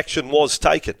and action was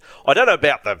taken. I don't know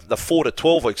about the 4 to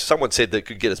 12 weeks. Someone said they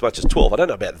could get as much as 12. I don't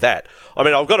know about that. I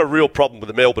mean, I've got a real problem with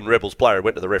the Melbourne Rebels player who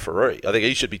went to the referee. I think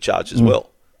he should be charged as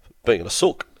well, being a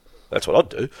sook. That's what I'd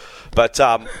do. But,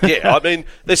 I mean,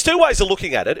 there's two ways of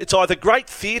looking at it. It's either great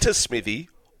theatre, Smithy,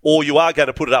 or you are going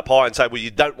to put it up high and say, well, you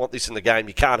don't want this in the game,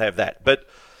 you can't have that. But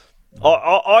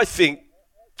I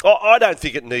don't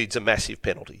think it needs a massive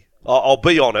penalty. I'll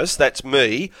be honest, that's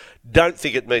me. Don't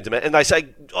think it needs a massive. And they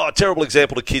say, terrible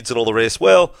example to kids and all the rest.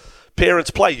 Well,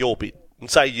 parents, play your bit and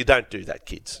say, you don't do that,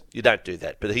 kids. You don't do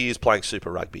that. But he is playing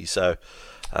Super Rugby, so...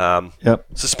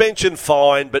 suspension,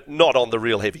 fine, but not on the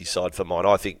real heavy side for mine.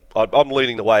 I think I'm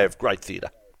leading the way of great theatre.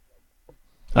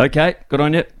 Okay, good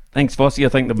on you. Thanks, Vossi. I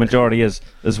think the majority is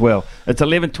as well. It's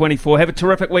 11:24. Have a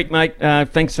terrific week, mate.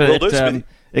 Thanks for that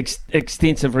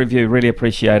extensive review. Really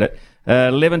appreciate it.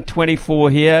 11:24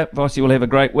 here. Vossi will have a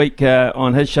great week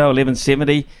on his show,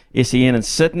 11:70, SEN in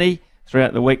Sydney,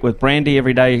 throughout the week with Brandy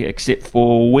every day except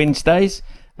for Wednesdays.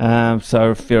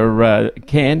 So if you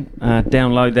can,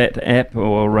 download that app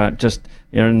or just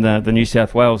you're in the New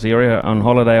South Wales area on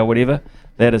holiday or whatever,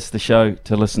 that is the show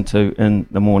to listen to in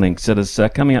the mornings. It is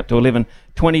coming up to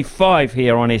 11:25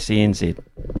 here on SENZ.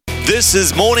 This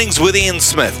is Mornings with Ian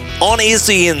Smith on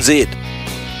SENZ.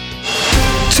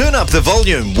 Turn up the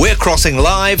volume. We're crossing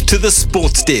live to the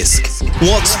sports desk.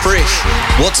 What's fresh?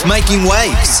 What's making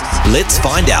waves? Let's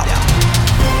find out.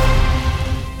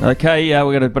 Okay,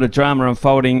 we've got a bit of drama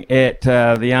unfolding at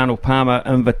the Arnold Palmer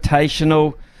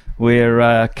Invitational,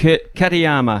 where Kurt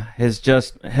Katayama has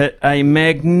just hit a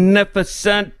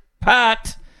magnificent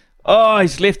putt. Oh,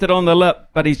 he's left it on the lip,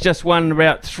 but he's just won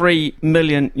about 3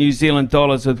 million New Zealand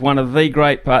dollars with one of the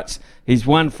great putts. He's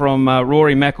won from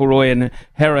Rory McIlroy and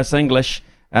Harris English.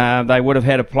 They would have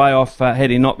had a playoff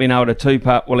had he not been able to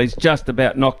two-putt. Well, he's just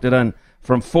about knocked it in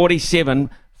from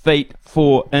 47 feet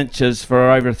 4 inches for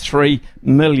over $3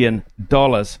 million.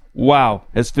 Wow,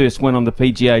 his first win on the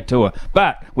PGA Tour.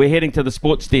 But we're heading to the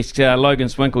sports desk. Logan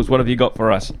Swinkles, what have you got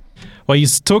for us? Well, you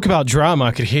talk about drama.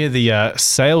 I could hear the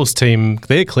sales team.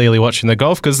 They're clearly watching the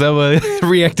golf because they were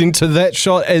reacting to that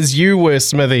shot as you were,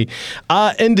 Smithy.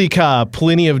 IndyCar,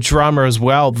 plenty of drama as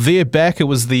well. They're back. It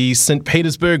was the St.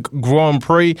 Petersburg Grand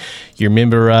Prix. You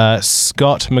remember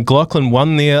Scott McLaughlin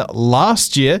won there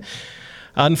last year.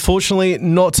 Unfortunately,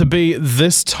 not to be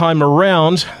this time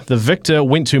around. The victor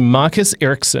went to Marcus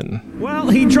Ericsson. Well,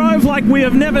 he drove like we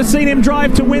have never seen him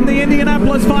drive to win the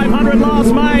Indianapolis 500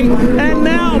 last May. And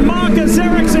now Marcus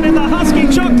Ericsson in the Husky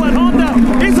Chocolate Honda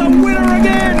is a winner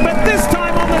again, but this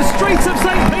time on the streets of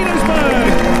St. Petersburg.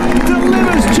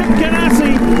 Delivers Chip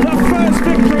Ganassi the first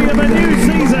victory of a new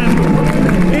season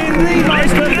in the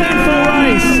most eventful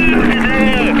race.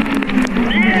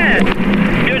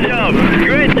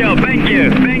 Great job. Thank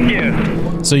you.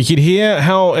 So you could hear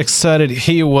how excited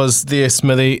he was there,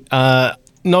 Smithy.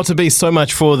 Not to be so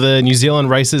much for the New Zealand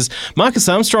races. Marcus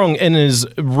Armstrong in his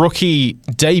rookie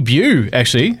debut,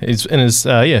 actually,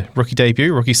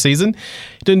 rookie season.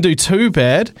 He didn't do too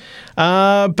bad.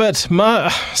 But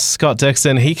Scott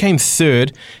Dixon, he came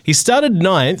third. He started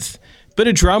ninth. Bit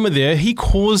of drama there. He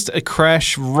caused a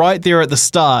crash right there at the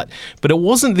start, but it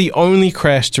wasn't the only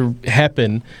crash to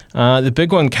happen. The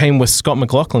big one came with Scott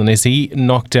McLaughlin as he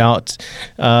knocked out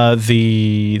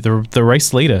the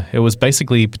race leader. It was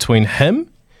basically between him,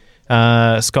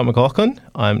 Scott McLaughlin.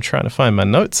 I'm trying to find my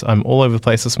notes. I'm all over the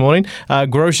place this morning.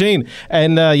 Grosjean.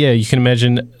 And you can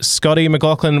imagine Scotty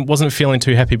McLaughlin wasn't feeling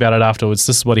too happy about it afterwards.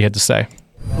 This is what he had to say.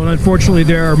 Well, unfortunately,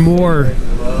 there are more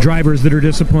drivers that are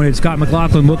disappointed. Scott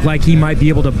McLaughlin looked like he might be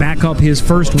able to back up his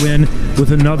first win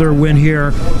with another win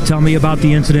here. Tell me about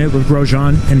the incident with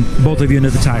Grosjean and both of you into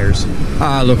the tires.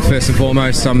 Look, first and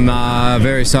foremost, I'm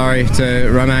very sorry to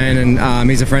Romain, and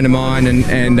he's a friend of mine,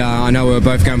 and I know we were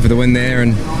both going for the win there,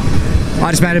 and I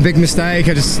just made a big mistake.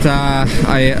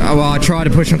 I tried to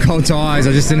push on cold tyres.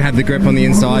 I just didn't have the grip on the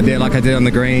inside there like I did on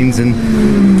the greens,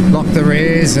 and locked the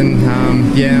rears, and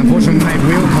unfortunately made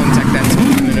wheel contact that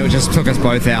time, and it was just took us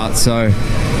both out. So,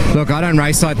 look, I don't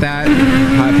race like that.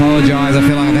 I apologise. I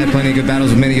feel like I've had plenty of good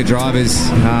battles with many good drivers.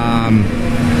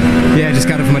 Just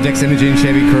gutted for my Dex Imaging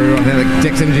Chevy crew. I think the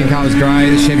Dex Imaging car was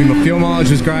great. The Chevy fuel mileage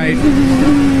was great.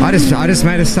 I just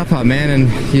made a stuff up, man.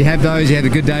 And you have those. You have the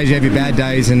good days. You have your bad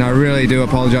days. And I really do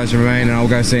apologise to Romain, and I'll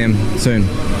go see him soon.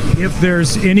 If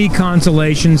there's any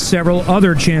consolation, several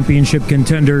other championship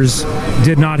contenders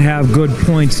did not have good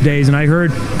points days. And I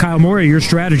heard Kyle Morey, your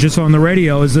strategist on the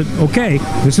radio, is that, okay,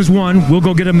 this is one, we'll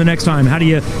go get him the next time. How do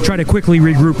you try to quickly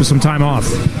regroup with some time off?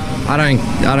 I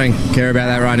don't care about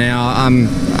that right now.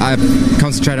 I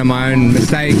concentrate on my own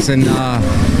mistakes, and I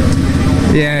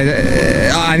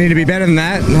need to be better than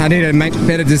that. I need to make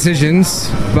better decisions.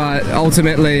 But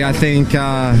ultimately, I think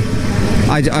I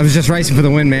was just racing for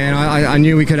the win, man. I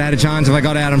knew we could have had a chance if I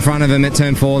got out in front of him at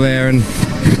turn 4 there, and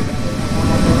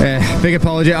big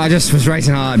apology. I just was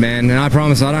racing hard, man, and I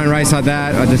promise I don't race like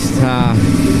that. I just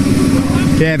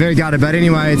very gutted. But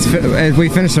anyway, we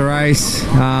finished the race.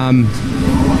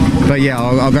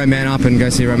 I'll go man up and go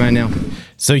see Romain now.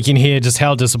 So you can hear just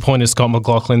how disappointed Scott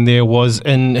McLaughlin there was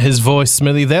in his voice,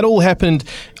 Smithy. That all happened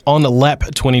on lap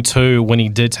 22 when he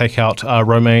did take out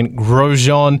Romain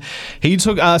Grosjean.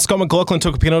 Scott McLaughlin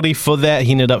took a penalty for that.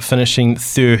 He ended up finishing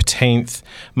 13th.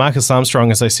 Marcus Armstrong,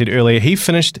 as I said earlier, he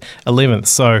finished 11th.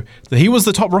 So he was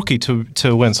the top rookie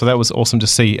to win. So that was awesome to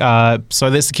see. So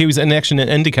that's the Kiwis in action in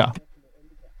IndyCar.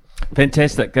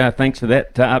 Fantastic. Thanks for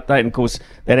that update. And of course,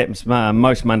 that happens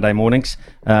most Monday mornings.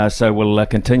 So we'll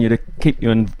continue to keep you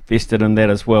invested in that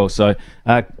as well. So,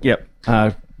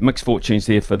 mixed fortunes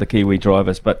there for the Kiwi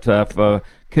drivers. But for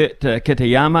Kurt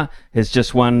Kitayama, has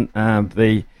just won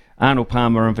the Arnold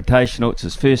Palmer Invitational. It's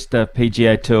his first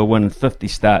PGA Tour win in 50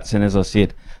 starts. And as I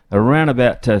said, around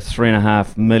about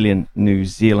 $3.5 million New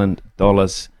Zealand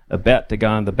dollars about to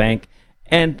go in the bank.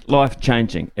 And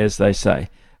life-changing, as they say.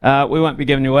 We won't be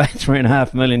giving away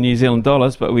 $3.5 million New Zealand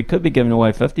dollars, but we could be giving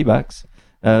away $50.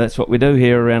 That's what we do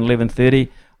here around 11:30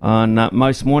 on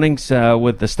most mornings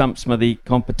with the Stump Smithy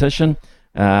competition.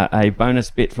 A bonus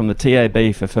bet from the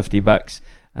TAB for $50.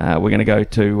 We're going to go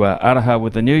to Araha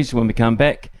with the news. When we come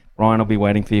back, Ryan will be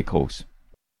waiting for your calls.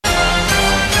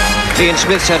 Ian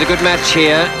Smith's had a good match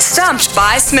here. Stumped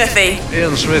by Smithy.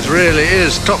 Ian Smith really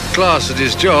is top class at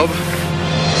his job.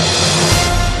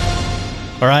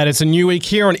 All right, it's a new week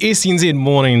here on SNZ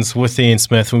Mornings with Ian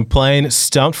Smith. We're playing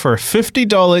Stumped for a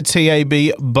 $50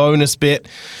 TAB bonus bet.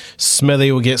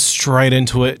 Smithy will get straight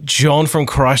into it. John from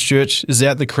Christchurch is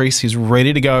at the crease. He's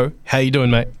ready to go. How you doing,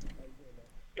 mate?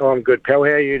 Oh, I'm good, pal. How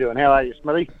are you doing? How are you,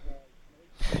 Smithy?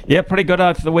 Yeah, pretty good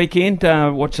over the weekend.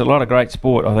 Watched a lot of great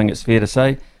sport, I think it's fair to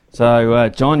say. So,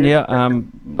 John,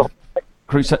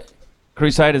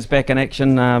 Crusaders back in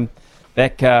action.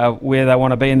 Back where they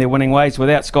want to be in their winning ways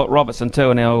without Scott Robertson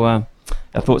too. And our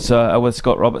thoughts with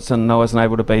Scott Robertson, I wasn't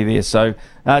able to be there. So,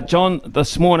 John,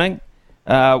 this morning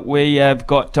we have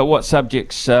got what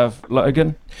subjects,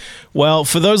 Logan? Well,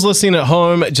 for those listening at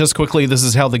home, just quickly, this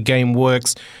is how the game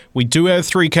works. We do have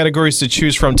 3 categories to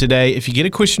choose from today. If you get a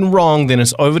question wrong, then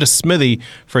it's over to Smithy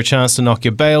for a chance to knock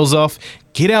your bails off.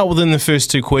 Get out within the first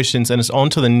 2 questions, and it's on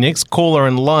to the next caller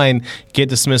in line. Get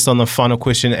dismissed on the final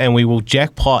question, and we will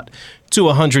jackpot to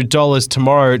 $100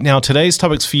 tomorrow. Now, today's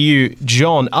topics for you,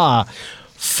 John, are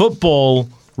football,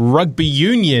 rugby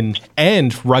union,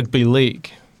 and rugby league.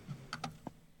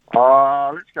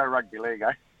 Let's go rugby league,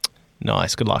 eh?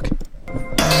 Nice, good luck.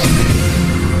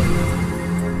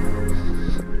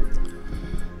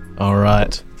 All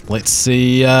right, let's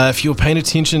see if you're paying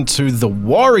attention to the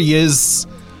Warriors.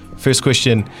 First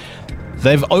question.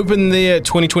 They've opened their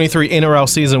 2023 NRL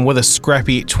season with a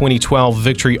scrappy 2012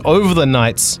 victory over the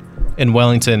Knights in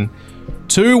Wellington.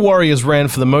 2 Warriors ran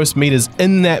for the most metres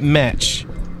in that match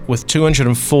with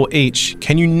 204 each.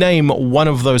 Can you name one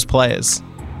of those players?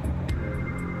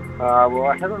 Well,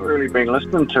 I haven't really been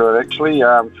listening to it, actually,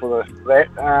 for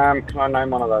that. Can I name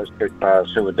one of those 2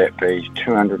 players? Who would that be?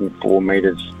 204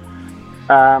 metres.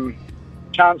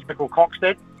 Chance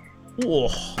Michael-Coxted. Oh.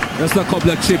 Just a couple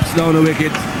of chips down the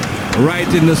wicket, right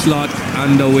in the slot,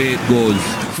 and away it goes.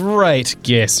 Great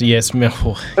guess, yes,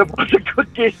 Michael. It was a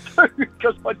good guess, too,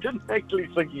 because I didn't actually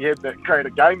think he had that great a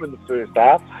game in the first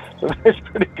half. So that's a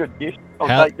pretty good guess.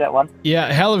 I'll take that one.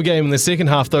 Yeah, hell of a game in the second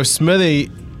half, though. Smithy,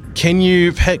 can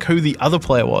you pick who the other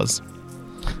player was?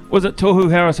 Was it Tohu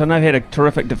Harris? I know he had a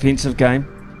terrific defensive game.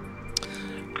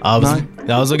 I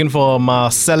was looking for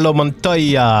Marcelo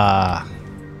Montoya.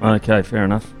 Okay, fair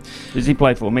enough. Does he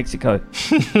play for Mexico?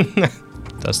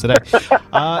 Does today.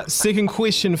 Second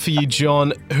question for you,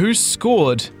 John. Who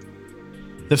scored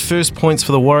the first points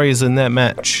for the Warriors in that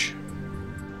match?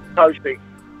 Toasty.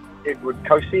 Edward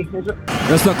Kosey, is it?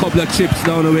 Just a couple of chips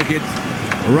down the wicket,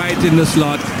 right in the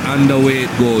slot, and away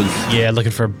it goes. Yeah,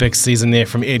 looking for a big season there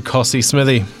from Ed Kosey,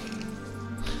 Smithy.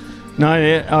 No,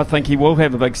 yeah, I think he will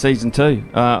have a big season too.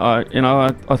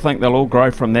 I think they'll all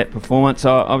grow from that performance.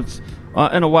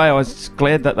 In a way, I was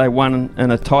glad that they won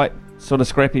in a tight, sort of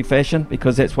scrappy fashion,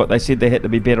 because that's what they said they had to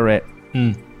be better at.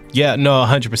 Yeah, no,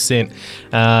 100%.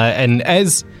 And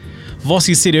as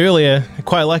Vossi said earlier,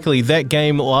 quite luckily, that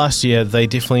game last year, they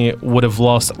definitely would have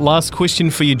lost. Last question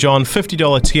for you, John.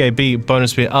 $50 TAB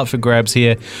bonus bet up for grabs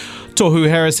here. Tohu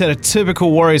Harris had a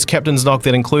typical Warriors captain's knock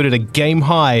that included a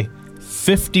game-high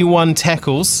 51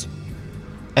 tackles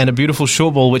and a beautiful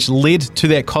short ball, which led to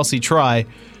that Kosey try.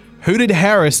 Who did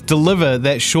Harris deliver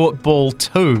that short ball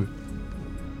to?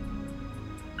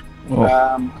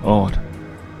 God.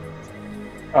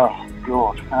 Oh,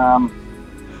 God.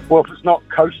 Well, if it's not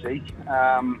Kosey,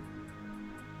 I don't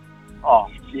know.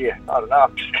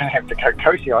 I'm just going to have to go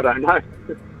Kosey. I don't know.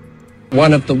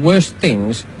 One of the worst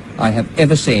things I have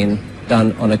ever seen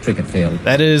done on a cricket field.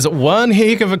 That is one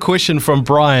heck of a question from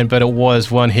Brian, but it was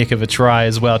one heck of a try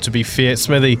as well, to be fair.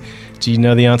 Smithy, do you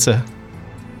know the answer?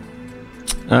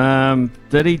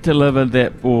 Did he deliver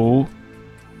that ball?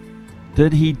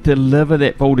 Did he deliver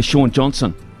that ball to Sean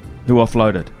Johnson, who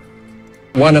offloaded?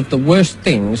 One of the worst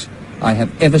things I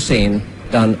have ever seen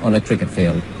done on a cricket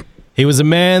field. He was a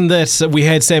man that we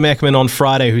had Sam Ackerman on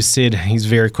Friday who said he's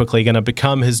very quickly going to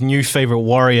become his new favourite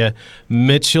Warrior,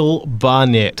 Mitchell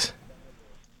Barnett.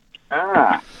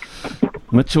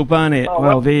 Mitchell Barnett.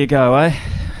 Well, there you go, eh?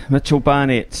 Mitchell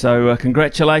Barnett. So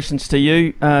congratulations to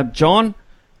you, John.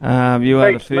 You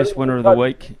are the first winner of the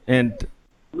week. And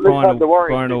Brian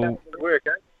will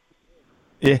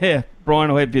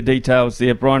have your details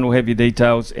there. Brian will have your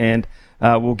details, and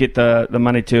we'll get the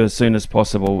money to you as soon as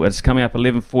possible. It's coming up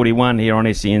 11:41 here on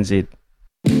SENZ.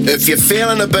 If you're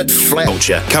feeling a bit flat,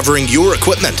 covering your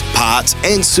equipment, parts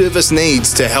and service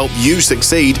needs to help you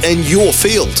succeed in your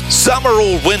field. Summer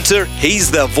or winter, he's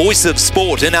the voice of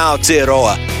sport in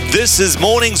Aotearoa. This is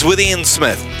Mornings with Ian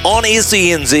Smith on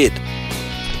SENZ.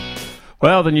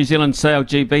 Well, the New Zealand Sail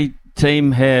GB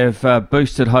team have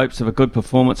boosted hopes of a good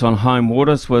performance on home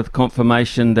waters, with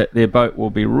confirmation that their boat will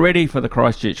be ready for the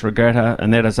Christchurch Regatta,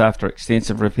 and that is after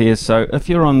extensive repairs. So if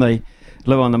you're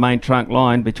live on the main trunk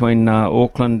line between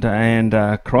Auckland and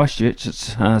Christchurch,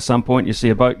 at some point you see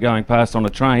a boat going past on a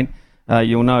train,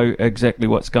 you'll know exactly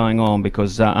what's going on,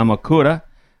 because Amakura,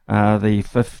 the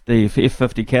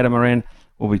F50 catamaran,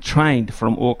 will be trained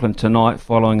from Auckland tonight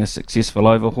following a successful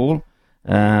overhaul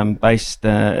based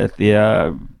at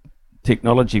the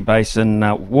technology base in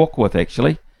Warkworth,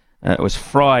 actually. It was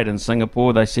fried in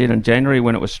Singapore, they said, in January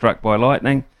when it was struck by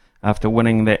lightning after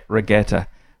winning that regatta.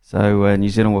 So New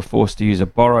Zealand were forced to use a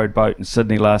borrowed boat in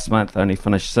Sydney last month, only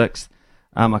finished 6th.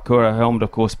 Amakura, helmed of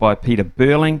course by Peter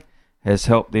Burling, has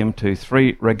helped them to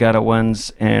 3 regatta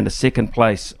wins and a second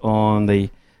place on the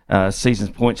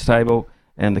season's points table,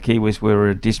 and the Kiwis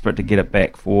were desperate to get it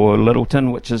back for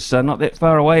Littleton, which is not that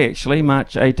far away actually,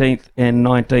 March 18th and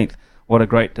 19th. What a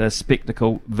great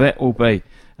spectacle that will be.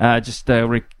 Just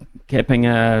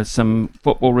recapping some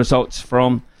football results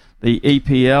from the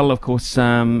EPL, of course,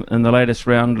 in the latest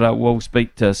round, Wolves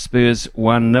beat Spurs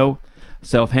 1-0.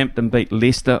 Southampton beat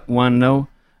Leicester 1-0.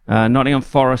 Nottingham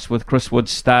Forest, with Chris Wood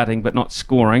starting but not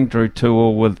scoring, drew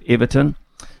 2-2 with Everton.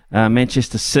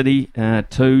 Manchester City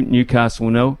 2, Newcastle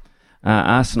 0.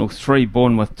 Arsenal 3,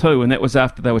 Bournemouth 2, and that was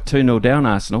after they were 2-0 down,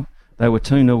 Arsenal. They were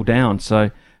 2-0 down,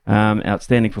 so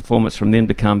outstanding performance from them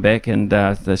to come back, and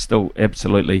they're still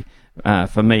absolutely,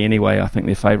 for me anyway, I think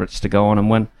they're favourites to go on and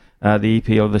win the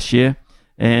EPL this year.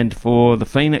 And for the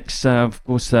Phoenix, of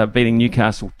course, beating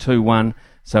Newcastle 2-1.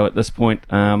 So at this point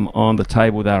on the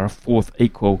table, they're a 4th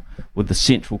equal with the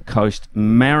Central Coast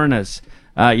Mariners.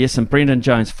 Yes, and Brendan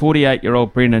Jones,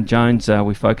 48-year-old Brendan Jones.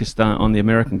 We focused on the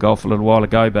American golf a little while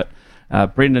ago, but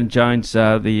Brendan Jones,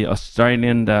 the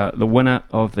Australian, the winner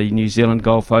of the New Zealand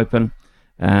Golf Open,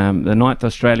 the 9th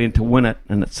Australian to win it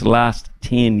in its last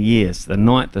 10 years. The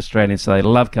 9th Australian, so they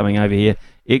love coming over here.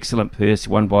 Excellent purse,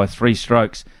 won by 3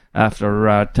 strokes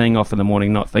after teeing off in the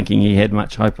morning, not thinking he had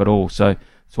much hope at all. So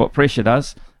it's what pressure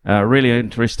does. Really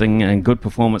interesting and good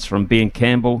performance from Ben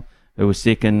Campbell, who was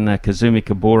second. Kazumi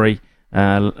Kibori,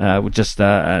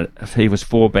 he was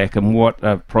 4 back, and what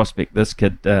a prospect this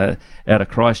kid out of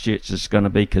Christchurch is going to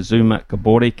be, Kazuma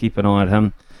Kibori. Keep an eye on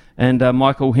him. And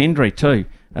Michael Hendry too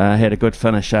had a good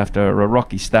finish after a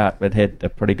rocky start, but had a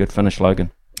pretty good finish, Logan.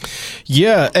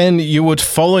 Yeah, and you were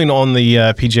following on the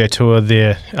PGA Tour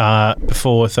there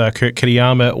before with Kurt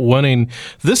Kitayama winning.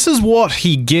 This is what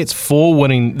he gets for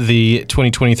winning the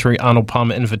 2023 Arnold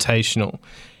Palmer Invitational.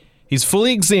 He's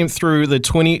fully exempt through the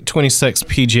 2026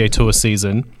 PGA Tour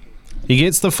season. He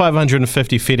gets the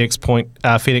 550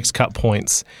 FedEx Cup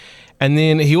points. And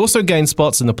then he also gained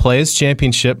spots in the Players'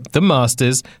 Championship, the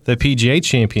Masters, the PGA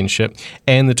Championship,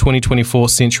 and the 2024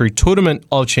 Century Tournament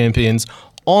of Champions,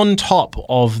 on top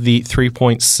of the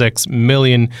 $3.6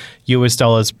 million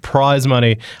prize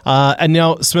money. And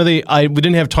now, Smithy, we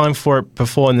didn't have time for it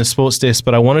before in the sports desk,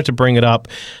 but I wanted to bring it up.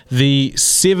 The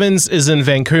Sevens is in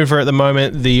Vancouver at the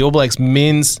moment. The All Blacks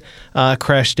men's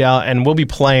crashed out and will be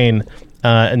playing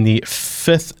in the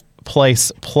 5th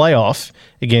place playoff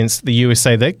against the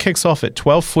USA. That kicks off at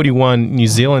 12:41 New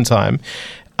Zealand time.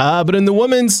 But in the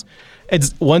women's,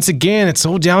 it's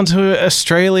all down to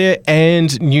Australia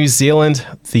and New Zealand.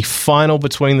 The final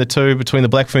between the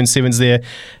Blackfern Sevens there,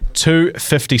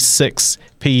 2:56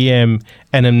 p.m.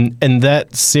 And in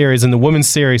that series, in the women's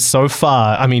series so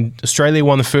far, I mean, Australia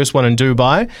won the first one in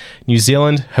Dubai. New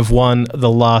Zealand have won the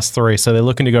last 3, so they're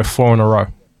looking to go 4 in a row.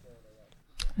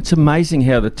 It's amazing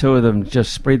how the two of them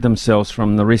just spread themselves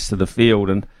from the rest of the field,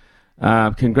 and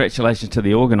congratulations to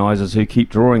the organisers who keep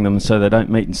drawing them so they don't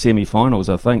meet in semi-finals,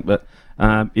 I think. But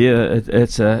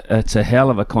it's a hell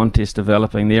of a contest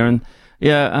developing there, and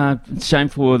it's shame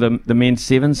for the men's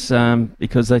sevens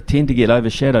because they tend to get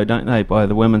overshadowed, don't they, by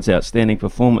the women's outstanding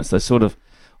performance. They're sort of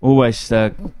always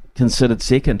considered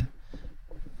second.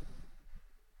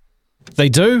 They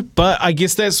do, but I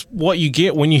guess that's what you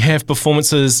get when you have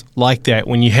performances like that,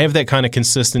 when you have that kind of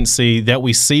consistency that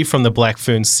we see from the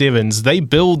Blackfern Sevens. They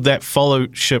build that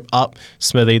fellowship up,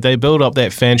 Smithy. They build up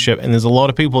that fanship, and there's a lot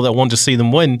of people that want to see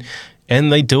them win,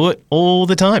 and they do it all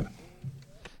the time.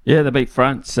 Yeah, they beat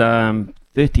France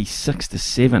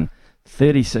 36-7.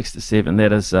 36-7,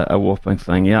 that is a whopping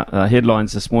thing. Yeah,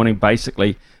 headlines this morning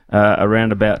basically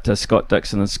around about Scott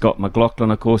Dixon and Scott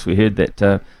McLaughlin. Of course, we heard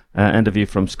that interview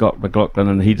from Scott McLaughlin,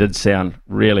 and he did sound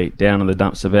really down in the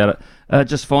dumps about it.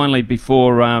 Just finally,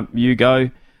 before you go,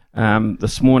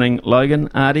 this morning, Logan,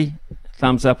 Artie,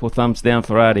 thumbs up or thumbs down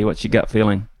for Artie? What's your gut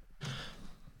feeling?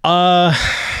 I'm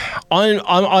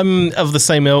of the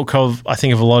same ilk of, I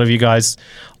think, of a lot of you guys.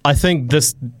 I think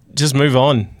just move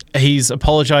on. He's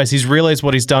apologised. He's realised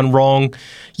what he's done wrong.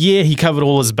 Yeah, he covered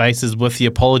all his bases with the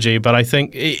apology, but I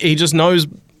think he just knows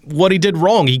what he did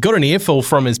wrong. He got an earful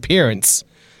from his parents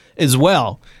as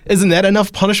well. Isn't that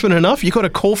enough punishment enough? You got a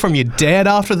call from your dad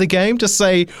after the game to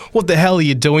say, what the hell are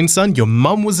you doing, son? Your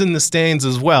mum was in the stands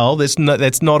as well. That's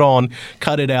not on.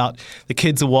 Cut it out. The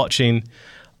kids are watching.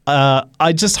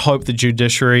 I just hope the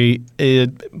judiciary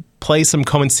plays some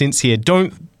common sense here.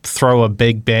 Don't throw a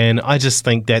big ban. I just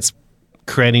think that's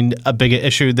creating a bigger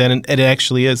issue than it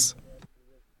actually is.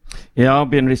 Yeah, I'll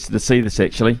be interested to see this,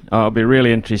 actually. I'll be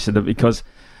really interested because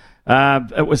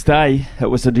it was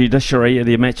the judiciary,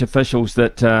 the match officials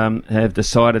that have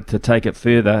decided to take it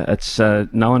further. It's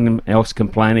no one else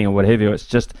complaining or what have you. It's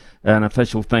just an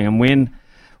official thing. And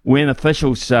when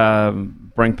officials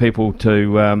bring people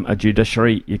to a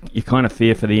judiciary, you kind of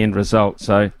fear for the end result.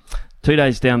 So 2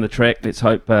 days down the track, let's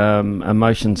hope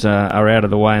emotions are out of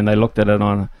the way and they looked at it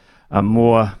on a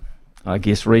more, I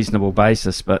guess, reasonable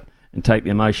basis, and take the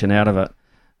emotion out of it.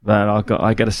 But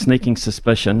I got a sneaking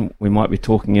suspicion we might be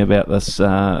talking about this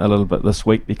a little bit this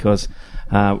week because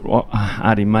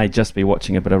Artie may just be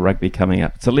watching a bit of rugby coming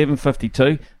up. It's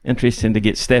 11:52. Interesting to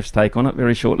get Staff's take on it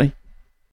very shortly.